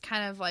 It's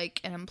kind of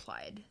like an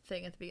implied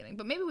thing at the beginning,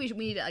 but maybe we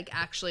need to like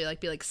actually like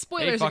be like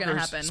spoilers Hey, are gonna fuckers,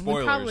 happen.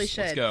 spoilers. We probably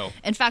should. Let's go.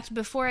 In fact,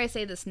 before I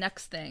say this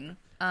next thing,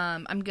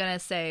 I'm gonna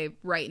say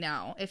right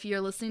now, if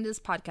you're listening to this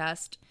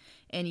podcast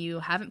and you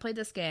haven't played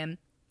this game,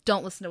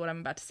 don't listen to what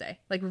I'm about to say.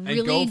 Like, really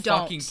And go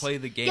don't. fucking play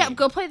the game. Yeah,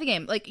 go play the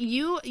game. Like,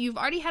 you've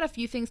already had a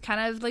few things kind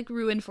of like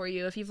ruined for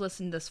you if you've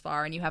listened this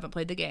far and you haven't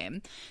played the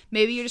game.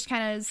 Maybe you're just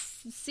kind of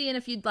seeing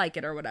if you'd like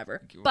it or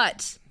whatever.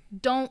 But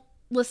don't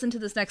listen to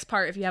this next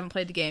part if you haven't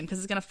played the game, because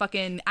it's gonna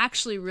fucking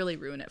actually really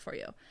ruin it for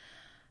you.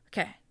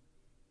 Okay,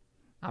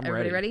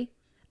 everybody ready?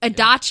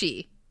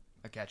 Adachi.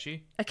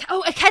 Akechi?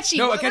 Akechi.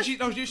 No, Akechi.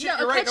 No, you shit. No,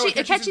 You're right. No,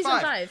 Akechi's in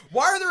 5. 5.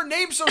 Why are their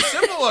names so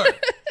similar?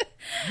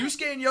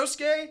 Yusuke and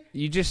Yosuke?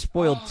 You just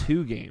spoiled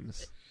 2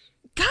 games.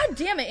 God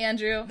damn it,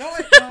 Andrew.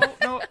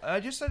 No. I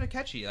just said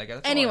Akechi. Like,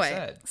 that's all I Anyway,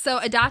 said. so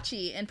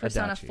Adachi in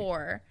Persona Adachi.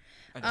 4.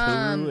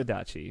 Toru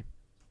Adachi.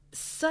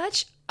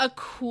 Such a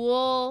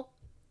cool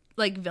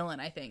like villain,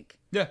 I think.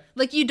 Yeah.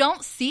 Like, you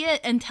don't see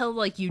it until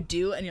like you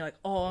do, and you're like,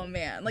 oh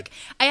man. Like,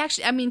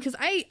 I mean, because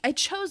I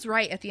chose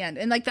right at the end,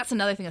 and like that's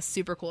another thing that's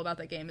super cool about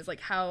that game is like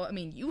how, I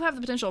mean, you have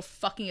the potential of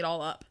fucking it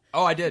all up.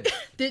 Oh, I did.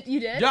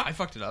 You did? Yeah, I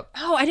fucked it up.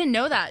 Oh, I didn't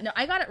know that. No,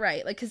 I got it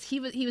right. Like, because he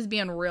was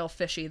being real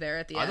fishy there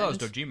at the I end. thought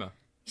it was Dojima.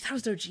 You thought it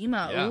was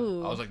Dojima? Yeah.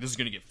 Ooh. I was like, this is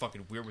going to get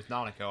fucking weird with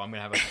Nanako. I'm going to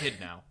have a kid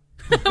now.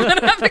 I'm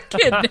gonna have a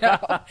kid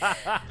now.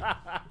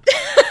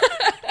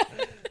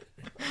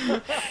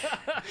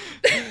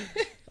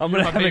 I'm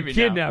gonna my have a baby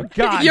kid now. now.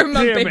 God You're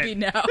my damn baby it.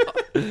 now.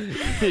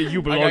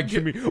 You belong got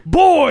to me.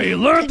 Boy,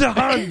 learn to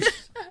hunt.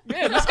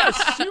 Man, this guy's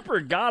super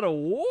God of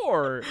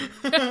War.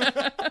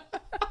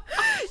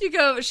 You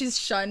go, she's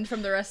shunned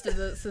from the rest of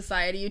the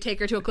society. You take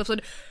her to a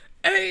cliffside.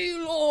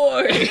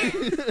 Aloy!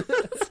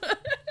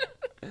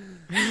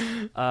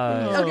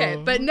 Okay,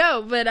 but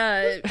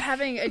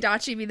having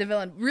Adachi be the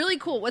villain, really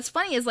cool. What's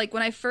funny is, like,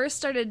 when I first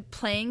started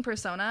playing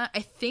Persona,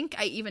 I think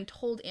I even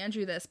told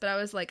Andrew this, but I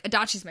was like,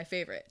 Adachi's my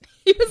favorite.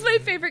 He was my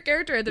favorite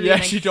character at the Yeah,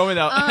 beginning. she told me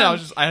that.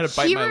 And I had to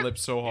bite he my re-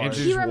 lips so hard.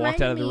 Andrew He just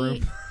walked out of the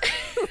reminded room.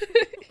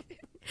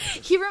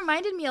 He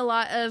reminded me a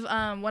lot of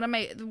one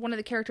of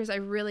the characters I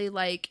really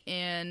like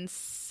in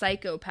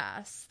Psycho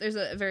Pass. There's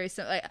a very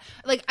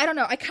like I don't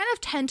know. I kind of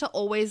tend to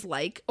always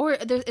like, or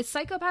it's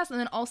Psycho Pass, and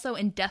then also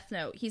in Death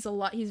Note, he's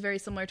very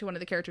similar to one of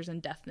the characters in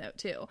Death Note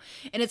too.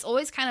 And it's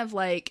always kind of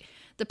like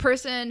the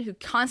person who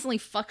constantly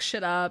fucks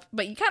shit up,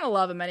 but you kind of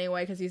love him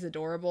anyway because he's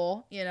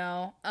adorable, you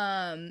know.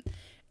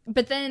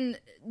 But then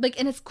like,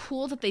 and it's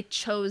cool that they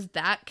chose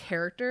that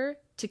character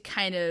to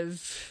kind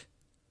of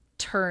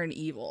turn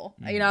evil,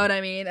 you know what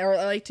I mean, or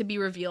like to be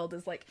revealed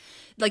as like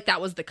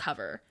that was the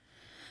cover.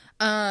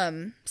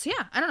 So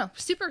yeah, I don't know,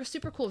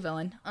 super cool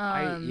villain.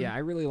 I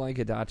really like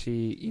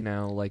Adachi. You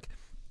know, like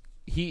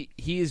he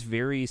is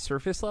very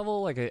surface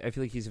level. Like I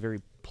feel like he's a very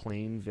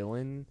plain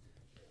villain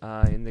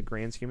in the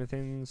grand scheme of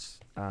things.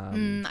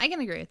 I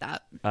can agree with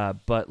that.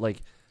 But like,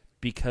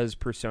 because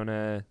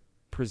Persona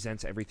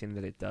presents everything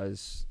that it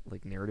does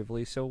like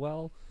narratively so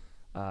well,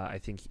 I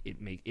think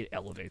it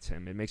elevates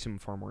him. It makes him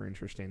far more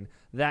interesting.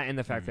 That and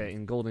the fact that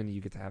in Golden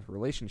you get to have a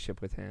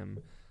relationship with him,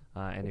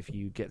 and if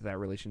you get that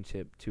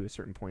relationship to a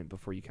certain point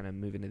before you kind of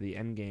move into the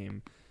end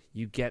game,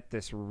 you get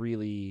this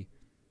really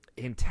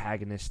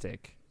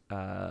antagonistic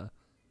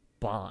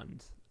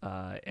bond,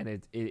 and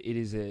it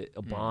is a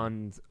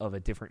bond of a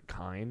different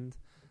kind,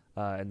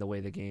 and the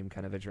way the game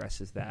kind of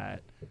addresses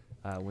that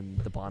when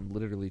the bond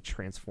literally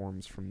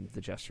transforms from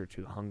the gesture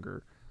to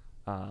hunger.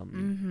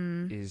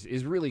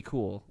 Is really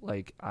cool.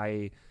 Like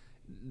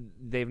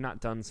they've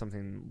not done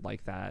something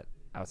like that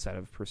outside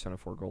of Persona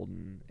 4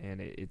 Golden,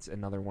 and it's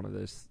another one of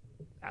those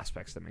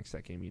aspects that makes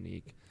that game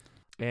unique.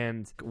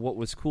 And what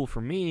was cool for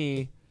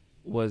me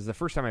was the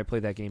first time I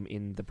played that game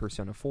in the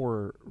Persona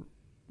 4,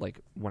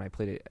 like when I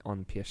played it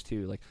on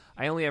PS2, like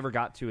I only ever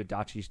got to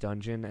Adachi's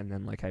dungeon, and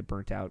then like I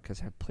burnt out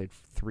because I played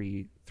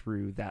 3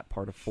 through that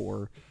part of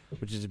 4,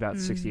 which is about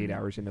 68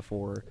 hours into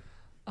 4,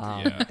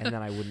 and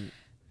then I wouldn't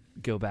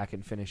go back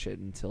and finish it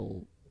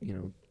until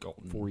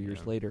 4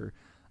 years later.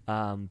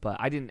 But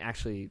I didn't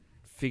actually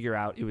figure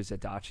out it was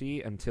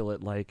Adachi until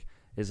it like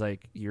is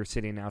like you're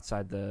sitting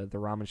outside the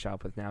ramen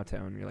shop with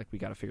Naoto, and you're like, we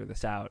got to figure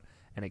this out,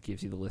 and it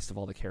gives you the list of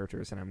all the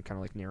characters, and I'm kind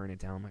of like narrowing it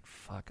down. I'm like,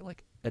 fuck,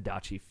 like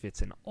Adachi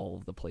fits in all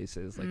of the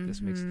places. Like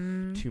this makes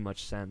too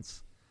much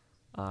sense.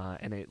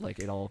 And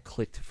it all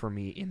clicked for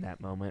me in that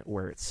moment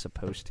where it's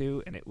supposed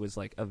to, and it was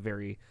like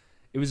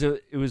it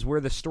was where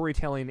the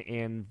storytelling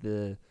and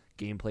the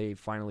gameplay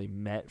finally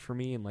met for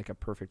me in like a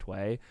perfect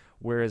way,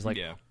 whereas like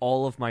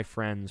all of my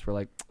friends were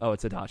like, oh,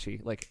 it's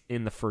Adachi, like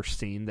in the first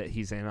scene that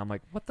he's in. I'm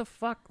like, what the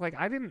fuck, like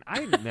I didn't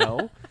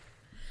know.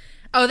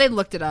 Oh, they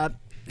looked it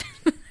up.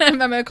 I'm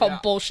gonna call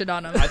bullshit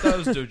on them. I thought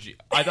it was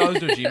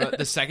Dojima.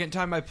 The second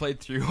time I played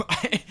through,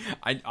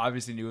 I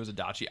obviously knew it was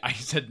Adachi. I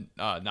said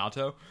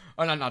Naoto.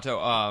 Oh, not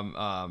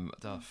Naoto.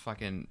 The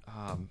fucking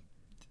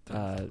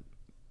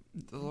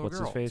the little what's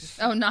girl. his face?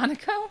 Oh,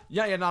 Nanako?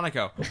 Yeah,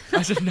 Nanako.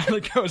 I said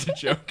Nanako as a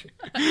joke,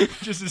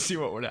 just to see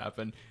what would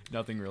happen.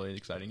 Nothing really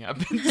exciting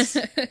happens,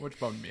 which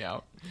bummed me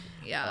out.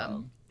 Yeah.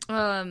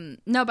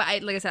 No,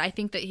 but like I said, I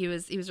think that he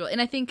was really,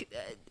 and I think,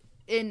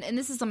 and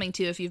this is something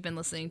too. If you've been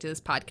listening to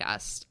this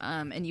podcast,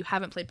 and you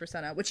haven't played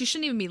Persona, which you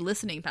shouldn't even be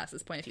listening past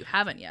this point if you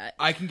haven't yet.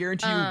 I can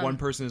guarantee you one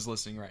person is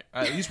listening right.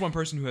 At least one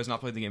person who has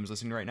not played the game is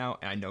listening right now,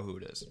 and I know who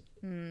it is.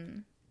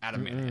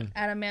 Adam Manahan.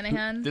 Adam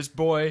Manahan. This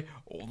boy,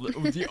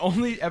 the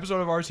only episode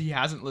of ours he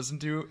hasn't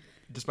listened to,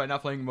 despite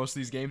not playing most of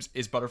these games,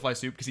 is Butterfly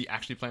Soup because he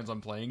actually plans on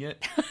playing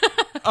it.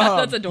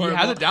 That's adorable. He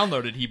has it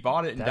downloaded. He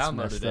bought it and That's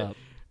downloaded messed it. up.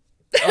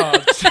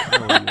 I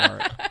know where you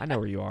are. I know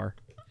where you are.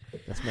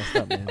 That's messed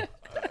up, man.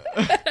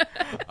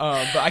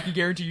 But I can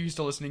guarantee you he's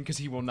still listening because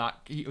he will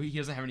not. He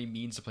doesn't have any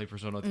means to play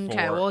Persona 4.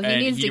 Okay, well, he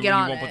and needs to get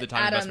on He won't put it. the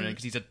time Adam, investment in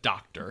because he's a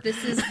doctor.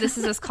 This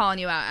is us calling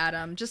you out,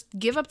 Adam. Just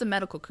give up the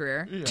medical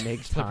career. Yeah.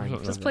 Make time.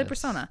 for Just play this.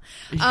 Persona.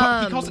 He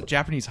calls it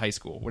Japanese high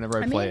school whenever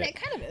I play mean, it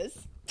kind of is,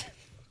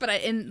 but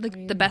in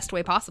the best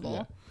way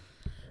possible.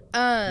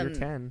 You're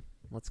 10.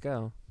 Let's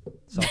go.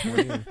 Sophomore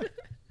year.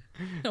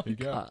 There you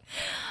go.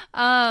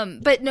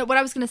 But no, what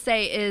I was gonna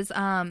say is,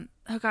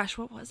 oh gosh,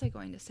 what was I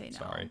going to say now?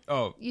 Sorry.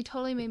 Oh, You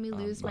totally made me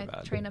lose my my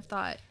bad. train of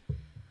thought.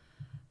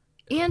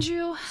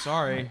 Andrew,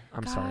 sorry.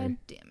 I'm God sorry.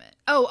 damn it.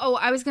 Oh,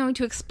 I was going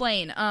to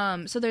explain.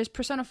 So there's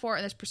Persona 4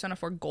 and there's Persona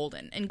 4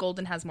 Golden, and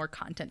Golden has more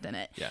content in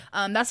it. Yeah.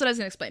 That's what I was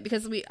going to explain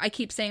because I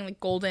keep saying like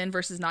Golden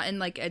versus not, and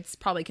like it's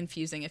probably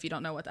confusing if you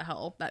don't know what the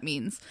hell that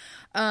means.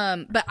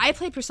 But I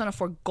played Persona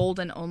 4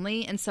 Golden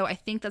only, and so I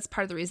think that's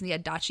part of the reason the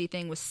Adachi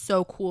thing was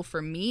so cool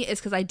for me is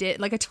because I did,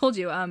 like I told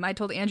you, I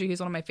told Andrew he's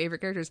one of my favorite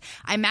characters.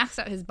 I maxed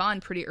out his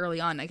bond pretty early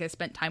on, like I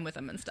spent time with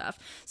him and stuff.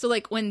 So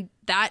like when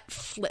that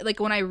like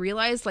when I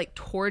realized like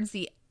towards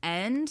the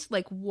end,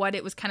 like what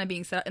it was kind of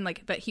being set up, and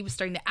like that he was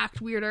starting to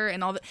act weirder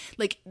and all that,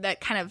 like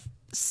that kind of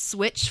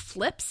switch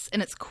flips,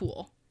 and it's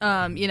cool.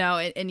 You know,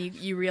 and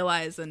you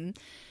realize, and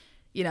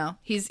you know,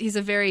 he's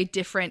a very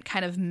different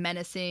kind of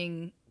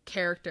menacing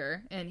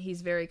character, and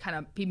he's very kind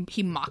of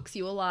he mocks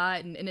you a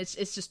lot, and it's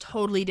just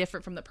totally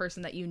different from the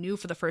person that you knew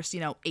for the first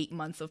 8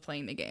 months of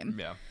playing the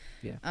game.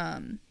 Yeah.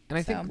 And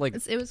I think like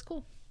it was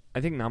cool. I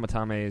think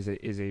Namatame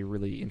is a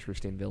really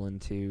interesting villain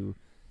too.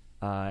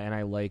 And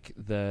I like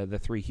the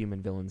three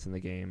human villains in the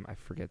game. I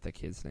forget the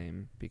kid's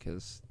name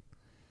because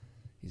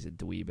he's a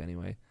dweeb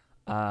anyway.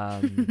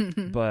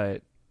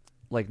 But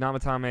like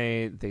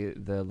Namatame,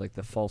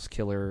 the false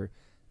killer,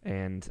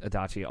 and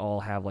Adachi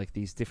all have like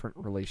these different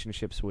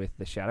relationships with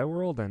the Shadow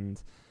World,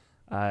 and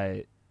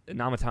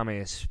Namatame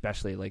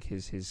especially, like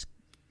his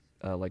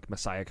like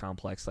Messiah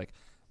complex, like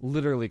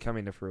literally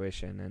coming to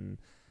fruition,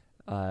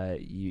 and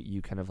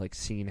you kind of like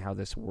seeing how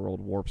this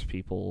world warps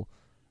people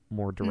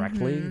more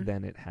directly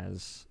than it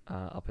has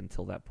up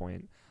until that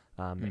point.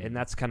 And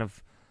that's kind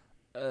of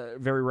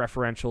very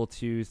referential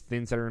to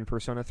things that are in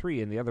Persona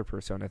 3 and the other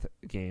Persona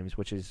games,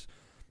 which is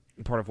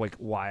part of like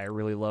why I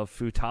really love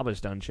Futaba's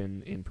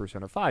dungeon in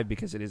Persona 5,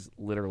 because it is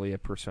literally a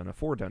Persona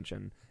 4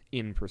 dungeon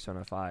in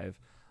Persona 5.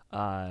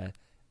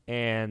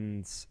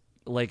 And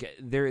like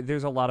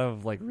there's a lot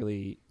of like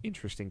really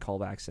interesting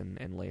callbacks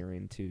and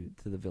layering to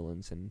the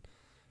villains in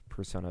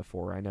Persona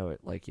 4. I know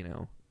it, like, you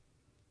know,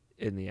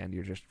 in the end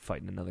you're just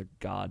fighting another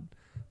god,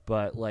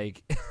 but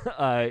like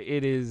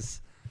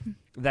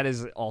that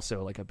is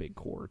also like a big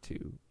core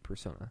to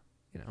Persona,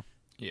 you know.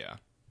 Yeah.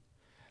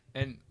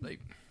 And like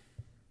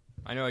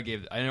I know I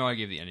gave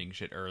the ending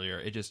shit earlier.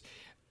 It just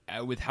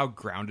with how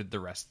grounded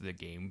the rest of the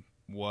game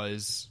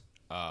was,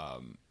 I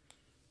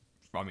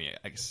mean,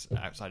 I guess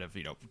outside of,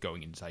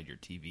 going inside your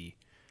TV.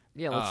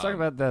 Yeah, let's talk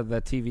about the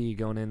TV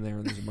going in there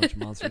and there's a bunch of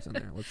monsters in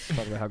there. Let's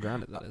talk about how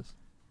grounded that is.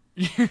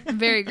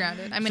 Very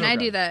grounded. I mean, So I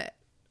do grounded. that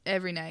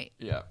every night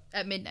Yeah.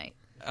 at midnight.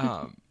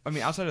 I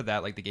mean, outside of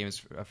that, like the game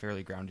is a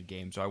fairly grounded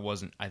game, so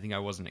I think I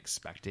wasn't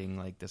expecting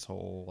like this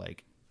whole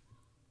like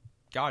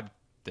god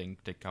thing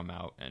to come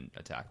out and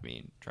attack me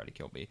and try to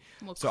kill me.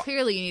 Well, So-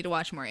 clearly you need to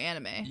watch more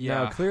anime.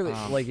 Yeah, No, clearly,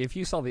 like if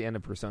you saw the end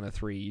of Persona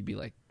 3, you'd be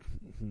like,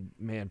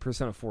 man,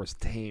 Persona 4 is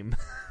tame.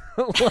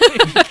 If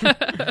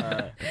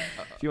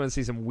you want to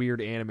see some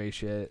weird anime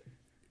shit.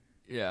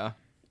 Yeah.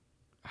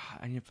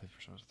 I need to play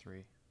Persona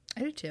 3. I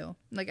do too.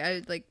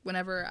 Like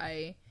whenever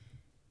I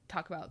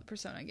talk about the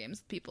Persona games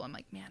with people, I'm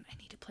like, man, I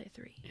need to play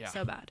 3. Yeah.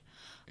 So bad.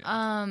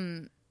 Yeah.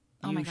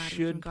 Oh my You god, we've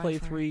should been going play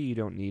for- 3. You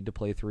don't need to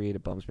play 3.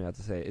 It bums me out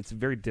to say it. It's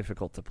very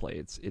difficult to play.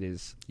 It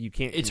is. You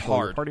can't. It's control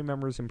your hard. party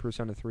members in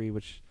Persona 3,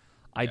 which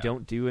I Yeah.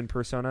 don't do in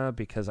Persona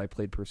because I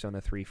played Persona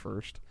 3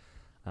 first.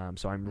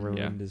 So I'm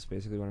ruined. Is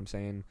basically what I'm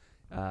saying.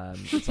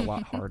 It's a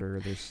lot harder.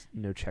 There's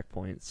no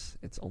checkpoints.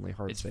 It's only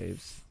hard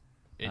saves.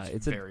 It's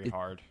it's very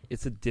hard.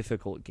 It's a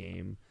difficult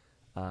game.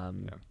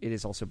 It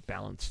is also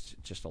balanced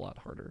just a lot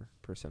harder.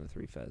 Persona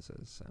 3 Fez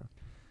is. So.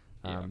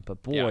 Yeah.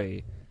 But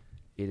boy,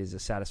 it is a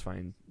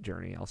satisfying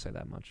journey. I'll say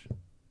that much.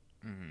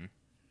 Mm-hmm.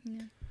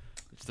 Yeah.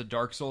 It's the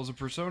Dark Souls of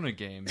Persona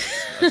games.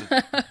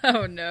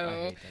 Oh I no.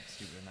 hate that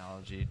stupid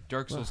analogy.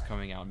 Dark Souls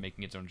coming out and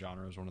making its own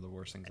genre is one of the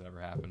worst things that ever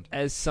happened.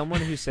 As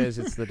someone who says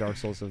it's the Dark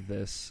Souls of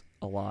this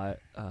a lot,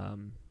 I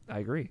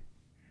agree.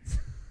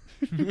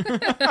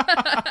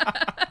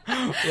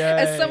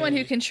 As someone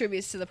who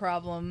contributes to the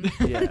problem.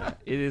 Yeah,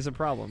 it is a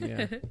problem.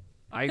 Yeah,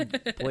 I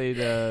played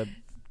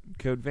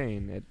Code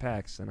Vein at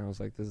PAX, and I was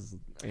like, this is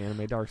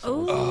Anime Dark Ooh,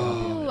 Souls. God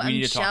damn it. I'm we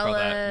need to talk about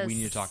that. We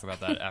jealous. need to talk about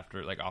that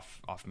after, like,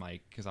 off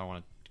mic, because I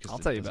want to. I'll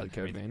tell you about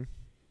Code Vein.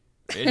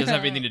 It doesn't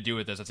have anything to do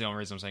with this. That's the only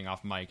reason I'm saying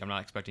off mic. I'm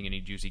not expecting any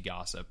juicy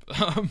gossip.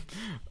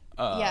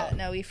 Yeah,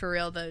 no, we for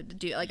real though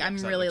do like yeah, I'm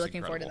 'cause that really looks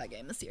looking forward to incredible. that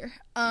game this year.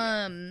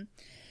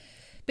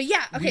 But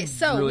yeah, okay,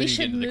 so really we need to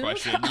should get into the move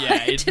question. on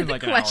Yeah, it's to been the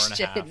like an hour and a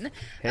question. half.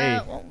 Hey,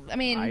 well, I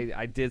mean,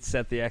 I did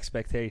set the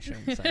expectation.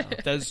 So.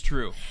 That is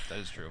true. That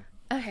is true.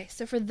 okay,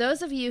 so for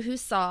those of you who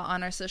saw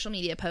on our social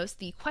media post,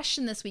 the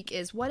question this week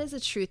is, what is a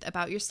truth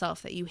about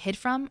yourself that you hid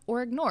from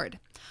or ignored?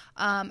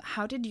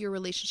 How did your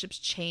relationships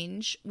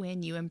change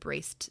when you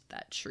embraced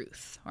that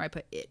truth? Or I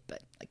put it,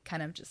 but like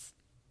kind of just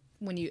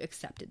when you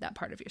accepted that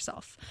part of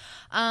yourself.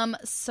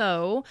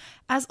 So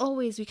as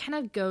always, we kind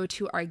of go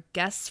to our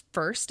guests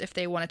first if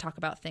they want to talk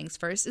about things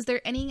first. Is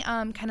there any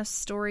kind of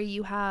story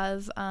you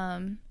have,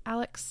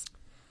 Alex?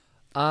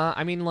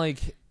 I mean,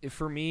 like,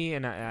 for me,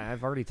 and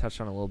I've already touched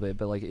on it a little bit,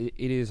 but, like, it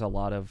is a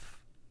lot of...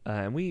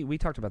 and we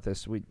talked about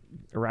this.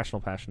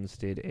 Irrational Passions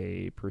did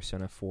a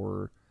Persona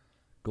 4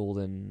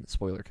 Golden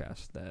spoiler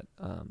cast that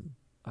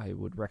I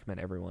would recommend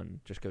everyone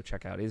just go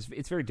check out.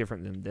 It's very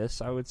different than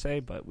this, I would say,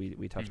 but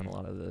we touch on a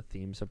lot of the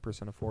themes of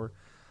Persona 4.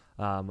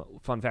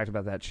 Fun fact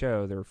about that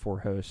show, there were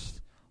 4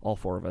 hosts. All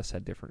 4 of us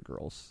had different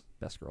girls,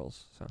 best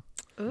girls. So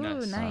Ooh,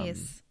 Nice.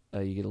 nice.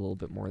 you get a little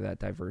bit more of that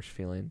diverse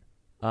feeling.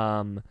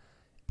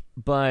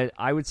 But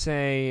I would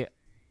say,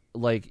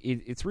 like,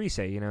 it's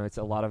Risei, you know, it's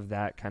a lot of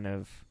that kind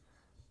of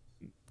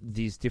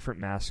these different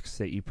masks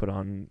that you put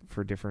on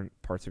for different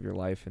parts of your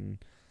life, and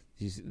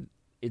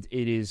it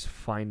is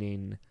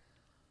finding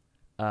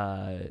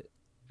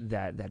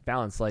that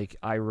balance. Like,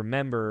 I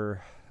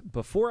remember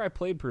before I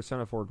played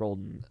Persona 4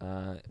 Golden,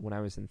 when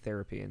I was in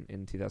therapy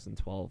in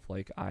 2012,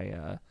 like,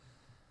 I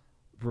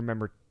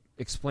remember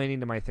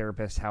explaining to my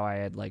therapist how I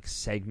had, like,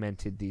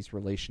 segmented these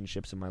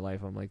relationships in my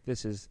life. I'm like,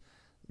 this is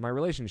my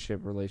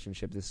relationship.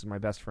 This is my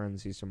best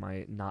friends. These are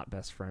my not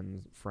best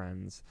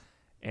friends.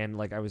 And,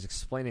 like, I was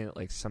explaining it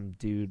like some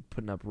dude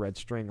putting up red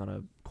string on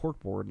a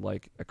corkboard,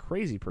 like a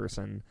crazy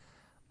person.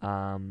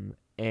 And,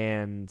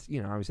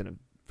 you know, I was in a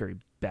very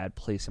bad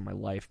place in my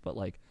life, but,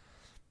 like,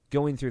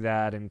 going through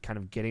that and kind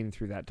of getting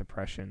through that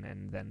depression,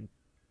 and then,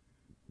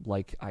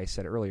 like I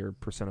said earlier,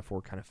 Persona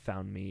 4 kind of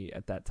found me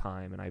at that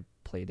time, and I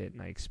played it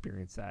and I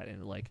experienced that,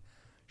 and it, like,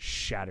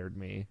 shattered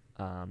me,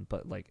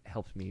 but, like,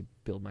 helped me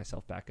build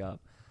myself back up.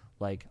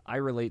 Like, I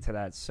relate to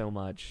that so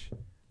much.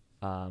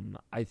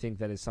 I think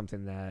that is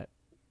something that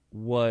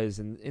was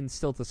and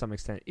still to some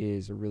extent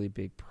is a really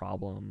big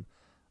problem,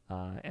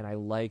 and I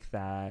like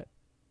that.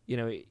 You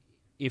know,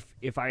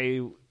 if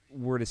I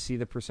were to see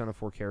the Persona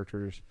 4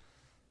 characters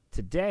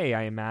today,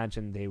 I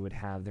imagine they would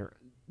have their,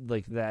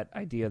 like, that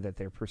idea that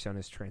their persona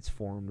is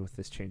transformed with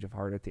this change of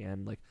heart at the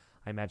end. Like,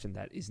 I imagine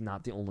that is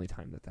not the only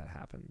time that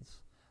happens.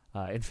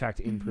 In fact,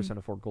 in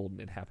Persona 4 Golden,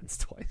 it happens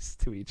twice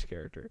to each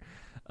character.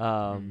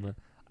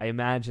 I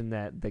imagine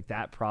that, like,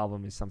 that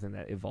problem is something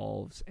that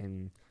evolves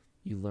and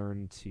you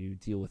learn to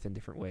deal with in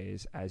different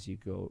ways as you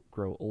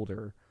grow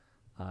older,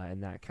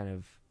 and that kind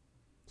of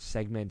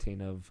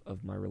segmenting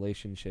of my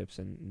relationships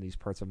and these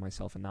parts of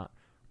myself, and not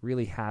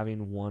really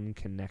having one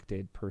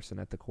connected person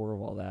at the core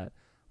of all that,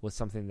 was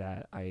something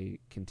that I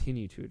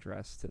continue to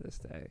address to this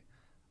day.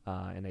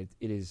 And it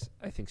is,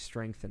 I think,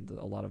 strengthened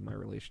a lot of my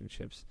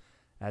relationships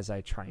as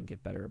I try and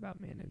get better about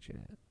managing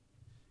it.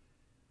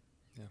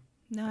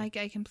 No, I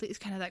completely, it's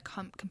kind of that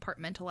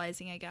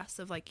compartmentalizing, I guess,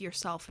 of, like,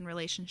 yourself and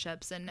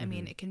relationships. And I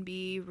mean, it can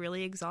be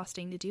really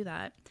exhausting to do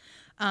that.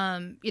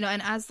 You know,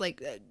 and as,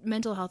 like,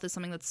 mental health is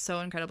something that's so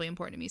incredibly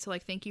important to me. So,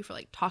 like, thank you for,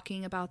 like,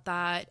 talking about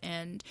that.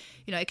 And,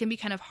 you know, it can be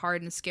kind of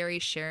hard and scary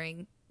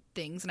sharing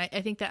things. And I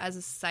think that as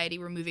a society,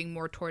 we're moving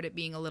more toward it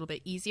being a little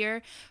bit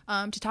easier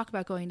to talk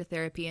about going to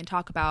therapy and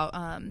talk about,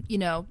 you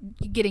know,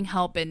 getting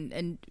help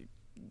and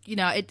you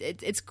know,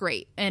 it's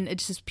great, and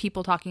it's just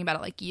people talking about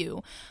it like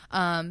you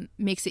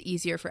makes it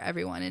easier for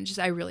everyone, and just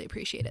I really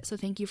appreciate it. So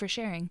thank you for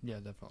sharing. Yeah,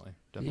 definitely.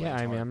 Yeah,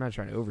 I mean, I'm not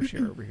trying to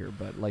overshare over here,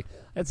 but, like,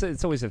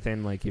 it's always a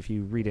thing. Like, if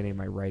you read any of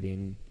my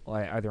writing,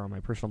 either on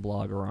my personal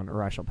blog or on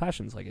Irrational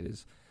Passions, like, it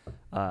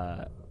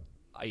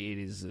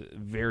is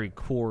very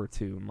core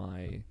to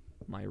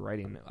my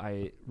writing.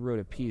 I wrote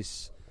a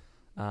piece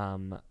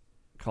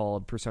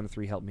called Persona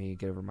 3 Helped Me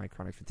Get Over My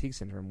Chronic Fatigue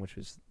Syndrome, which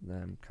was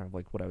kind of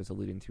like what I was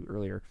alluding to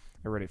earlier.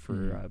 I wrote it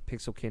for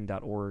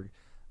pixelkin.org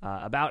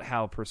about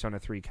how Persona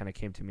 3 kind of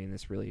came to me in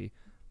this really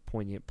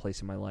poignant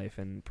place in my life,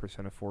 and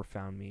Persona 4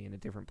 found me in a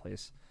different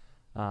place.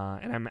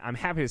 And I'm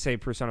happy to say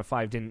Persona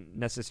 5 didn't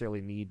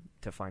necessarily need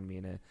to find me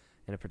in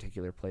a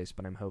particular place,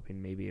 but I'm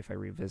hoping maybe if I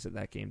revisit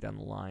that game down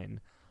the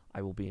line,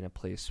 I will be in a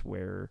place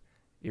where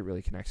it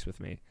really connects with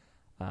me.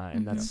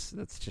 And that's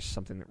just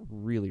something that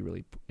really,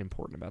 really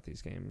important about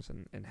these games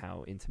and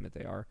how intimate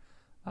they are.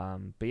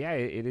 But yeah,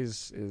 it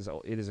is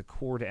a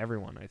core to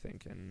everyone, I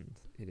think, and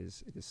it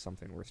is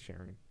something worth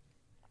sharing.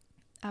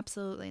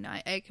 Absolutely. No,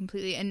 I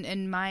completely,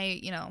 and my,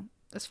 you know,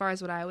 as far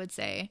as what I would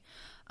say,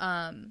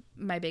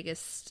 my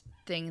biggest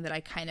thing that I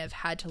kind of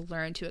had to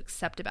learn to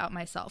accept about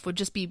myself would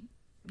just be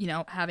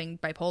having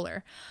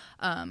bipolar,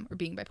 or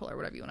being bipolar,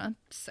 whatever you want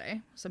to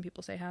say. Some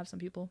people say have, some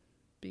people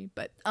be,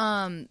 but,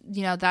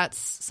 that's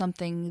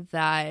something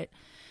that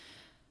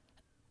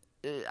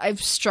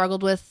I've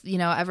struggled with,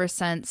 ever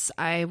since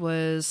I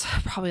was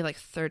probably like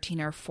 13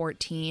 or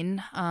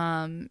 14.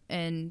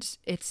 And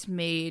it's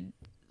made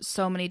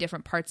so many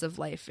different parts of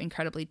life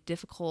incredibly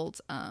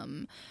difficult.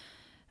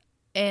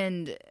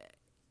 And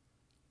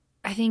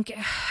I think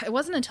it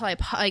wasn't until I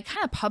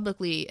kind of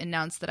publicly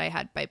announced that I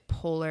had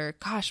bipolar.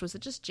 Gosh, was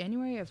it just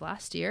January of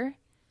last year?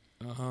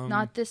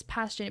 Not this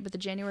past January, but the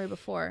January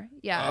before.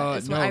 Yeah. It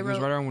was right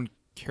around when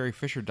Carrie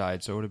Fisher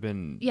died, so it would have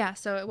been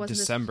so it wasn't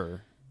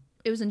December.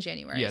 It was in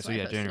January. Yeah, so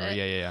January.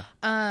 Yeah.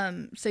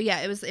 So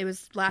yeah, it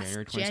was last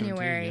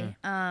January.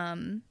 Yeah.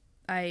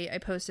 I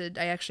posted.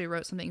 I actually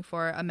wrote something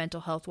for a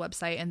mental health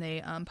website, and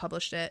they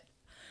published it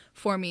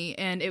for me,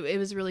 and it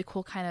was really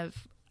cool, kind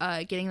of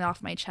getting it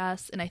off my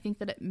chest. And I think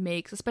that it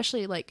makes,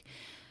 especially like,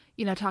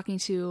 talking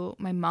to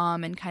my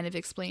mom and kind of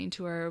explaining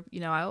to her,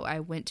 I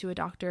went to a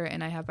doctor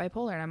and I have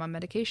bipolar and I'm on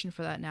medication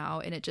for that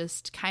now, and it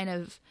just kind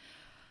of,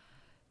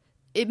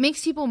 it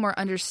makes people more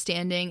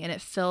understanding, and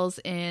it fills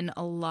in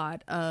a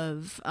lot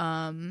of,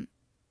 I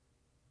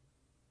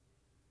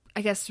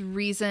guess,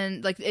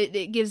 reason, like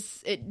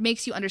it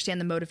makes you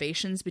understand the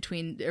motivations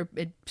behind,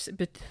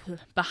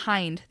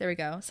 there we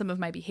go, some of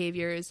my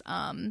behaviors.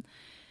 And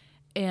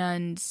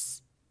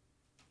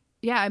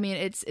yeah, I mean,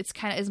 it's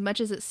kind of, as much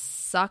as it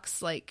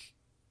sucks, like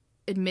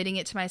admitting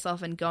it to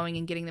myself and going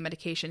and getting the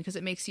medication, because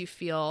it makes you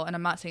feel, and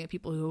I'm not saying that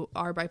people who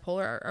are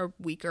bipolar are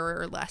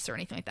weaker or less or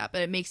anything like that,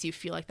 but it makes you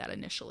feel like that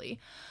initially.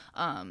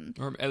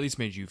 Or at least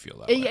made you feel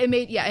that way. It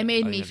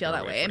made me feel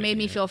that way. It made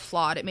me feel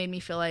flawed. It made me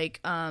feel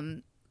like,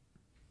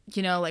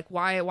 like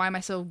why am I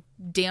so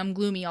damn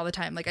gloomy all the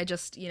time? Like I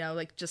just,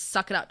 just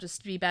suck it up,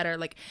 just be better.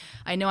 Like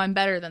I know I'm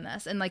better than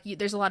this. And like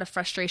there's a lot of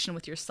frustration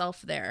with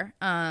yourself there.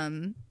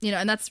 And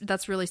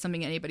that's really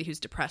something anybody who's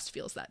depressed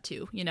feels that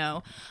too,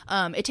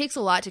 It takes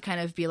a lot to kind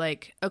of be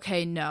like,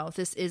 okay, no,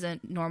 this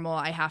isn't normal.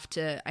 I have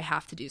to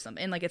do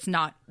something. And like it's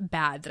not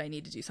bad that I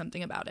need to do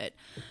something about it.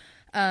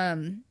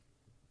 So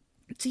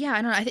yeah,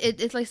 I don't know.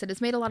 It's like I said,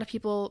 it's made a lot of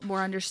people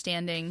more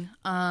understanding.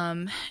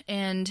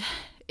 And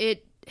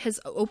it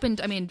has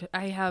opened, I mean,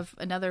 I have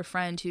another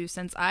friend who,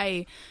 since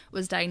I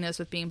was diagnosed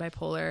with being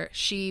bipolar,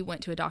 she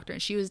went to a doctor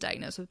and she was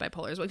diagnosed with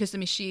bipolar as well. Because I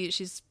mean,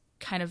 she's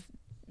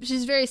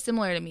very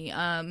similar to me.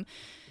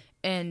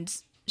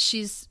 And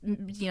she's,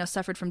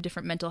 suffered from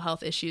different mental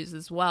health issues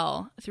as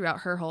well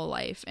throughout her whole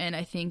life. And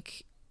I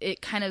think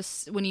it kind of,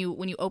 when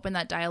you open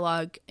that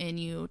dialogue and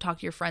you talk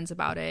to your friends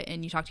about it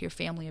and you talk to your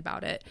family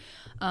about it,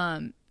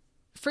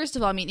 first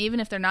of all, I mean, even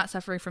if they're not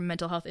suffering from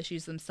mental health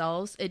issues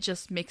themselves, it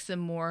just makes them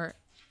more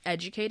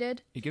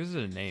educated. It gives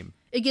it a name.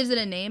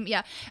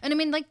 Yeah. And I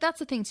mean, like, that's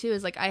the thing too,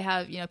 is like I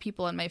have,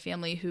 people in my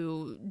family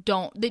who a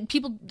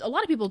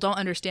lot of people don't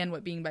understand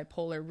what being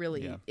bipolar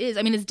really is.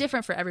 I mean, it's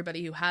different for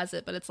everybody who has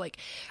it, but it's like,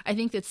 I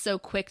think it's so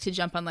quick to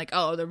jump on like,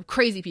 oh, they're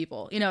crazy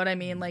people. You know what I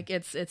mean? Like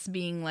it's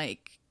being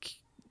like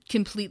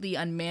completely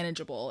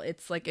unmanageable.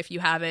 It's like, if you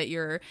have it,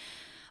 you're,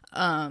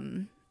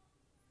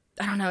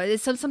 I don't know.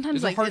 It's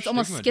sometimes like it's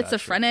almost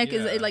schizophrenic.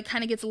 Yeah. It like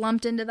kind of gets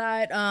lumped into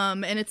that.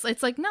 And it's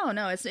like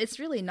no, it's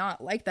really not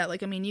like that.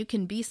 Like, I mean, you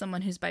can be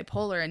someone who's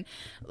bipolar, and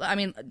I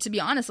mean, to be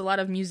honest, a lot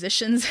of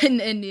musicians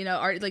and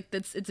are like,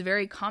 it's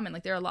very common.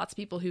 Like there are lots of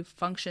people who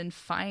function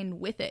fine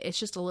with it. It's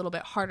just a little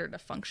bit harder to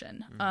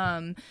function.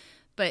 Mm-hmm.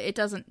 But it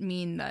doesn't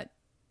mean that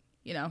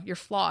you're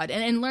flawed.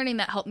 And learning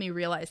that helped me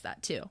realize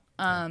that too.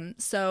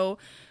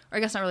 Or I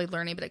guess not really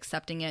learning, but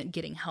accepting it,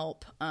 getting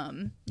help,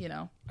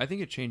 I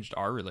think it changed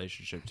our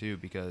relationship too,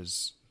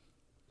 because,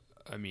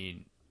 I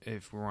mean,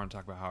 if we want to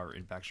talk about how it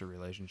impacts your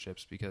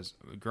relationships, because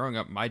growing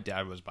up, my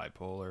dad was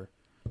bipolar,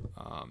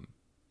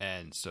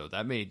 and so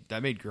that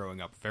made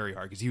growing up very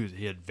hard, because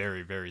he had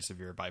very, very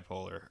severe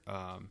bipolar.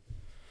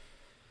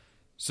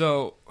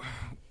 So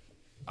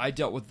I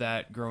dealt with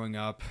that growing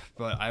up,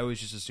 but I always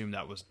just assumed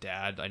that was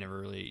dad. I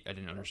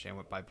didn't understand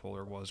what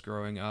bipolar was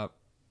growing up.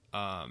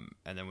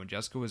 And then when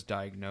Jessica was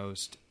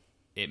diagnosed,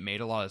 it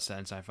made a lot of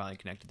sense. I finally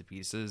connected the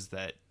pieces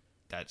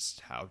that's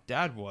how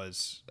dad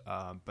was.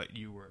 But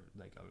you were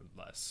like a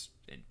less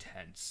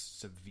intense,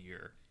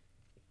 severe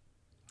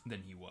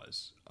than he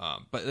was.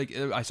 But like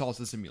I saw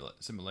the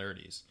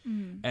similarities.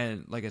 Mm-hmm.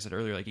 And like I said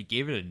earlier, like it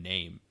gave it a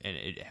name, and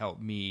it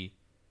helped me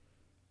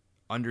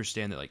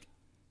understand that like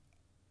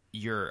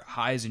your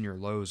highs and your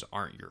lows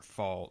aren't your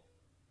fault.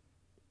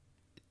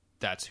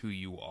 That's who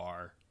you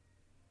are.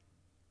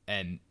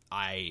 And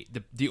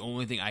the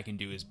only thing I can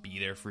do is be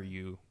there for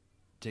you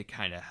to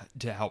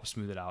help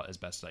smooth it out as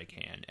best I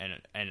can.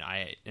 And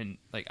I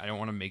don't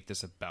want to make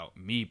this about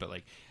me, but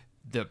like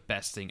the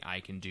best thing I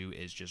can do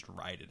is just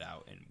ride it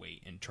out and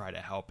wait and try to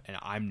help. And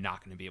I'm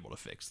not going to be able to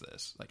fix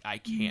this. Like I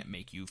can't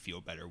make you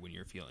feel better when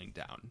you're feeling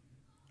down.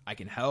 I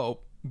can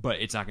help, but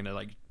it's not going to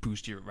like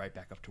boost you right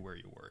back up to where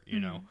you were, you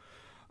know?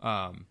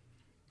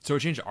 So it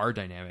changed our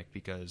dynamic,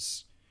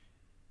 because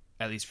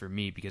at least for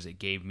me, because it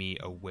gave me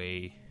a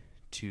way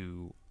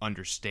to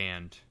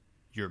understand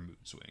your mood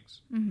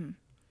swings. Mm-hmm.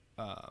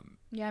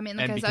 Yeah, I mean,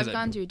 And like because I've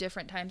gone through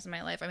different times in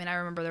my life. I mean, I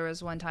remember there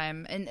was one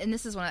time, and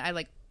this is when I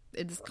like,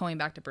 it's going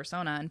back to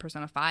Persona and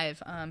Persona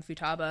 5,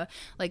 Futaba.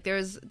 Like,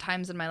 there's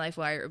times in my life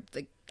where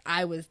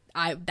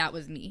that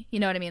was me. You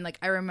know what I mean? Like,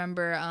 I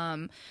remember,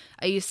 I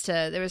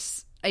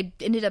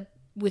ended up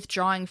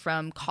withdrawing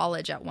from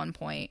college at one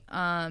point,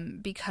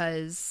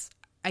 because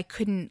I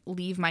couldn't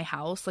leave my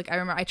house. Like, I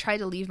remember I tried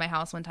to leave my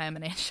house one time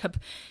and I ended up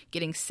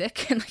getting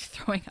sick and like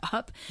throwing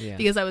up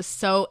because I was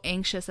so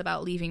anxious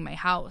about leaving my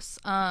house.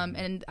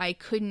 And I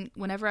couldn't,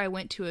 whenever I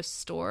went to a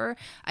store,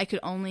 I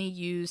could only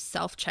use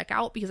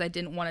self-checkout because I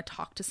didn't want to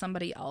talk to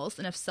somebody else.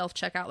 And if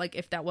self-checkout, like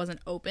if that wasn't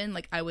open,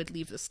 like I would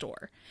leave the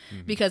store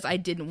because I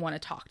didn't want to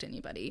talk to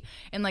anybody.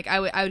 And like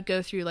I would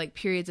go through like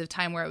periods of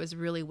time where I was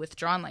really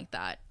withdrawn like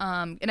that.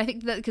 And I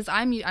think that because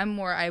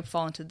I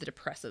fall into the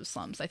depressive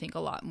slumps, I think a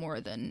lot more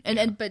than,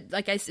 but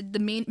like I said, the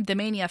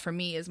mania for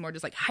me is more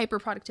just like hyper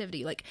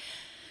productivity. Like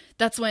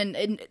that's when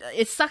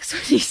it sucks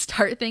when you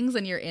start things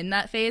and you're in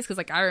that phase. Cause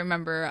like I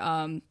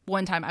remember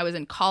one time I was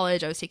in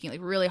college, I was taking like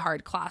really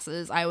hard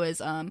classes. I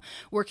was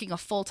working a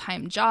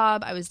full-time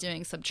job. I was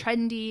doing some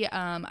trendy.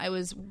 I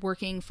was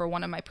working for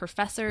one of my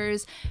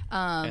professors.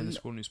 And the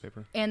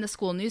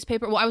school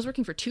newspaper. Well, I was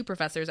working for two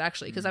professors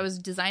actually, because I was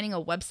designing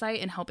a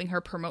website and helping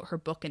her promote her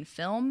book and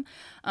film.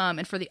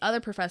 And for the other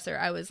professor,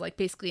 I was like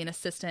basically an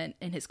assistant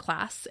in his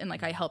class. And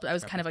like I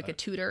was kind of like a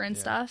tutor and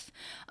stuff.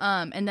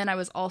 And then I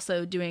was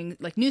also doing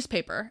like newspaper.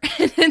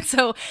 And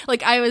so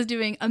like I was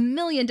doing a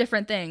million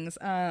different things.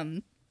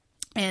 And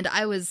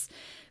I was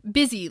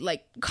busy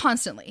like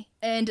constantly,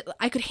 and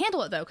I could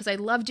handle it though because I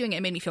loved doing it.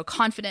 It made me feel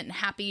confident and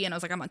happy, and I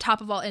was like, I'm on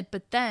top of all it.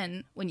 But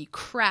then when you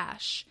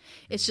crash,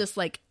 it's just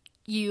like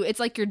it's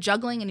like you're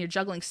juggling, and you're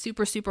juggling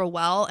super, super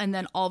well, and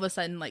then all of a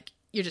sudden like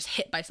you're just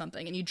hit by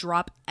something and you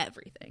drop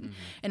everything.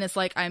 And it's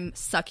like I'm a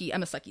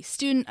sucky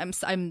student,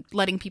 I'm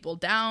letting people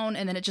down,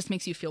 and then it just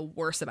makes you feel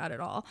worse about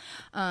it all.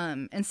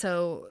 And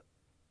so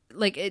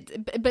like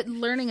but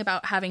learning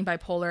about having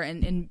bipolar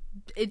and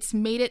it's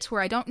made it to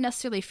where I don't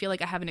necessarily feel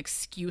like I have an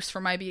excuse for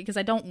my because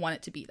I don't want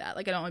it to be that.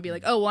 Like I don't want to be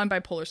like, oh well, I'm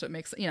bipolar, so it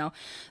makes,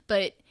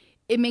 but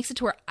it makes it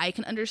to where I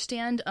can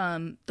understand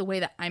the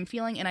way that I'm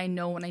feeling, and I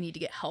know when I need to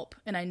get help,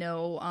 and I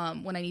know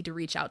when I need to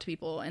reach out to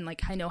people, and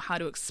like I know how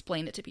to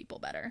explain it to people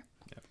better.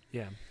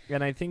 Yeah.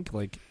 And I think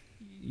like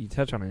you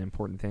touch on an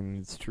important thing.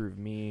 It's true of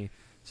me,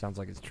 sounds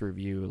like it's true of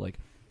you. Like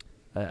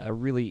a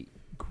really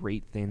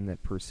great thing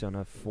that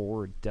Persona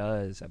 4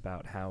 does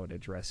about how it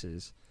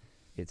addresses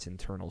its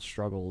internal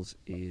struggles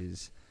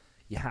is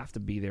you have to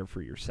be there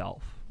for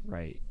yourself,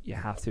 right? You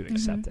have to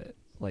accept it.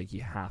 Like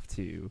you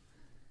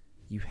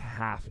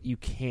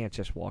can't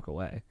just walk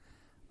away.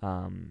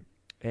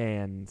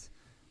 And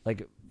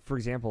like, for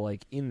example,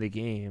 like in the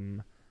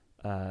game,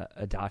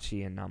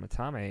 Adachi and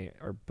Namatame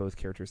are both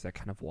characters that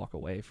kind of walk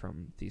away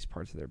from these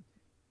parts of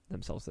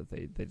themselves that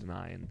they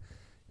deny, and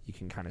you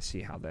can kind of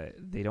see how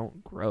they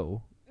don't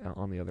grow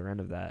on the other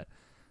end of that.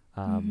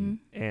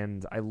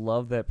 And I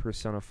love that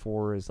Persona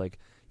 4 is like,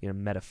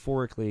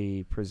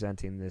 metaphorically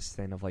presenting this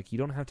thing of like, you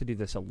don't have to do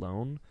this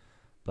alone,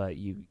 but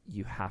you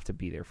have to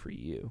be there for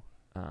you.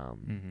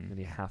 And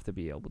you have to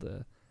be able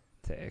to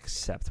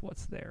accept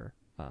what's there,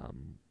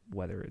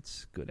 whether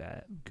it's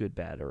good,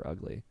 bad, or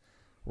ugly,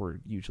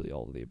 or usually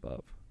all of the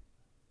above.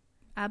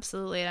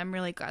 Absolutely. And I'm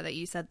really glad that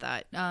you said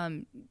that.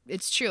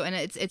 It's true. And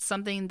it's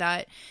something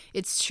that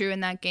it's true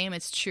in that game.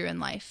 It's true in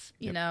life.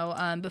 You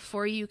know,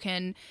 before you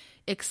can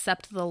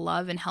accept the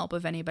love and help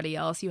of anybody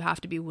else, you have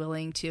to be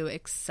willing to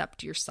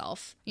accept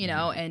yourself,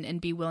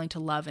 and be willing to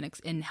love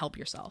and help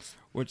yourself.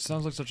 Which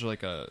sounds like such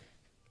like a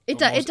it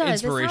does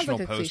inspirational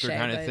like poster cliche,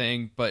 kind of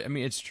thing. But I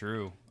mean, it's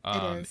true.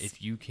 It is.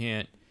 If you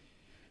can't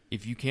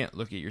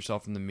look at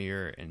yourself in the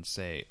mirror and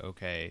say,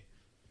 okay,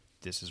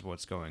 this is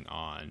what's going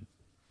on,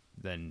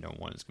 then no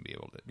one is going to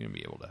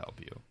be able to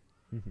help you.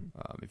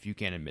 If you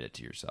can't admit it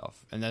to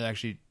yourself. And that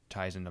actually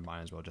ties into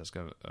mine as well,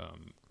 Jessica.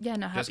 You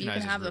can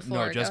have the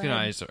floor. No, Jessica and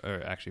I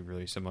are actually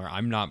really similar.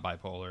 I'm not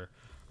bipolar.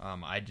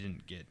 I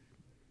didn't get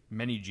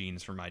many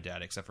genes from my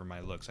dad except for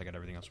my looks. I got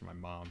everything else from my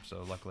mom.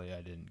 So luckily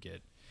I didn't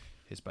get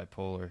his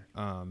bipolar.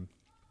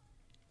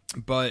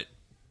 But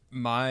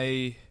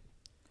I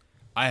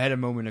had a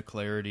moment of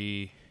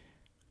clarity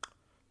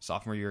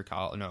sophomore year of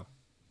college.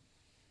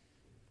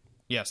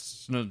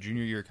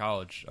 Junior year of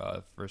college.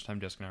 First time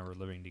Jessica and I were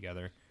living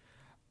together.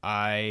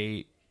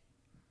 I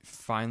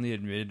finally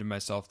admitted to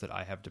myself that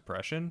I have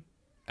depression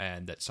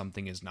and that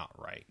something is not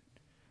right.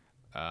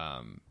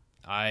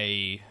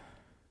 I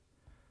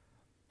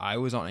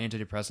was on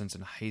antidepressants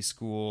in high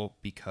school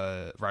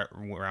because right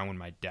around when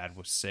my dad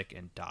was sick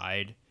and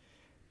died,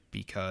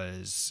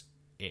 because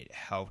it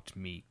helped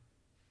me.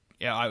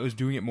 Yeah, I was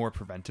doing it more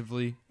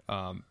preventively,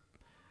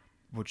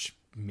 which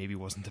maybe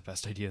wasn't the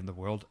best idea in the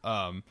world.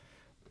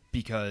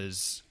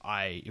 Because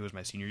it was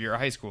my senior year of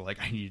high school. Like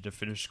I needed to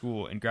finish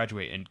school and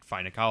graduate and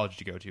find a college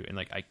to go to. And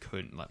like, I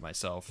couldn't let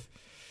myself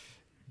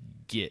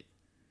get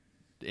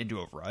into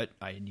a rut.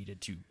 I needed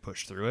to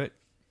push through it.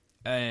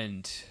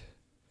 And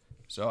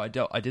so I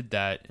did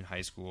that in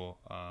high school.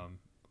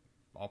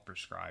 all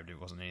prescribed. It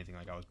wasn't anything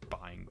like I was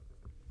buying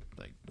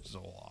like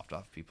Zoloft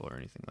off people or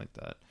anything like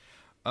that.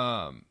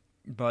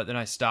 But then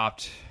I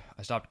stopped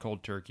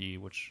cold turkey,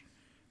 which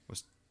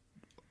was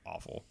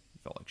awful.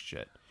 It felt like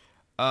shit.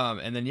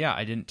 And then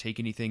I didn't take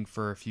anything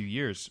for a few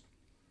years,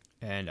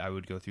 and I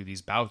would go through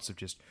these bouts of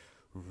just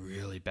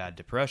really bad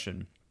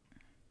depression,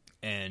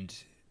 and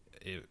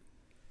it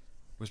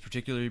was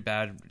particularly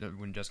bad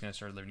when Jessica and I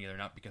started living together,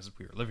 not because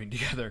we were living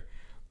together,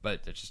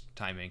 but it's just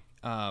timing.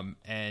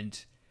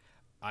 And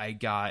I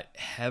got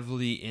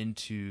heavily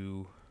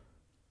into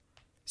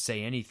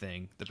Say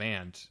Anything, the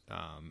band,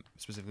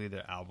 specifically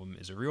the album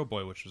Is a Real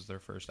Boy, which was their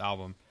first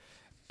album.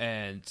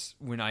 And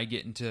when I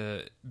get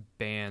into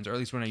bands, or at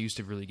least when I used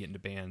to really get into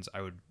bands,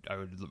 I would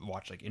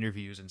watch like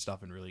interviews and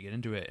stuff and really get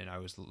into it. And I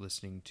was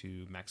listening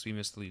to Max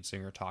Bemis, the lead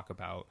singer, talk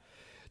about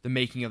the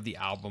making of the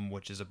album,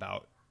 which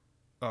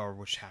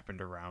happened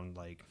around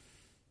like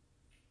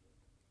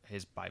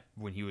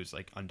when he was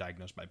like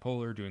undiagnosed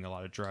bipolar, doing a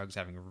lot of drugs,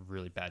 having a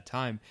really bad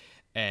time,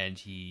 and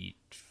he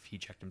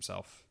checked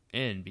himself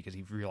in because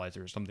he realized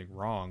there was something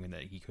wrong and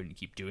that he couldn't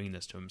keep doing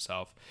this to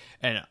himself.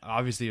 And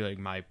obviously, like,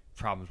 my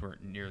problems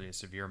weren't nearly as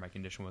severe, my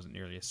condition wasn't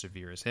nearly as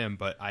severe as him,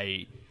 but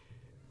I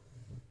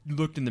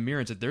looked in the mirror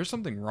and said, there's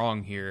something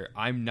wrong here.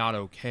 I'm not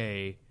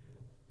okay.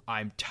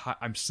 I'm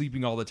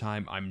sleeping all the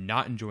time. I'm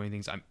not enjoying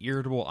things. I'm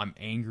irritable. I'm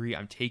angry.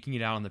 I'm taking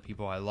it out on the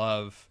people I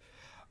love.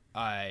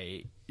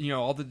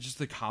 All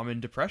the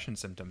common depression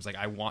symptoms. Like,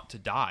 I want to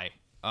die.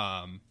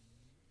 I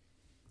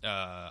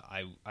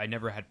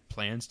never had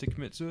plans to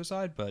commit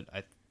suicide, but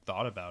I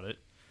thought about it.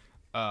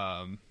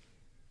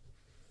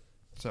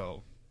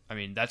 So, I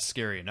mean, that's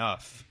scary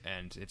enough.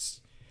 And it's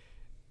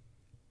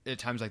at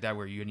times like that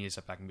where you need to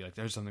step back and be like,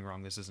 there's something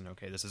wrong. This isn't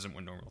okay. This isn't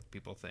what normal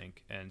people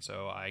think. And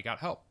so I got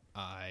help.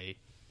 I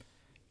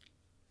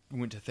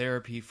went to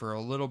therapy for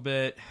a little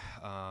bit.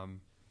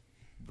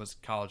 Was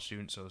a college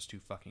student, so it was too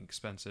fucking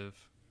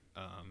expensive.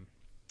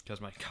 Because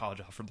my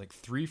college offered like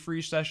 3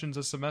 free sessions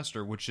a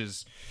semester, which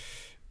is,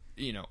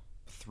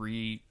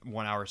 3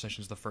 1-hour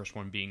sessions. The first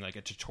one being like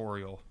a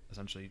tutorial,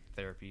 essentially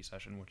therapy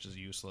session, which is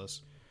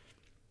useless.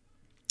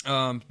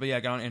 But I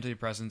got on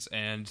antidepressants,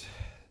 and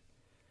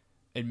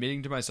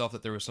admitting to myself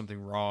that there was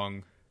something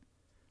wrong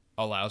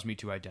allows me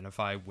to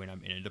identify when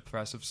I'm in a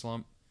depressive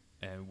slump,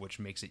 and which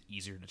makes it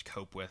easier to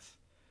cope with.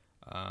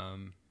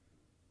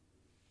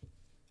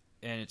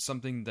 And it's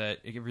something that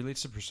it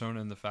relates to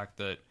persona in the fact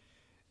that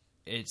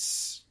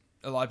it's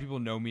a lot of people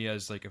know me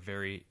as like a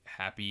very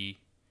happy,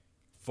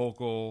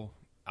 vocal,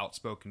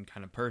 outspoken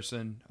kind of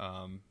person.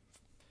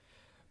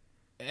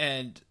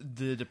 And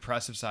the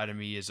depressive side of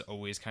me is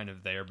always kind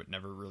of there, but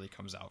never really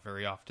comes out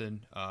very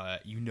often.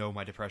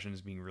 My depression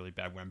is being really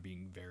bad when I'm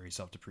being very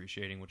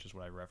self-depreciating, which is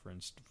what I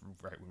referenced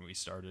right when we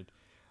started.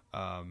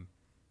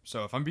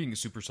 So if I'm being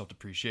super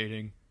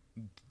self-depreciating,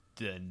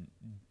 then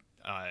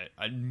I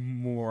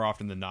more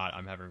often than not,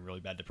 I'm having a really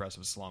bad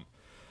depressive slump.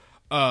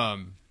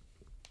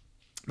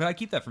 But I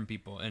keep that from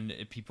people, and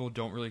people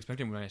don't really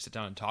expect it when I sit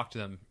down and talk to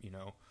them,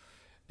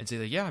 and say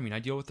like, yeah, I mean, I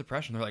deal with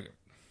depression. They're like,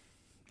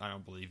 I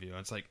don't believe you. And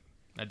it's like,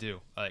 I do,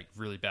 like,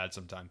 really bad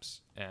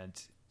sometimes. And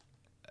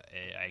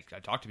I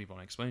talk to people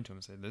and I explain to them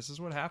and say, this is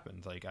what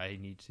happened. Like, I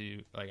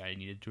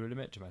needed to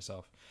admit to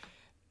myself.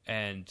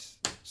 And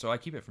so I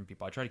keep it from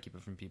people. I try to keep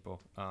it from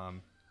people.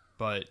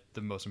 But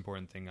the most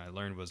important thing I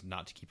learned was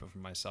not to keep it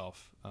from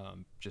myself.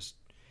 Just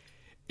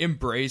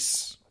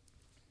embrace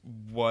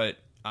what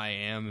I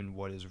am and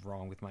what is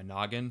wrong with my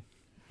noggin,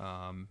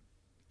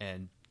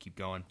 and keep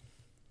going.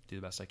 Do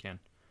the best I can.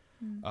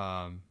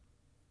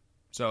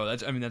 So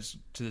that's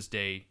to this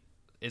day,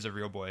 Is a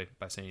Real Boy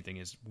by Say Anything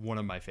is one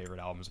of my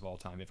favorite albums of all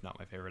time, if not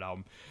my favorite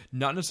album.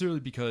 Not necessarily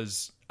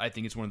because I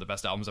think it's one of the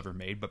best albums ever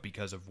made, but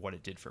because of what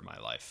it did for my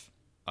life.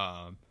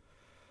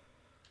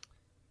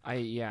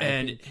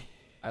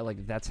 I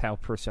like, that's how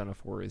Persona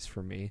 4 is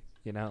for me,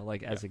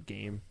 as a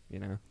game,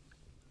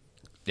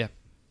 Yeah.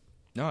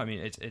 No, I mean,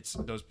 it's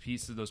those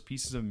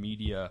pieces of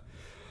media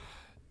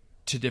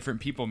to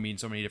different people mean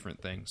so many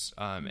different things.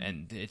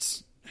 And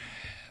it's,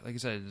 like I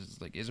said,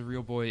 it's like, Is a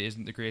Real Boy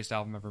isn't the greatest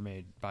album ever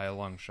made by a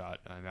long shot.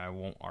 I mean, I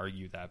won't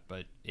argue that,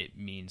 but it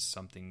means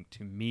something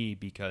to me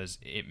because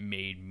it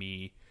made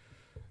me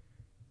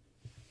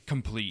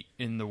complete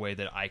in the way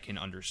that I can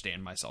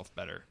understand myself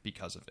better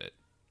because of it.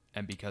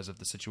 And because of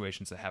the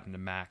situations that happened to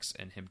Max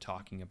and him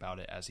talking about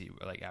it as he,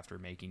 like, after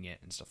making it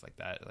and stuff like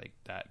that,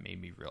 that made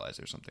me realize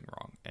there's something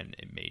wrong, and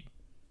it made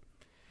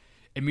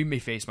me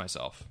face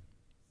myself.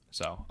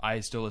 So I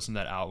still listen to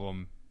that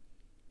album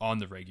on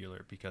the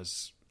regular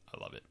because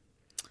I love it.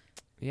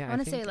 Yeah, I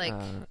want to say, like,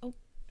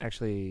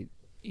 actually,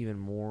 even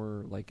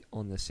more like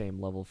on the same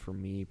level for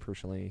me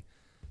personally,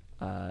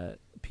 a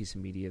piece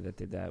of media that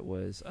did that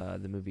was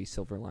the movie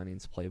Silver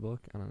Linings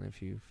Playbook. I don't know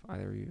if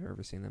either of you have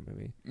ever seen that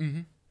movie.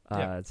 Mm-hmm.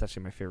 Yeah. It's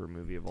actually my favorite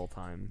movie of all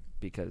time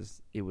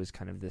because it was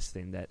kind of this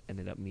thing that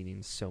ended up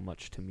meaning so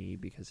much to me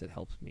because it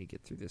helped me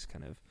get through this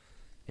kind of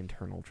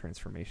internal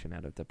transformation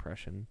out of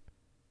depression.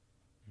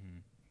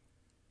 Mm.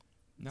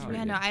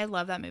 I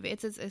love that movie.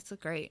 It's a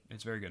great.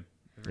 It's very good.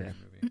 A very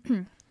good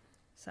movie.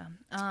 So,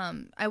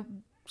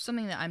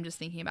 something that I'm just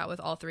thinking about with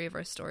all three of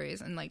our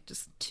stories, and like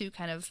just two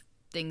kind of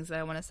things that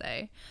I want to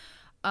say.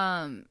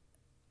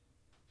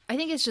 I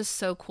think it's just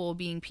so cool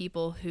being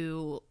people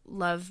who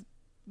love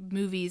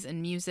movies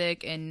and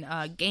music and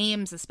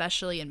games,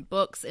 especially, and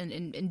books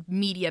and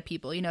media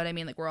people. You know what I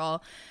mean? Like we're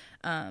all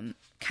kind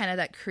of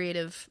that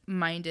creative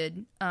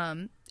minded.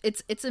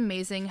 It's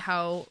amazing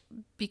how,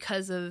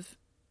 because of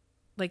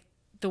like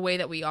the way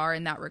that we are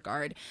in that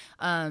regard,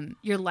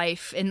 your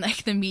life and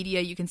like the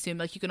media you consume,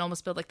 like you can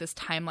almost build like this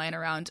timeline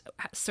around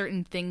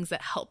certain things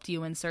that helped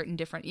you in certain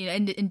different, you know,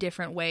 in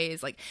different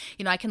ways. Like,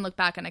 you know, I can look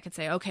back and I can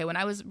say, okay, when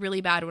I was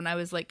really bad, when I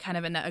was like kind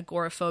of in that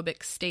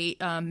agoraphobic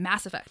state,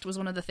 Mass Effect was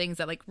one of the things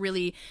that like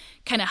really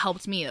kind of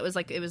helped me. That was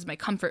like, it was my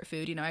comfort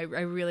food. You know, I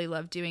really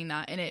loved doing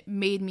that. And it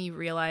made me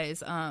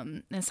realize,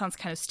 and it sounds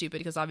kind of stupid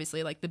because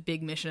obviously like the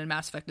big mission in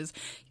Mass Effect is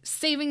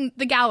saving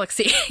the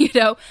galaxy, you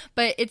know,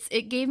 but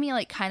it gave me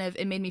like kind of,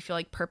 it made me feel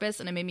like purpose,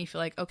 and it made me feel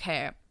like,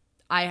 okay,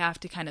 I have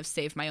to kind of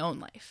save my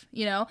own life,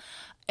 you know?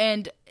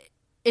 And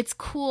it's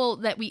cool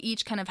that we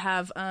each kind of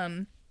have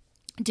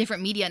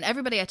different media, and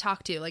everybody I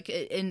talk to, like,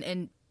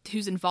 and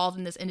who's involved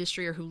in this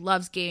industry or who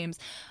loves games,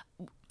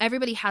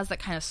 everybody has that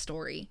kind of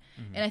story.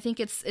 Mm-hmm. And I think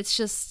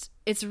it's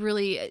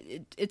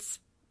really, it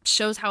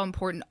shows how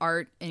important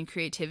art and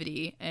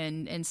creativity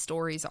and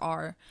stories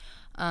are.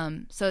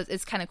 So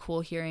it's kind of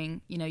cool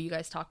hearing, you know, you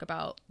guys talk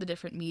about the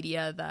different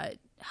media that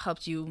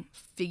helped you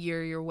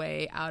figure your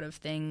way out of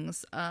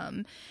things.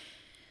 And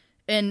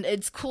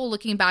it's cool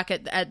looking back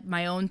at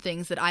my own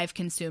things that I've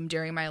consumed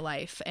during my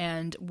life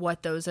and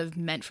what those have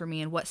meant for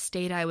me and what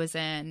state I was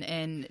in,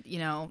 and, you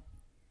know,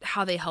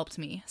 how they helped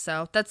me.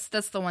 So that's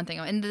the one thing.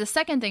 And the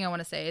second thing I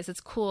want to say is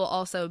it's cool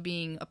also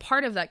being a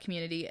part of that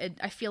community.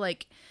 I feel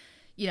like,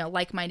 you know,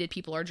 like-minded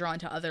people are drawn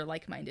to other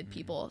like-minded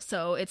people.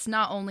 So it's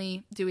not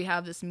only do we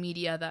have this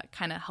media that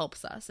kind of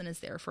helps us and is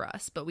there for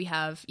us, but we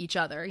have each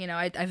other. You know,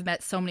 I've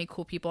met so many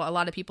cool people. A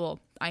lot of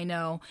people I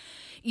know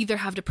either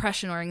have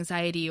depression or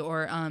anxiety,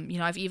 or, you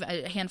know, I've even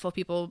a handful of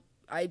people,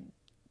 I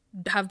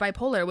have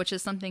bipolar, which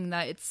is something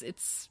that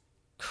it's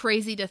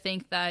crazy to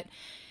think that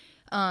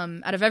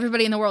out of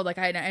everybody in the world, like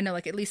I know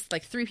like at least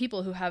like 3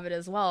 people who have it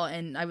as well.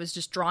 And I was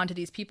just drawn to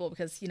these people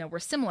because, you know, we're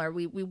similar.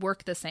 We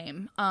work the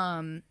same.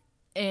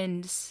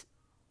 And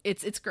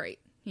it's great,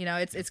 you know,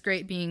 it's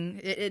great being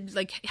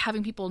like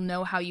having people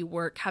know how you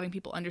work, having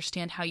people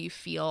understand how you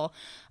feel,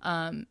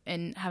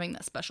 and having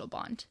that special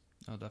bond.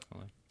 Oh,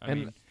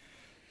 definitely.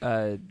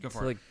 Go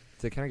for it.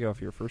 To kind of go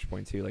off your first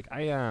point too, like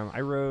I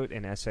wrote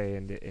an essay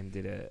and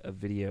did a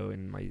video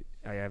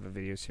I have a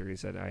video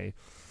series that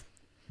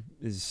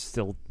is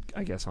still,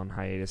 I guess, on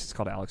hiatus. It's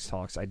called Alex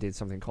Talks. I did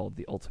something called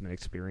The Ultimate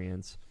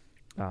Experience,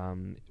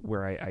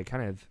 where I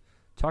kind of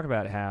talk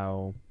about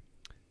how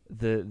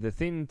the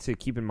thing to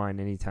keep in mind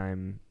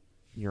anytime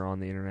you're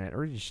on the internet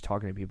or just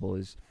talking to people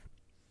is,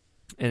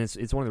 and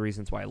it's one of the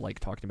reasons why I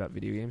like talking about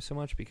video games so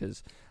much,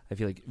 because I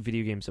feel like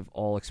video games of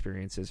all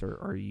experiences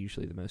are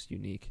usually the most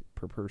unique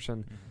per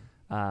person.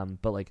 Mm-hmm.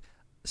 But like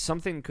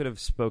something could have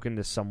spoken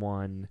to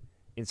someone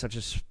in such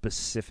a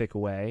specific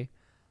way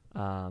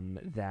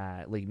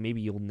that like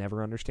maybe you'll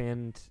never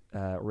understand,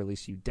 or at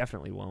least you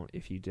definitely won't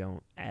if you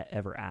don't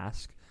ever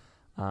ask.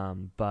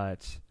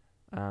 But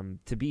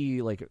to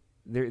be like,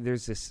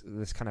 there's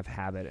this kind of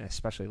habit, and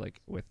especially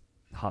like with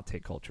hot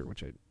take culture,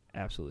 which I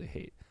absolutely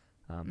hate.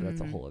 But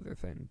that's a whole other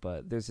thing.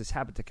 But there's this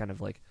habit to kind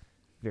of like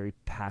very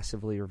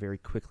passively or very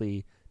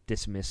quickly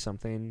dismiss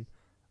something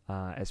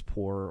as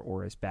poor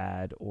or as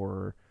bad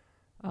or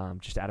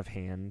just out of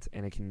hand,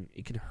 and it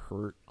can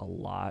hurt a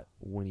lot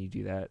when you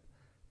do that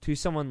to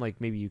someone like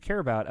maybe you care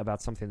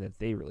about something that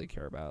they really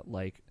care about.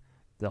 Like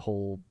the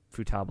whole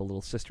Futaba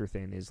little sister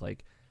thing is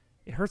like,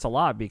 it hurts a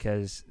lot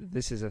because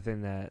this is a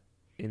thing that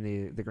in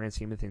the grand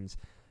scheme of things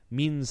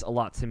means a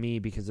lot to me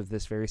because of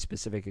this very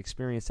specific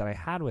experience that I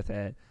had with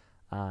it,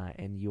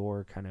 and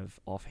your kind of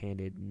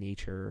offhanded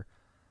nature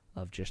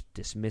of just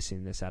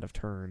dismissing this out of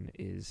turn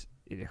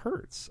it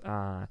hurts.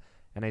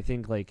 And I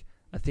think like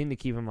a thing to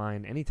keep in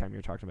mind anytime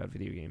you're talking about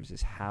video games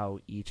is how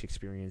each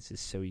experience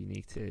is so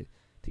unique to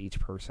each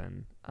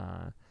person.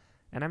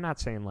 And I'm not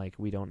saying like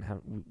we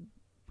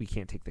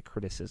can't take the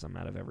criticism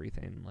out of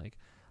everything. Like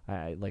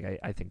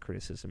I think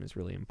criticism is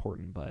really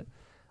important, but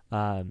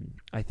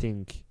I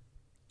think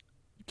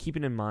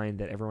keeping in mind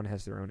that everyone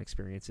has their own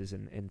experiences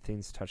and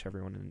things touch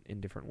everyone in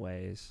different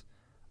ways,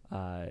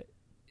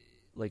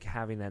 like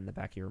having that in the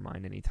back of your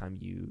mind anytime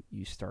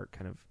you start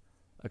kind of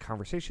a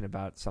conversation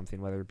about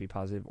something, whether it be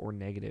positive or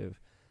negative,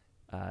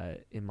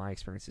 in my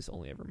experience has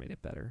only ever made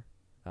it better,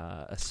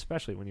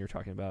 especially when you're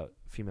talking about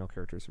female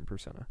characters in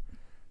Persona.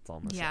 That's all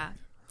I'm gonna say.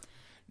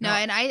 No,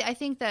 and I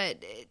think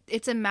that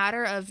it's a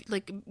matter of,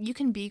 like, you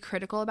can be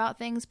critical about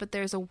things, but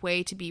there's a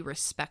way to be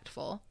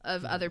respectful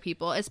of other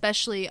people,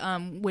 especially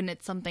when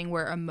it's something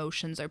where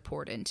emotions are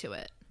poured into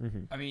it.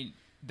 Mm-hmm. I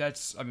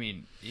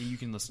mean, you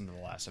can listen to the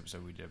last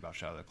episode we did about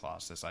Shadow of the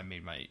Colossus. I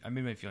made my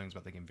feelings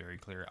about the game very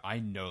clear. I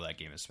know that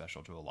game is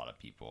special to a lot of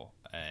people,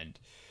 and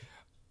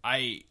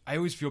I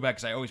always feel bad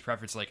because I always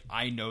preface like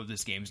I know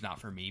this game's not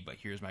for me, but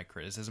here's my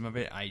criticism of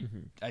it.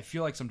 I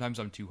feel like sometimes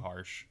I'm too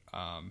harsh.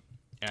 And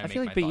I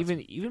feel make like, my but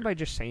thoughts even by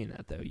just saying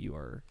that though, you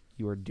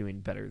are doing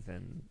better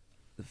than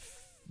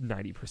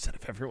 90%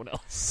 of everyone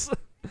else.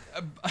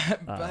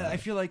 but I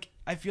feel like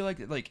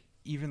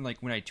even like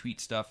when I tweet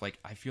stuff, like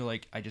I feel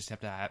like I just have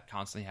to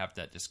constantly have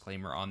that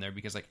disclaimer on there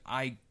because like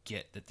I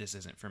get that this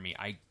isn't for me.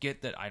 I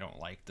get that I don't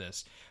like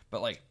this,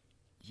 but like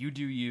you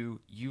do you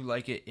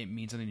like it. It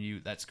means something to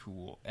you. That's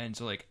cool. And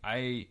so like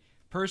I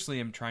personally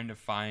am trying to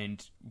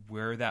find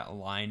where that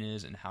line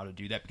is and how to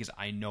do that because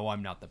I know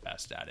I'm not the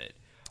best at it.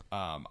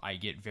 I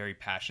get very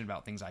passionate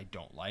about things I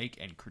don't like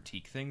and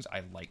critique things.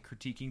 I like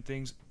critiquing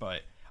things,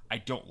 but I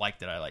don't like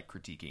that I like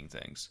critiquing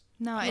things.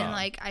 No, and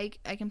like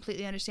I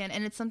completely understand,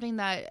 and it's something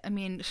that I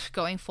mean,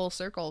 going full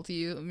circle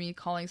to me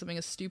calling something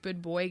a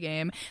stupid boy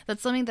game.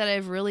 That's something that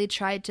I've really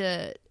tried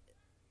to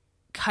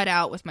cut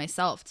out with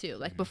myself too.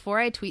 Like before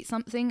I tweet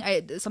something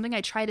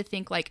I try to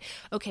think like,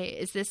 okay,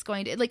 is this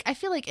going to like? I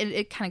feel like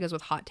it kind of goes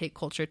with hot take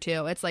culture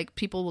too. It's like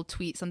people will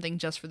tweet something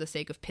just for the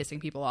sake of pissing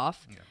people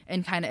off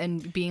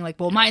and being like,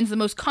 well, mine's the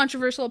most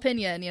controversial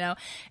opinion,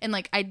 and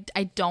like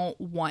I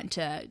don't want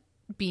to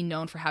be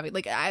known for having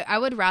like I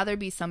would rather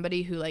be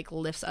somebody who like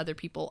lifts other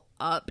people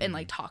up and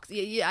like talks.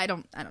 I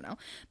don't know,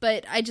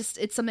 but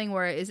it's something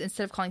where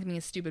instead of calling something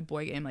a stupid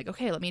boy game, like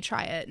okay, let me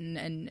try it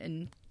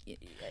and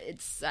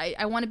it's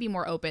I want to be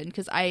more open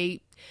because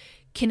I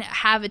can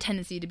have a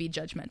tendency to be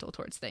judgmental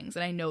towards things,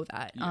 and I know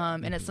that.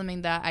 And it's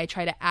something that I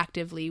try to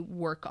actively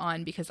work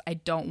on because I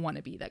don't want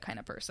to be that kind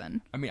of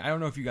person. I mean, I don't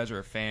know if you guys are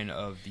a fan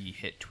of the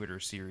hit Twitter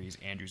series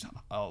Andrew's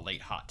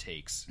Late Hot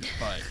Takes,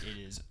 but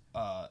it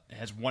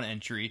has one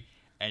entry.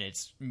 And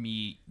it's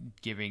me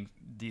giving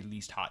the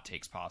least hot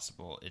takes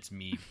possible. It's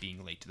me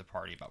being late to the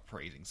party about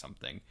praising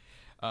something.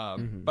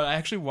 But I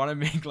actually want to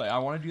make I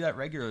want to do that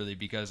regularly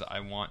because I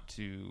want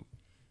to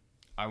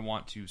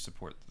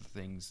support the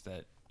things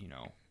that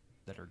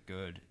that are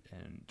good.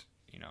 And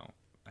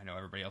I know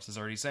everybody else is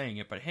already saying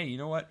it, but hey, you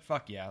know what?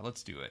 Fuck yeah,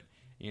 let's do it.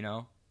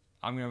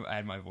 I'm gonna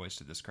add my voice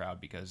to this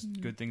crowd because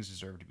good things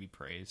deserve to be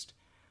praised.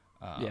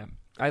 I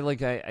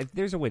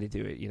there's a way to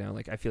do it,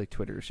 like I feel like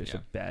Twitter is just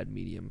a bad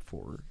medium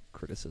for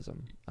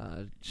criticism,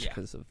 just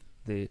because of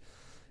the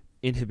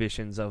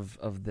inhibitions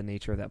of the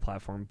nature of that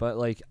platform. But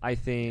like, I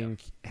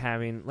think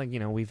having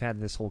we've had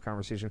this whole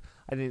conversation.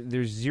 I think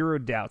there's zero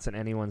doubts in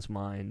anyone's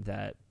mind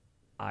that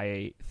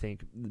I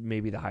think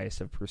maybe the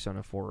highest of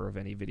Persona 4 of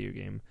any video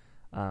game.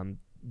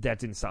 That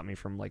didn't stop me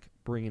from like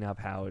bringing up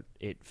how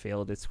it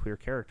failed its queer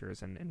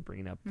characters and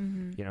bringing up,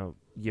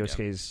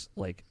 Yosuke's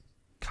like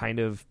kind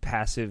of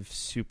passive,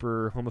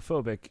 super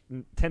homophobic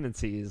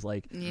tendencies.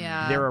 Like,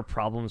 there are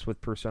problems with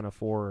Persona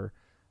 4,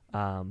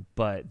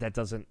 but that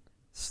doesn't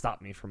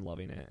stop me from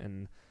loving it.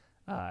 And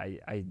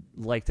I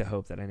like to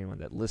hope that anyone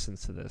that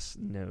listens to this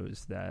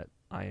knows that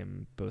I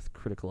am both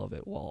critical of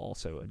it while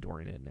also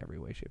adoring it in every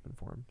way, shape, and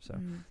form. So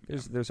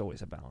there's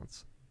always a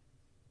balance.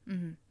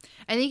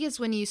 I think it's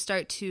when you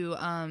start to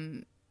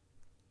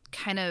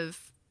kind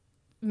of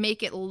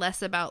make it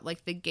less about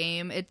like the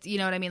game. It's, you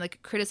know what I mean?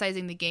 Like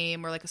criticizing the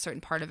game or like a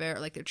certain part of it or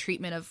like their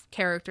treatment of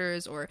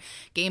characters or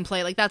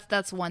gameplay. Like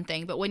that's one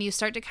thing. But when you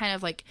start to kind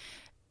of like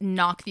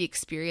knock the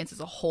experience as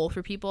a whole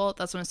for people,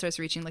 that's when it starts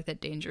reaching like that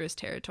dangerous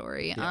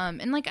territory.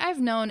 And like I've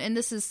known, and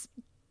this is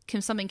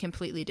something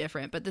completely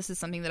different, but this is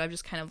something that I've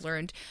just kind of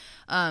learned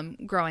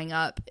growing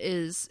up,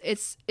 is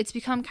it's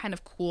become kind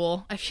of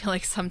cool, I feel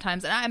like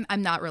sometimes, and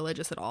I'm not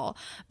religious at all,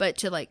 but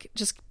to like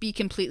just be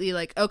completely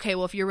like, okay,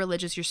 well, if you're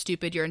religious, you're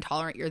stupid, you're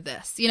intolerant, you're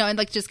this, and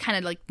like just kind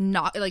of like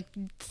not like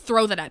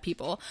throw that at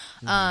people.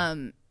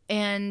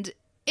 And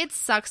it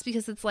sucks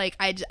because it's like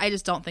I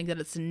just don't think that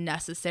it's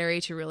necessary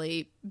to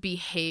really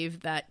behave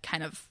that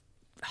kind of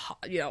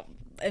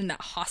in that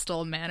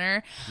hostile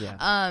manner.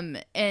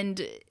 And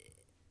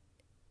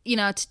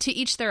to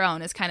each their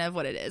own is kind of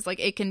what it is. Like,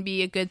 it can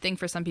be a good thing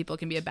for some people, it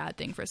can be a bad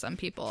thing for some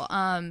people.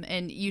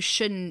 And you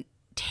shouldn't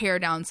tear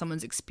down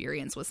someone's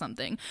experience with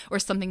something or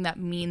something that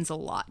means a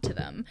lot to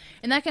them.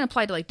 And that can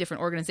apply to like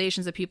different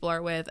organizations that people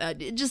are with,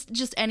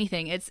 just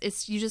anything.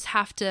 It's you just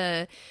have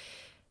to.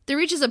 There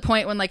reaches a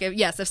point when like,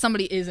 if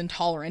somebody is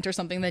intolerant or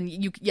something, then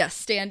you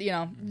stand,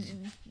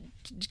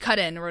 cut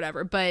in or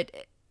whatever.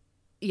 But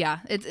yeah,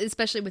 it's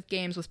especially with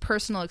games, with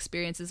personal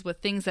experiences, with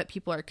things that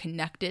people are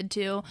connected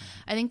to.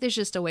 I think there's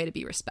just a way to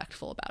be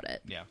respectful about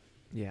it.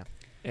 Yeah.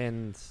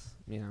 And,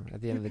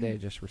 at the end of the day,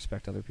 just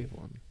respect other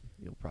people and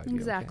you'll probably be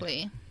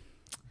exactly.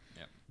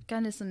 Okay.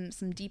 Got into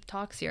some deep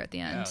talks here at the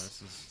end.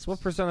 It's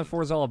what Persona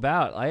 4 is all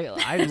about.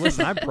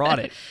 Listen, I brought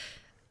it.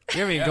 You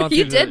haven't even gone through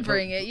You did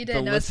bring it. You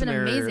did. No, it's been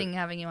amazing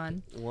having you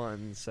on.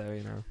 So,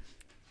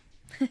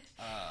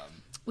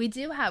 We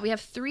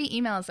have 3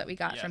 emails that we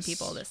got from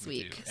people this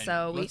week.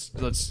 So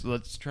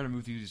let's try to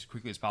move through these as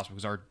quickly as possible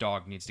because our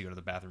dog needs to go to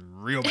the bathroom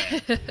real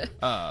bad.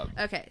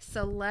 Okay,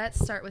 so let's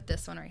start with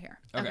this one right here.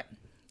 Okay.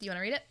 Do you want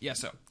to read it? Yeah,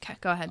 so. Okay,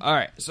 go ahead. All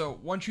right. So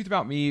one truth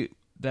about me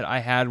that I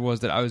had was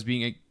that I was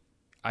being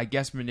I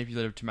guess,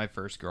 manipulative to my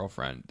first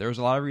girlfriend. There was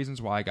a lot of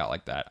reasons why I got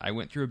like that. I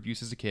went through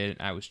abuse as a kid,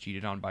 and I was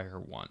cheated on by her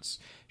once.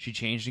 She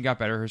changed and got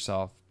better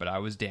herself, but I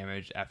was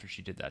damaged after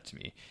she did that to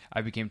me.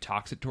 I became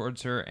toxic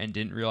towards her and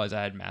didn't realize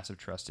I had massive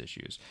trust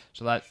issues.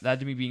 So that led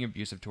to me being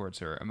abusive towards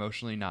her,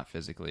 emotionally, not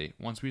physically.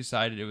 Once we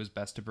decided it was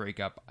best to break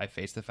up, I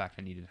faced the fact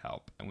I needed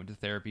help. I went to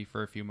therapy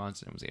for a few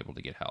months and was able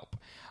to get help.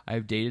 I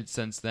have dated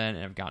since then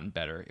and have gotten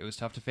better. It was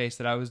tough to face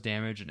that I was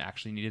damaged and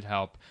actually needed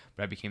help,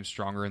 but I became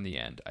stronger in the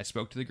end. I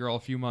spoke to the girl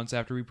a few months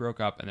after we broke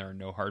up, and there are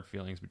no hard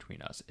feelings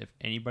between us. If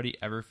anybody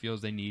ever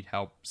feels they need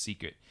help,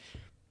 seek it.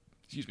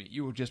 Excuse me.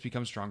 You will just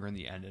become stronger in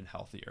the end and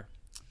healthier.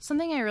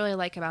 Something I really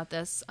like about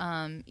this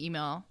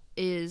email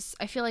is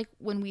I feel like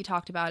when we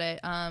talked about it,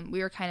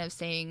 we were kind of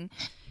saying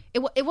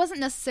it wasn't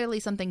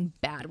necessarily something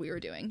bad we were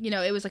doing.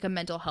 It was like a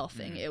mental health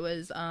thing. It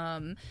was,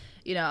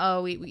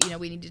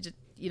 we needed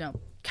to,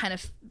 kind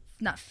of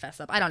not fess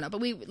up. I don't know,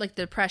 but we like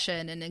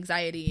depression and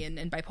anxiety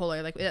and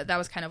bipolar. Like that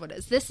was kind of what it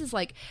is. This is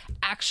like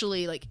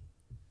actually like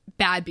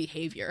bad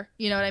behavior.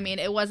 You know what I mean?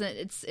 It wasn't.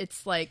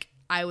 It's like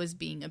I was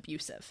being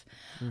abusive,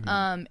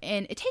 and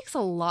it takes a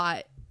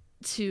lot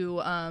to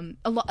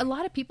a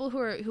lot of people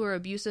who are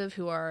abusive,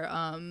 who are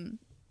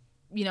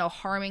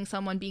harming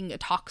someone, being a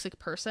toxic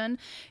person.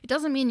 It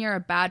doesn't mean you're a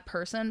bad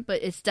person,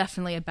 but it's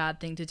definitely a bad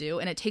thing to do,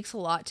 and it takes a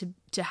lot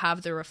to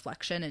have the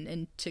reflection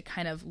and to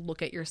kind of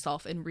look at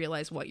yourself and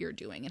realize what you're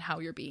doing and how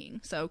you're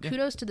being. So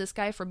kudos to this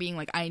guy for being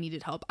like, I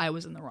needed help, I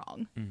was in the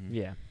wrong.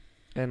 Yeah,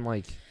 and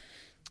like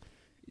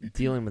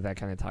dealing with that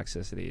kind of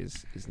toxicity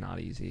is not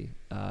easy.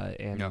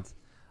 And no.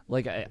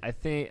 Like I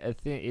think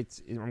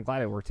I'm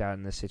glad it worked out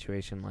in this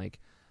situation. Like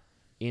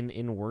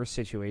in worse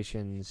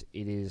situations,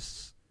 it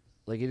is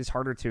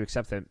harder to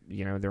accept that,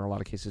 there are a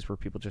lot of cases where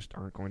people just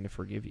aren't going to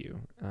forgive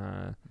you.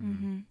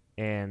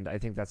 And I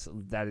think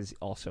that is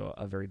also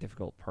a very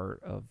difficult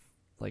part of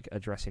like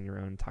addressing your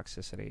own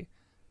toxicity.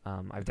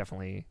 I've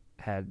definitely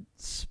had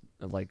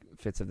like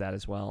fits of that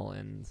as well,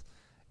 and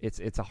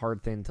it's a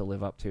hard thing to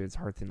live up to. It's a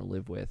hard thing to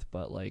live with,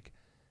 but like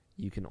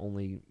you can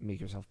only make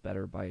yourself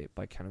better by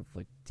kind of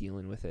like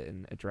dealing with it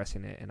and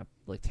addressing it and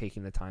like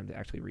taking the time to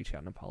actually reach out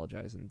and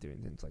apologize and doing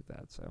things like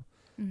that. So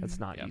that's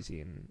not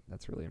easy, and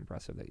that's really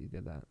impressive that you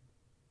did that.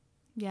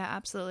 Yeah,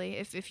 absolutely.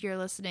 If you're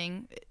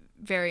listening,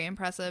 very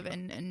impressive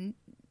and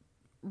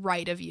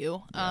right of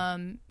you.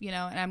 And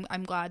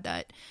I'm glad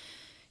that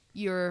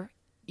you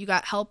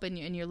got help and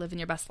you're living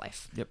your best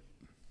life. Yep.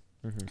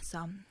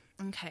 So,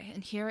 okay.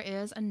 And here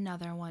is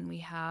another one we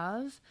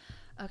have.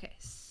 Okay.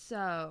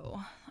 So,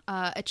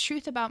 a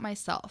truth about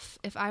myself.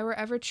 If I were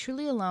ever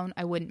truly alone,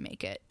 I wouldn't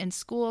make it in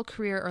school,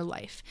 career, or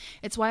life.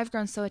 It's why I've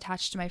grown so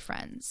attached to my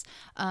friends.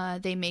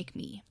 They make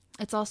me.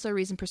 It's also a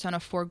reason Persona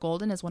 4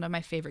 Golden is one of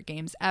my favorite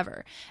games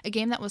ever. A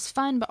game that was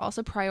fun, but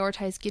also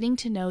prioritized getting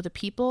to know the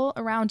people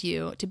around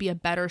you to be a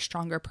better,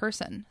 stronger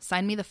person.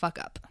 Sign me the fuck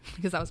up,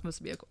 because that was supposed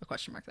to be a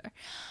question mark there.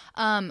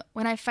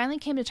 When I finally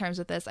came to terms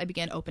with this, I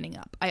began opening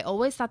up. I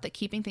always thought that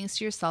keeping things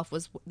to yourself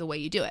was the way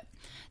you do it.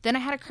 Then I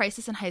had a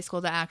crisis in high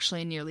school that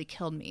actually nearly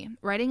killed me.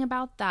 Writing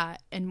about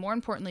that, and more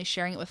importantly,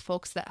 sharing it with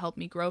folks that helped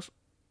me grow,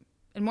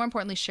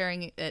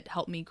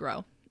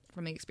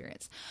 from the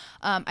experience.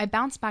 I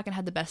bounced back and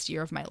had the best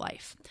year of my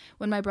life.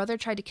 When my brother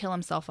tried to kill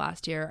himself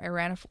last year, I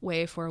ran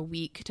away for a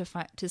week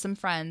to some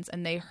friends,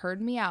 and they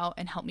heard me out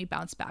and helped me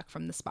bounce back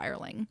from the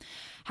spiraling.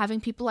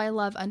 Having people I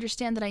love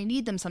understand that I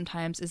need them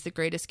sometimes is the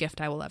greatest gift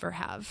I will ever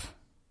have.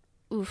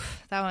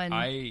 Oof, that one.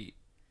 I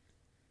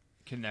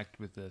connect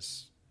with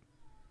this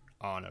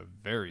on a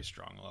very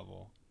strong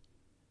level.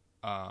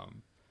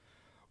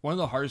 One of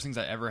the hardest things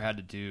I ever had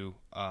to do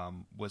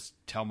was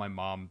tell my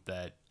mom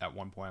that at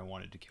one point I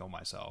wanted to kill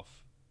myself,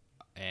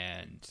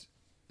 and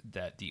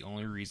that the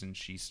only reason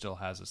she still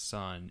has a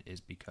son is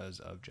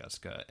because of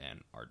Jessica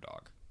and our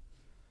dog.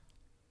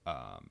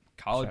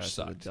 College Shout out to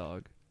sucked. the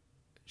dog.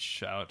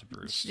 Shout out to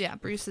Bruce. Yeah,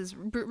 Bruce is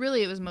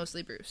really. It was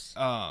mostly Bruce.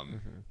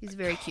 He's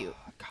very cute.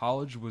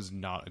 College was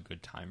not a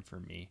good time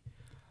for me.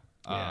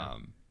 Yeah.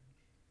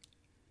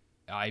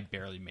 I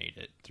barely made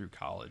it through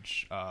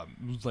college,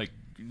 like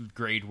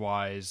grade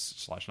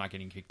wise / not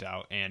getting kicked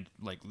out, and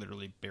like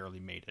literally barely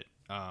made it.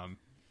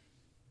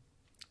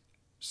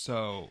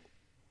 So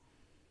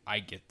I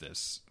get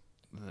this.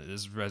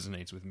 This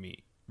resonates with me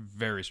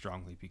very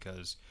strongly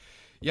because,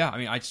 yeah, I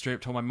mean, I straight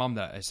up told my mom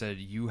that. I said,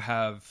 you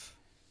have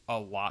a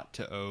lot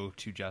to owe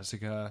to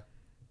Jessica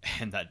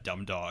and that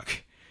dumb dog.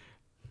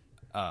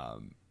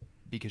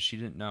 Because she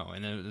didn't know.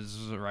 And then this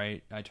was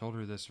I told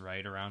her this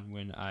right around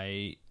when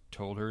I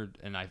told her,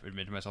 and I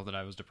admitted to myself that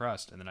I was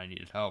depressed and that I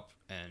needed help.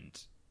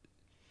 And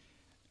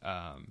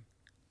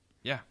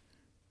yeah,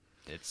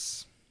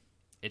 it's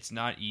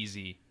not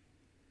easy.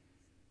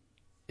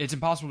 It's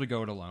impossible to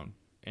go it alone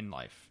in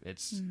life.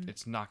 It's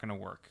not going to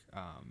work.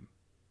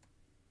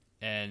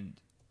 And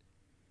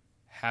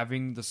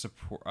having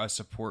a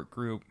support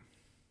group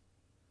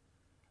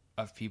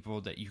of people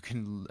that you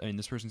can, in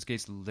this person's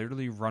case,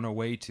 literally run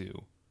away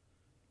to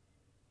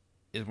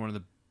is one of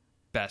the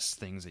best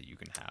things that you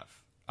can have.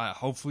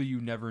 Hopefully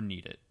you never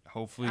need it.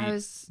 Hopefully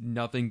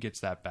nothing gets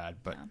that bad,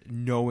 but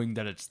knowing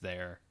that it's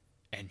there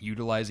and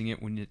utilizing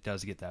it when it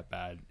does get that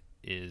bad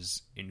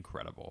is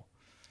incredible.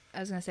 I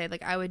was gonna say,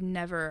 like, I would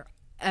never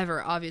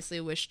ever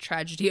obviously wish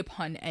tragedy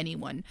upon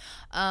anyone,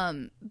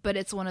 but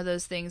it's one of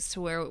those things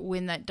to where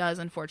when that does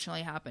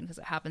unfortunately happen, because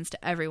it happens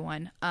to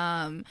everyone,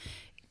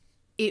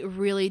 it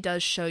really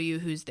does show you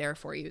who's there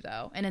for you,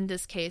 though. And in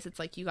this case, it's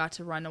like you got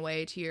to run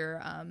away to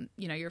your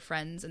your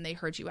friends, and they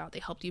heard you out, they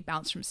helped you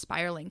bounce from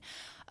spiraling.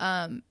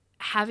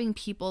 Having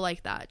people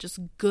like that, just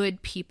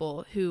good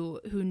people who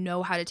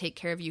know how to take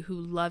care of you, who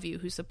love you,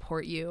 who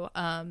support you,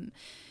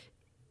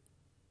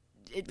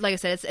 like I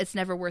said, it's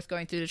never worth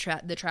going through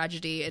the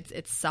tragedy.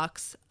 It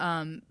sucks,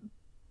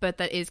 but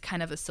that is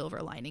kind of a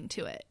silver lining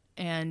to it.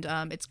 And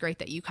it's great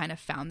that you kind of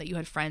found that you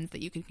had friends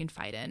that you could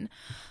confide in.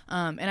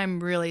 And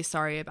I'm really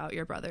sorry about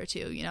your brother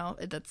too.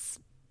 That's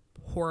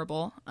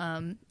horrible.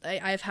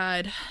 I've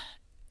had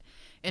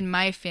in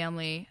my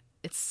family,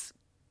 it's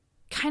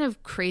kind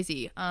of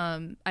crazy.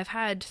 I've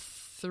had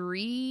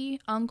 3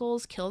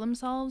 uncles kill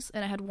themselves,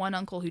 and I had 1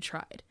 uncle who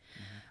tried.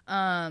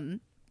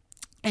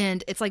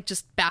 And it's like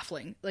just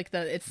baffling.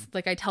 It's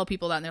like I tell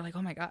people that, and they're like,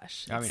 "Oh my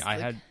gosh!" I mean,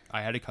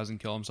 I had a cousin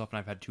kill himself, and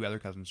I've had 2 other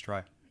cousins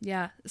try.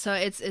 Yeah, so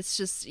it's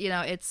just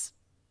it's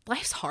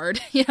life's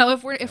hard.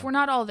 If we're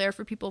not all there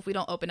for people, if we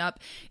don't open up,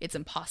 it's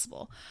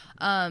impossible.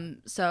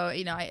 So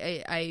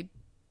I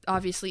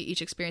obviously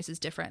each experience is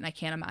different, and I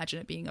can't imagine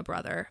it being a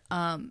brother.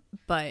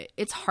 But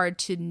it's hard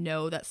to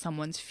know that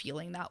someone's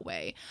feeling that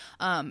way.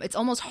 It's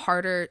almost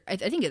harder. I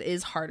think it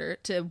is harder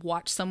to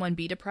watch someone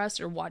be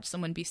depressed or watch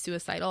someone be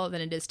suicidal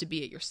than it is to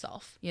be it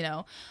yourself.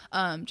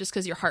 Just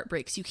because your heart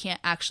breaks, you can't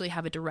actually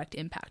have a direct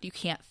impact. You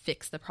can't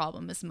fix the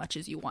problem as much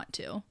as you want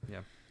to.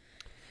 Yeah,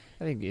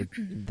 I think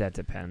that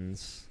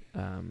depends.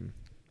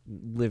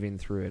 Living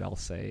through it, I'll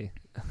say,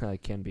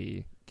 can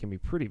be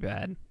pretty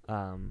bad.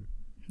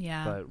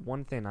 Yeah. But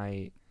one thing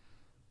I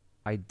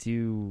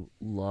do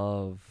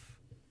love,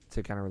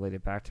 to kind of relate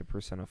it back to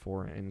Persona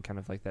 4 and kind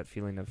of like that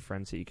feeling of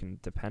friends that you can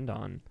depend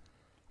on.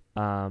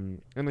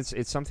 And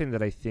it's something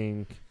that I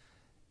think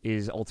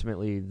is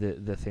ultimately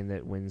the thing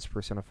that wins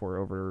Persona 4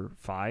 over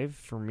 5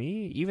 for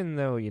me, even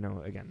though,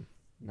 again,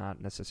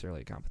 not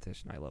necessarily a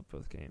competition. I love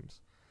both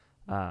games.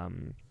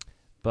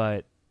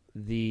 But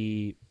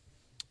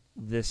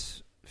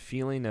this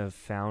feeling of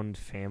found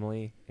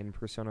family in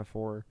Persona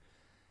 4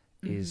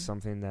 is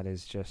something that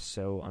is just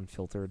so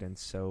unfiltered and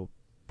so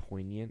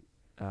poignant.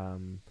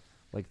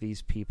 Like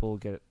these people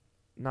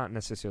not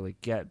necessarily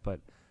but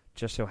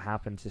just so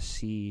happen to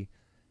see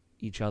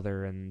each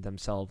other and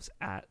themselves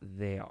at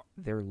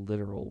their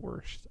literal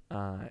worst.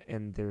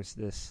 And there's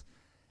this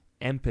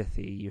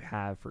empathy you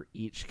have for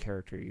each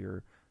character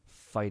you're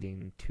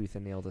fighting tooth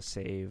and nail to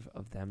save,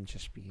 of them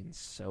just being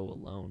so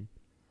alone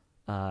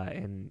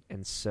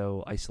and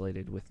so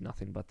isolated with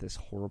nothing but this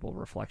horrible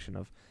reflection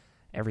of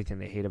everything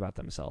they hate about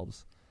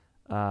themselves.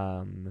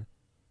 And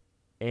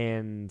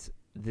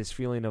this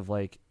feeling of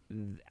like,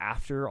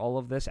 after all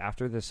of this,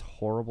 after this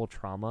horrible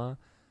trauma,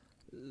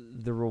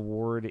 the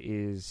reward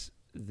is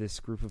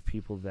this group of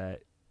people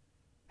that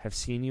have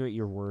seen you at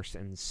your worst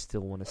and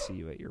still want to see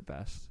you at your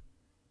best.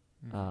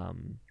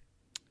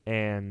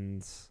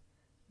 And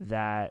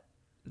that,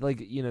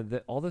 like,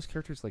 all those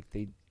characters, like,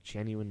 they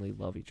genuinely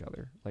love each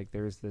other. Like,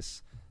 there's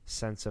this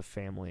sense of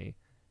family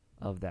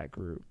of that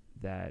group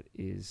that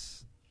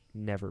is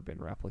never been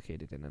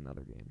replicated in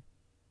another game.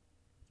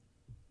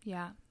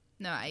 Yeah.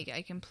 No,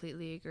 I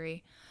completely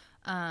agree.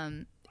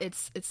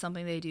 It's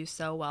something they do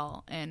so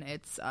well, and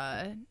it's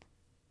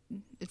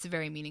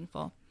very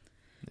meaningful.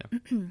 Yeah.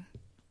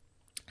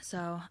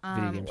 So,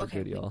 video games are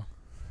good, y'all.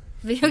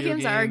 Video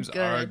games are games good.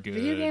 are good.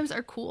 Video games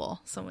are cool.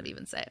 Some would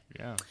even say.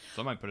 Yeah,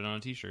 so I might put it on a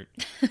t-shirt.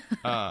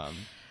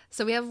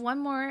 So we have one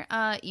more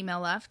email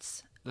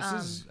left. This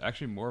is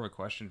actually more of a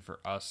question for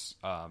us.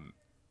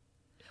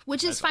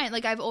 Which is fine.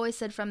 Like I've always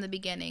said from the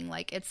beginning,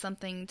 like it's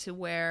something to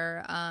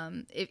where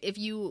if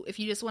you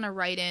just want to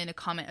write in a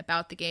comment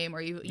about the game,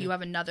 or you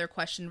have another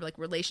question, like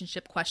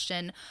relationship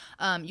question,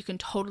 you can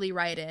totally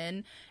write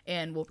in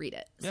and we'll read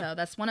it. Yeah. So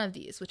that's one of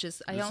these, which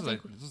is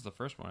this is the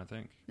first one, I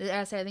think.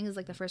 I think it's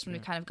like the first one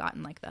we've kind of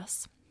gotten like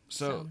this.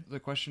 So the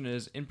question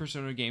is, in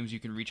Persona games, you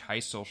can reach high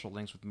social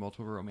links with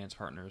multiple romance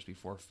partners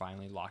before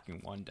finally locking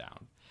one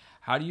down.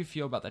 How do you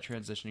feel about that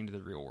transitioning to the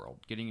real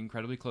world? Getting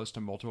incredibly close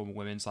to multiple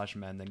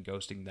women/men, then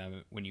ghosting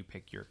them when you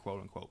pick your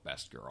quote-unquote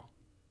best girl?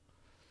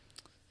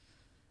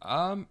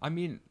 I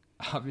mean,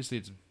 obviously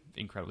it's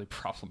incredibly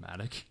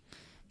problematic.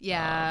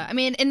 Yeah. I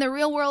mean, in the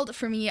real world,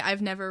 for me,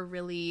 I've never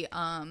really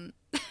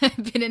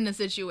been in a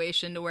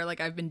situation to where,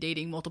 like, I've been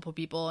dating multiple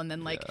people and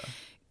then, like... Yeah.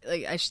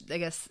 Like I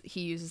guess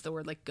he uses the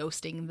word like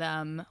ghosting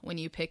them when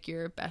you pick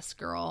your best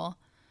girl.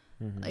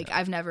 Mm-hmm. Like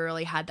I've never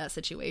really had that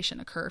situation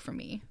occur for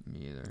me.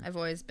 Me either. I've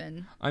always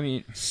been,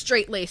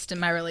 straight-laced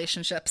in my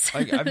relationships.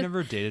 I've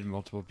never dated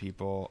multiple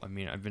people. I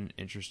mean, I've been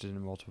interested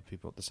in multiple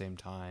people at the same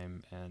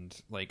time, and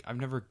like I've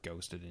never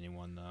ghosted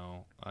anyone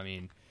though. I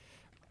mean,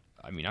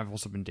 I've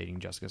also been dating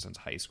Jessica since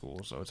high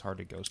school, so it's hard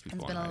to ghost people.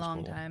 It's been a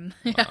long time.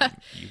 You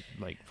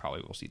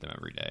probably will see them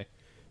every day.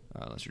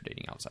 Unless you're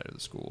dating outside of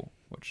the school,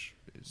 which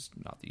is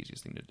not the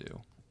easiest thing to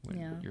do.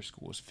 when your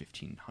school is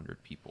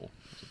 1,500 people.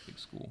 It's a big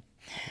school.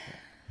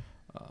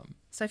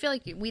 So I feel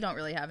like we don't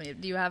really have any.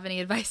 Do you have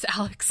any advice,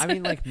 Alex? I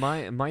mean, like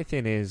my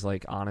thing is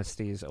like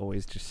honesty is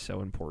always just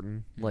so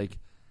important. Like,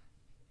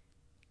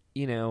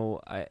 you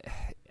know,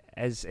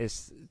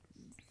 as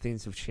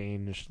things have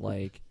changed,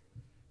 like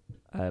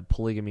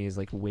polygamy is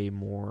like way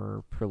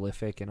more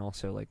prolific and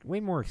also like way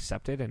more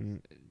accepted.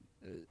 And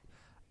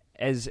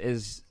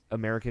as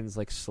Americans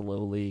like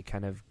slowly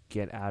kind of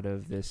get out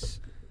of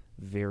this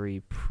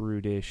very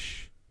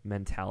prudish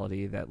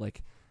mentality that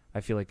like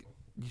I feel like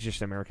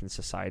just American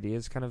society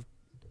is kind of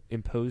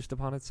imposed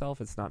upon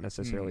itself. It's not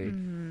necessarily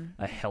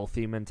a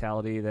healthy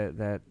mentality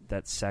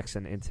that sex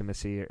and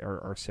intimacy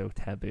are so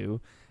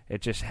taboo.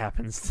 It just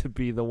happens to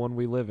be the one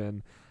we live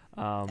in.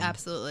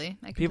 Absolutely.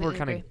 People are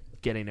kind of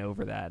getting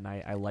over that, and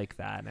I like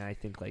that. And I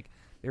think like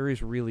there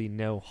is really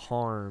no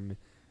harm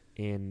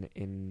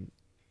in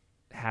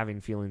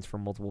having feelings for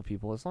multiple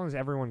people as long as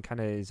everyone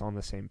kind of is on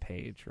the same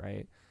page,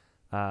 right?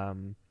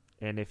 And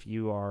if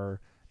you are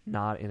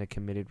not in a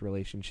committed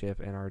relationship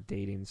and are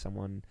dating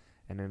someone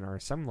and then are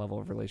some level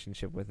of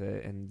relationship with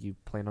it and you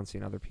plan on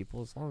seeing other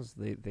people, as long as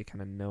they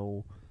kind of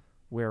know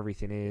where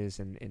everything is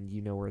and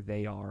you know where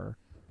they are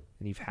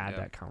and you've had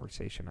that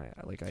conversation,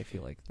 I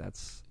feel like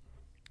that's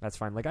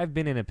fine. Like I've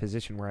been in a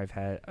position where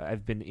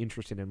I've been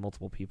interested in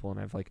multiple people and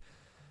I've like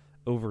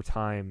over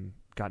time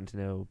gotten to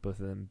know both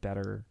of them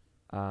better.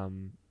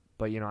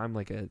 But you know, I'm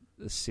like a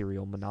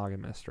serial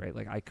monogamist, right?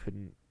 Like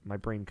my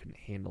brain couldn't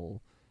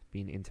handle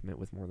being intimate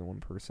with more than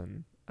one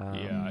person.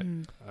 I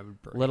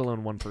would break. Let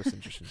alone one person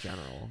just in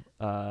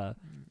general.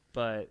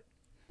 But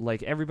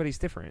like everybody's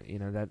different, you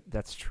know,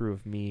 that's true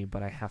of me,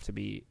 but I have to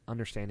be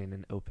understanding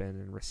and open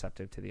and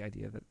receptive to the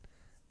idea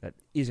that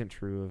isn't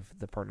true of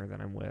the partner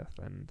that I'm with.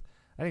 And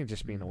I think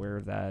just being aware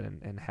of that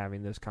and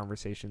having those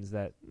conversations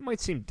that might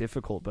seem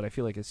difficult, but I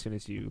feel like as soon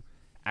as you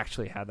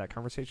actually had that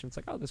conversation, it's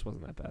like, oh, this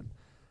wasn't that bad.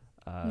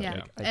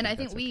 I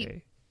think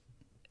we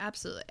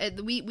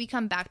absolutely we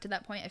come back to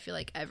that point. I feel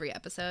like every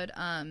episode,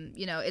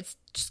 you know, it's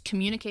just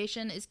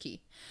communication is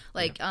key.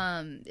 Like,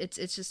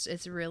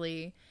 it's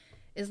really,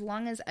 as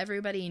long as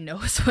everybody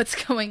knows what's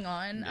going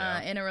on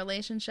in a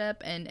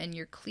relationship and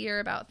you're clear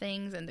about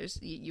things and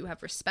you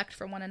have respect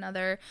for one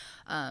another,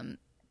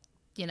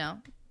 you know.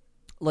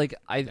 Like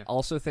I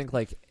also think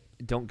like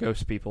don't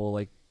ghost people.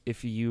 Like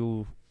if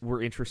you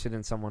were interested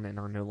in someone and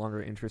are no longer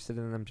interested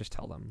in them, just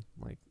tell them.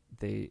 Like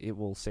it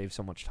will save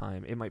so much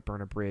time. It might burn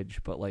a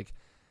bridge, but like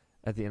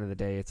at the end of the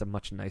day, it's a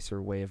much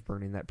nicer way of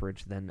burning that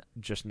bridge than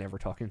just never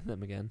talking to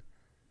them again.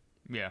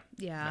 Yeah.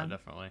 Yeah. No,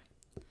 definitely.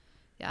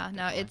 Yeah.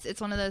 No, it's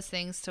one of those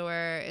things to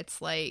where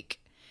it's like,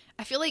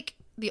 I feel like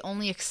the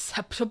only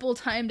acceptable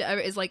time to ever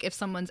is like if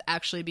someone's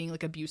actually being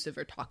like abusive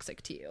or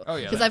toxic to you. Oh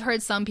yeah. Because I've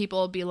heard some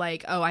people be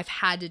like, "Oh, I've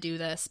had to do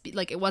this.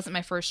 Like it wasn't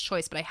my first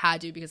choice, but I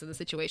had to because of the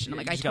situation." I'm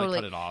like, I totally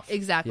cut it off.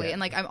 Exactly. Yeah. And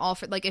like I'm all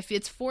for like if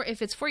it's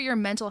for your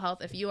mental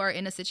health, if you are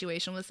in a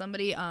situation with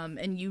somebody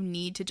and you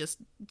need to just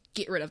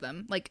get rid of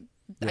them, like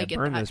I get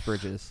burn that. those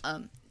bridges.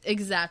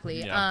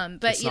 Exactly. Yeah.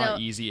 But it's you not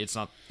know, easy. It's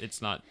not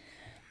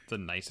the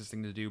nicest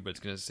thing to do, but it's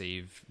going to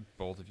save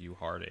both of you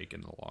heartache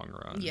in the long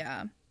run.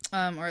 yeah.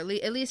 Or at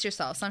least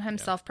yourself.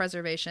 Sometimes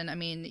self-preservation. I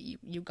mean,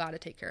 you got to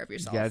take care of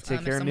yourself. You got to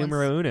take care of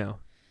numero uno.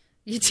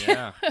 You do.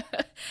 Yeah.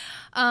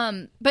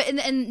 But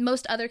in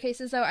most other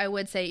cases, though, I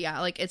would say, yeah,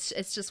 like it's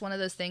just one of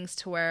those things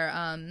to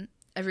where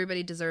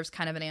everybody deserves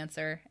kind of an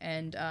answer,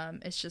 and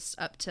it's just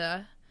up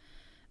to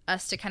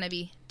us to kind of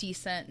be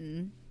decent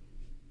and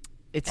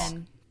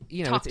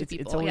you know, talk to it's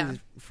people, always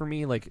for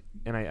me, like,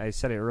 and I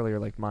said it earlier,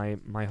 like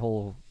my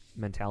whole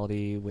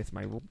mentality with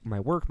my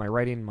work, my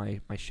writing, my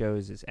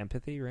shows is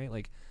empathy, right?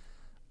 Like,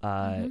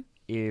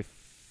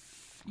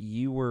 if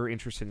you were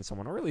interested in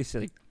someone, or at least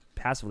like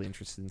passively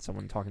interested in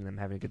someone, talking to them,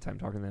 having a good time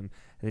talking to them,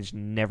 and they just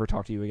never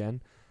talk to you again,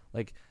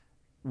 like,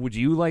 would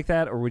you like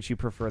that, or would you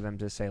prefer them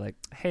to say like,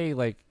 hey,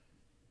 like,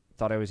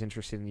 thought I was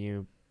interested in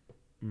you,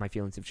 my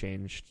feelings have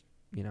changed,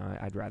 you know,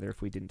 I'd rather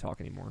if we didn't talk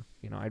anymore,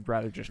 you know, I'd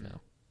rather just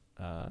know.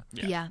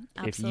 yeah,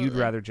 absolutely. If you'd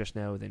rather just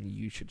know, then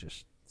you should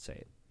just say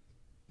it.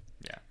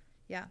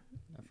 Yeah.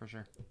 No, for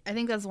sure. I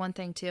think that's one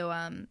thing too.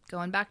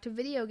 Going back to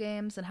video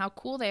games and how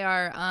cool they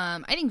are.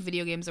 I think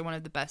video games are one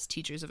of the best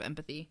teachers of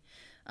empathy.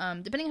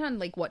 Depending on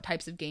like what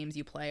types of games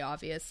you play,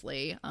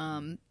 obviously.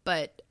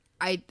 But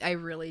I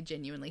really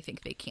genuinely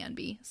think they can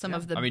be some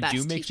of the best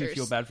Doom makes teachers. me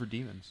feel bad for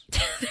demons.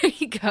 There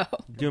you go.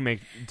 Doom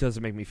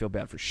doesn't make me feel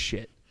bad for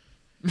shit.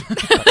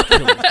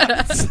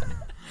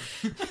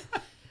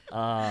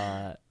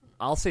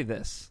 I'll say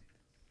this: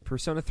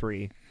 Persona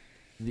 3,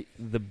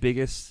 the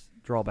biggest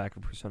drawback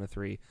of Persona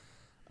 3,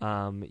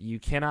 you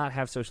cannot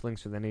have social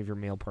links with any of your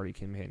male party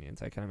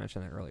companions. I kind of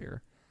mentioned that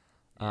earlier.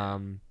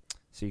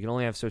 So you can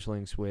only have social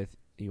links with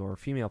your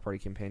female party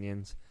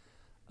companions.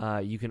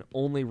 You can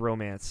only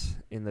romance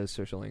in those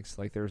social links.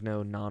 Like, there's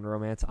no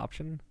non-romance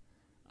option.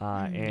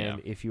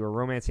 If you are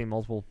romancing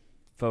multiple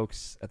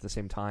folks at the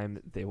same time,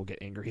 they will get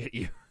angry at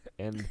you,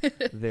 and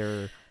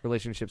their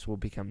relationships will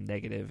become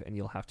negative, and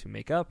you'll have to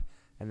make up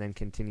and then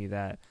continue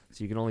that.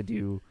 So you can only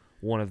do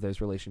one of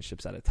those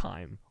relationships at a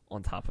time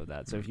on top of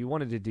that. So if you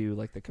wanted to do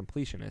like the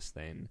completionist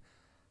thing,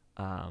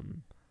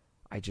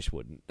 I just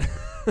wouldn't.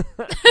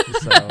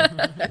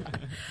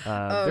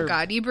 Oh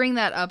God, you bring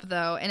that up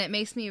though, and it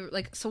makes me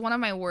like. So one of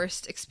my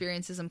worst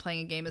experiences in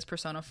playing a game is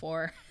Persona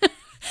 4.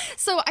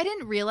 So I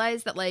didn't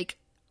realize that like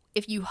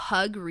if you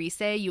hug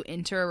Rise, you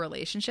enter a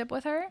relationship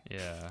with her.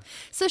 Yeah.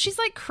 So she's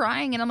like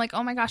crying, and I'm like,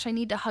 oh my gosh, I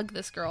need to hug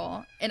this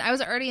girl. And I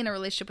was already in a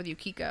relationship with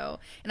Yukiko,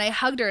 and I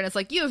hugged her, and it's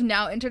like, you have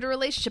now entered a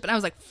relationship, and I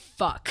was like,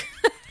 fuck.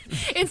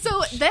 And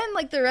so then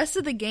like the rest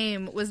of the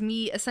game was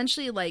me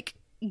essentially like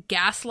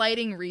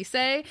gaslighting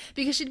Rise,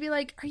 because she'd be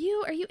like, are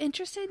you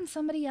interested in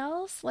somebody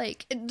else,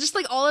 like just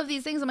like all of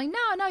these things. I'm like,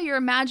 no, you're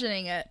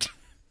imagining it.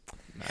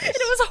 Nice. And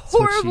it was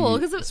horrible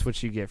because that's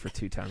what you get for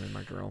 2-timing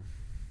my girl.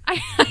 I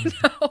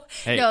know.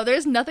 Hey. No,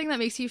 there's nothing that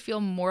makes you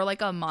feel more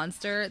like a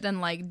monster than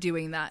like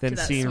doing that Then to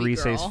that seeing sweet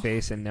Rise's girl.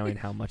 face and knowing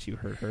how much you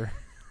hurt her.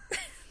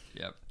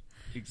 Yep.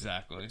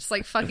 Exactly. Just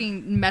like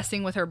fucking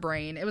messing with her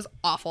brain. It was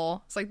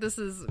awful. It's like, this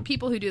is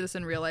people who do this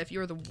in real life.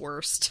 You're the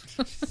worst.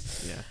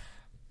 Yeah.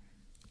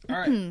 All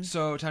right,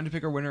 so time to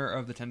pick our winner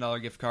of the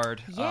 $10 gift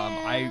card.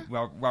 Yeah.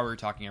 While we were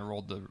talking, I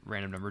rolled the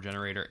random number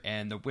generator,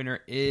 and the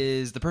winner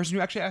is the person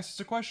who actually asked us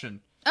a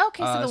question.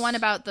 Okay, so the one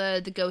about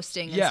the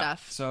ghosting and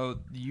stuff. So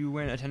you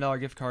win a $10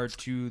 gift card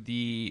to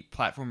the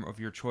platform of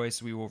your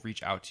choice. We will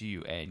reach out to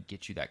you and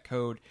get you that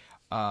code.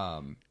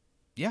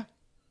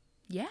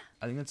 Yeah,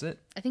 I think that's it.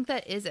 I think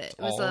that is it.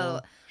 It was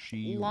a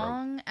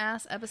long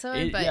ass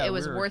episode, but it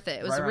was worth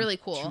it. It was really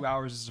cool. 2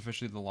 hours is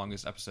officially the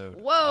longest episode.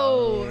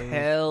 Whoa. of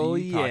Hell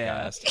the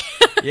yeah.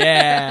 podcast.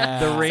 Yeah.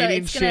 The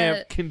reigning it's gonna-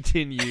 champ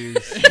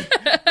continues.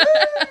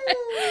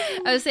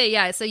 I would say,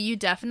 yeah, so you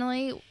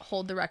definitely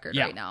hold the record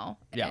right now.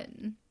 Yeah.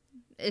 And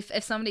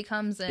if somebody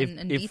comes in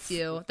and if beats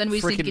you, then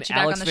we just need to freaking get you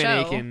back Alex on the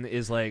Van show. Aken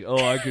is like,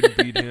 oh, I couldn't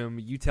beat him.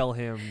 You tell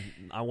him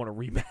I want a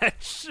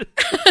rematch.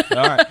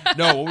 All right.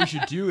 No, what we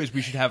should do is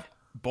we should have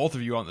both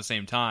of you on at the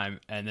same time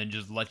and then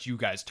just let you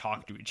guys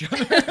talk to each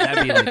other.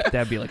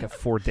 That'd be like a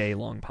 4-day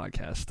long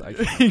podcast.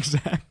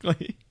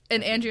 Exactly.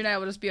 And Andrew and I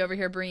will just be over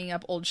here bringing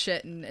up old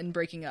shit and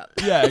breaking up.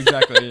 Yeah,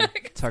 exactly.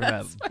 Talk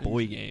about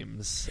boy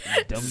games.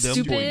 Dumb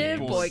Stupid boy games.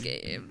 boy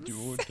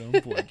games. Dumb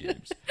boy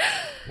games.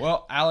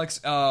 Well,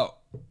 Alex,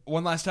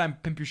 one last time,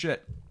 pimp your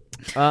shit.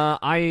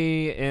 I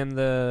am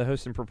the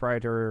host and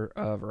proprietor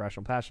of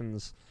Irrational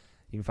Passions.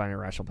 You can find it at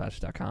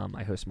irrationalpassions.com.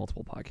 I host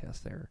multiple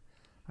podcasts there.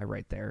 I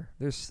write there.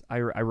 I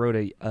wrote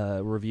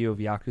a review of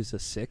Yakuza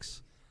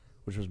 6,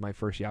 which was my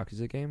first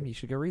Yakuza game. You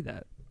should go read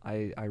that.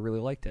 I really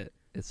liked it.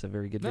 It's a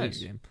very good video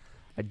game.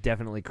 I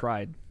definitely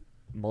cried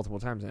multiple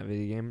times in that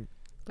video game,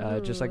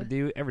 just like I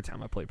do every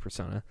time I play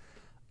Persona.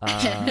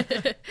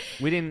 I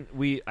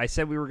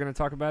said we were going to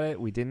talk about it.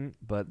 We didn't,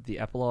 but the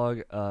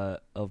epilogue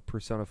of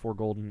Persona 4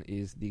 Golden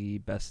is the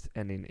best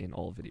ending in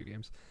all video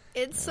games.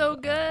 It's so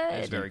good.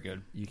 It's very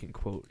good. You can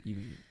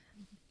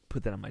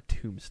put that on my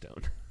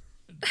tombstone.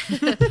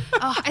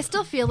 I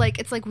still feel like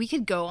it's like we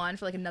could go on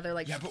for like another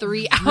like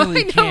 3 hours.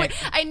 really can't.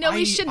 I know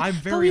we shouldn't. I'm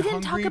But very we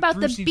didn't talk hungry. about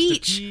Bruce the needs to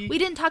beach. pee. We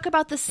didn't talk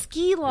about the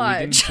ski We lodge.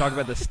 didn't talk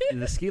about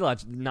the ski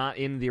lodge, not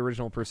in the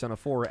original Persona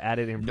 4,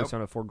 added in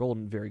Persona 4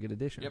 Golden. Very good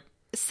addition. Yep.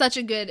 Such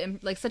a good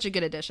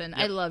addition.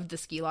 I loved the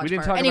ski lodge We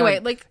didn't part. talk Anyway,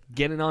 about like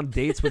getting on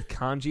dates with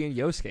Kanji and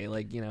Yosuke.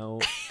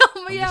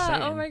 oh yeah,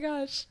 saying. oh my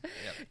gosh.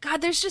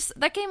 God, there's just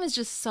that game is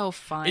just so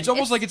fun. It's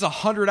almost like it's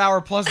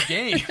 100-hour plus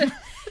game.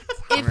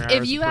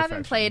 if you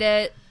haven't played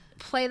it,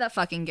 play that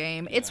fucking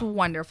game. It's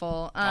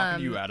wonderful. Talking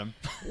to you, Adam.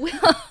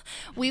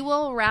 We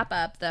will wrap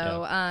up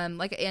though.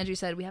 Like Andrew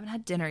said, we haven't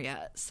had dinner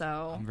yet,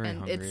 so I'm very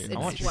hungry. it's I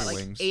want what chicken like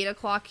wings.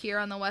 8:00 here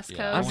on the West Yeah,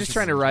 Coast. I I'm want just to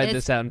trying to see- ride And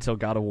this out until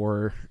God of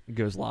War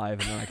goes live,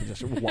 and then I can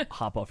just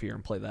hop off here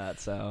and play that.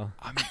 So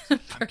I'm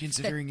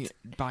considering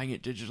buying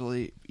it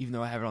digitally, even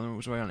though I have it on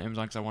its way on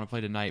Amazon because I want to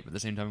play tonight. But at the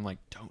same time, I'm like,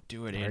 don't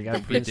do it, I Andrew. got it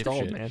Don't be a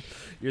pre-installed, dipshit. man.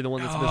 You're the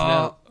one that's missing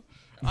out.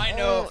 I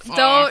know.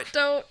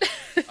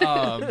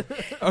 Don't.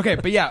 Okay,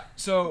 but yeah,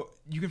 so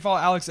you can follow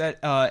Alex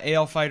at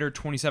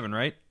ALFighter27,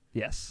 right?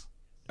 Yes.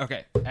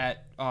 Okay,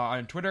 at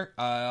on Twitter.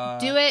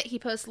 Do it. He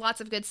posts lots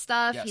of good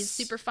stuff. Yes. He's a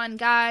super fun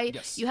guy.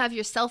 Yes. You have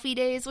your selfie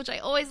days, which I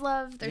always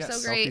love. They're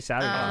Yes. so great. Selfie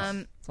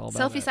Saturdays. It's all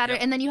about Selfie that. Saturday,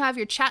 Yep. and then you have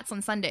your chats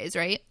on Sundays,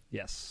 right?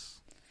 Yes.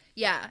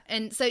 Yeah,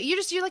 and so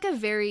you're like a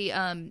very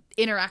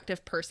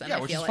interactive person. Yeah,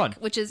 I which feel is like,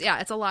 fun. which is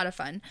it's a lot of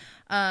fun.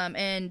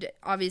 And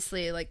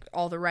obviously like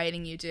all the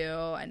writing you do,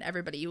 and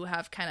everybody you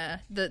have kind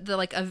of the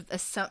like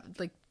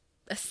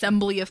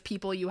assembly of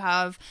people you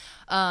have,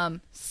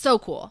 so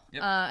cool.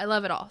 Yep. I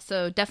love it all.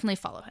 So definitely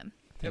follow him.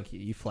 Thank you.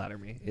 You flatter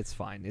me. It's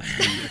fine. It's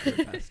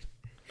mediocre at best.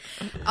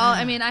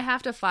 I mean, I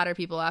have to flatter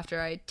people after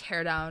I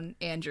tear down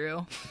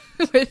Andrew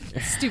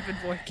with stupid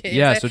boy games.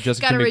 Yeah, so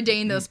Jessica gotta can make-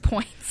 regain those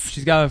points.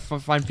 She's got to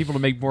find people to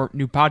make more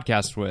new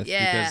podcasts with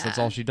Yeah. because that's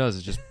all she does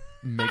is just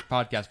make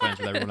podcast plans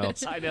with everyone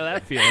else. I know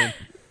that feeling.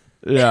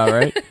 Yeah,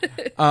 right.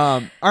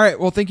 All right.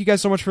 Well, thank you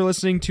guys so much for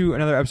listening to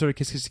another episode of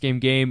Kiss Kiss Game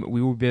Game.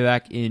 We will be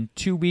back in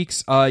 2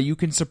 weeks. You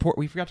can support.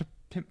 We forgot to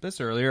pimp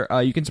this earlier.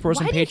 You can support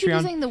us Why on do you keep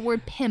Patreon using the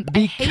word pimp?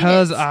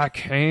 because I hate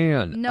it.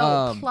 I can.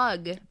 No,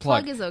 plug.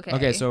 Plug is okay.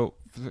 Okay, so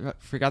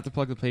forgot to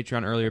plug the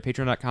Patreon earlier.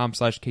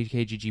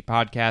 Patreon.com/KKGG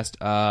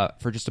podcast.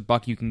 For just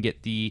 $1, you can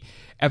get the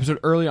episode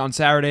early on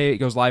Saturday. It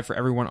goes live for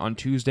everyone on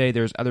Tuesday.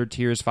 There's other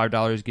tiers.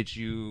 $5 gets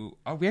you.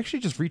 Oh, we actually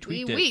just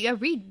retweeted it.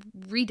 We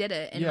redid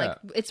it, and like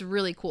it's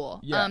really cool.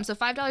 Yeah. So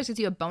 $5 gets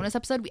you a bonus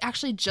episode. We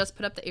actually just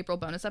put up the April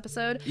bonus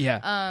episode.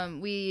 Yeah.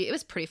 It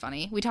was pretty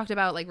funny. We talked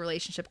about like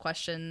relationship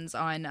questions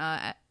on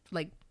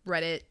like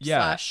Reddit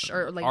 /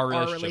 or like our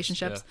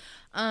relationships.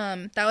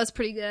 That was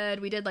pretty good.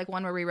 We did like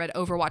one where we read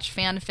Overwatch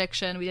fan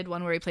fiction. We did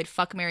one where we played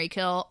Fuck, Marry,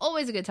 Kill.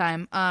 Always a good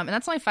time. And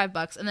that's only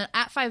 $5. And then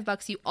at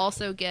 $5 you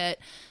also get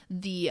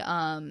the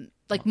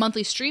like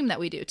monthly stream that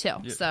we do too.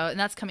 Yep. So, and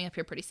that's coming up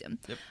here pretty soon.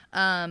 Yep.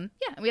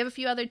 We have a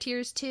few other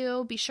tiers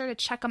too. Be sure to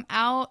check them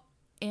out,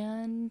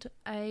 and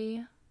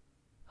I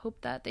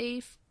hope that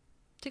they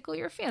tickle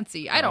your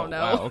fancy. I don't know.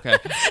 Wow, okay.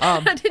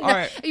 All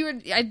right.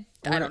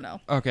 I don't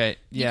know. Okay.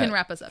 Yeah. You can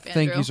wrap us up, Andrew.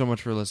 Thank you so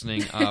much for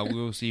listening. We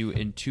will see you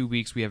in 2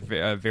 weeks. We have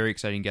a very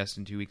exciting guest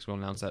in 2 weeks. We'll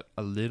announce that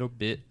a little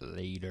bit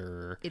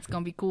later. It's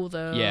gonna be cool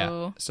though.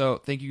 Yeah.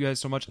 So thank you guys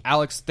so much,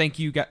 Alex. Thank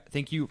you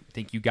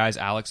guys,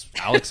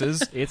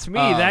 Alex's. It's me,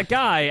 that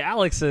guy,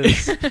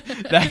 Alex's.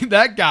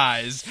 that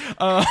guys.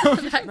 No,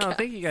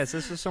 thank you guys.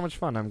 This was so much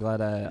fun. I'm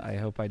glad. I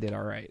hope I did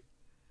all right.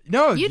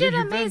 No, you did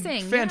you've been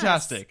amazing.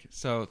 Fantastic. Yes.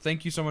 So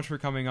thank you so much for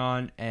coming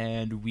on,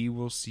 and we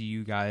will see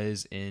you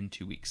guys in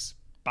 2 weeks.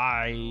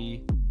 Bye.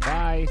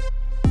 Bye.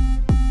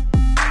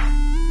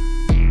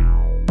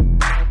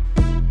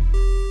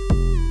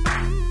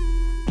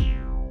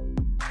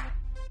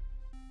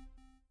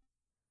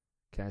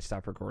 Can I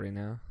stop recording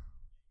now?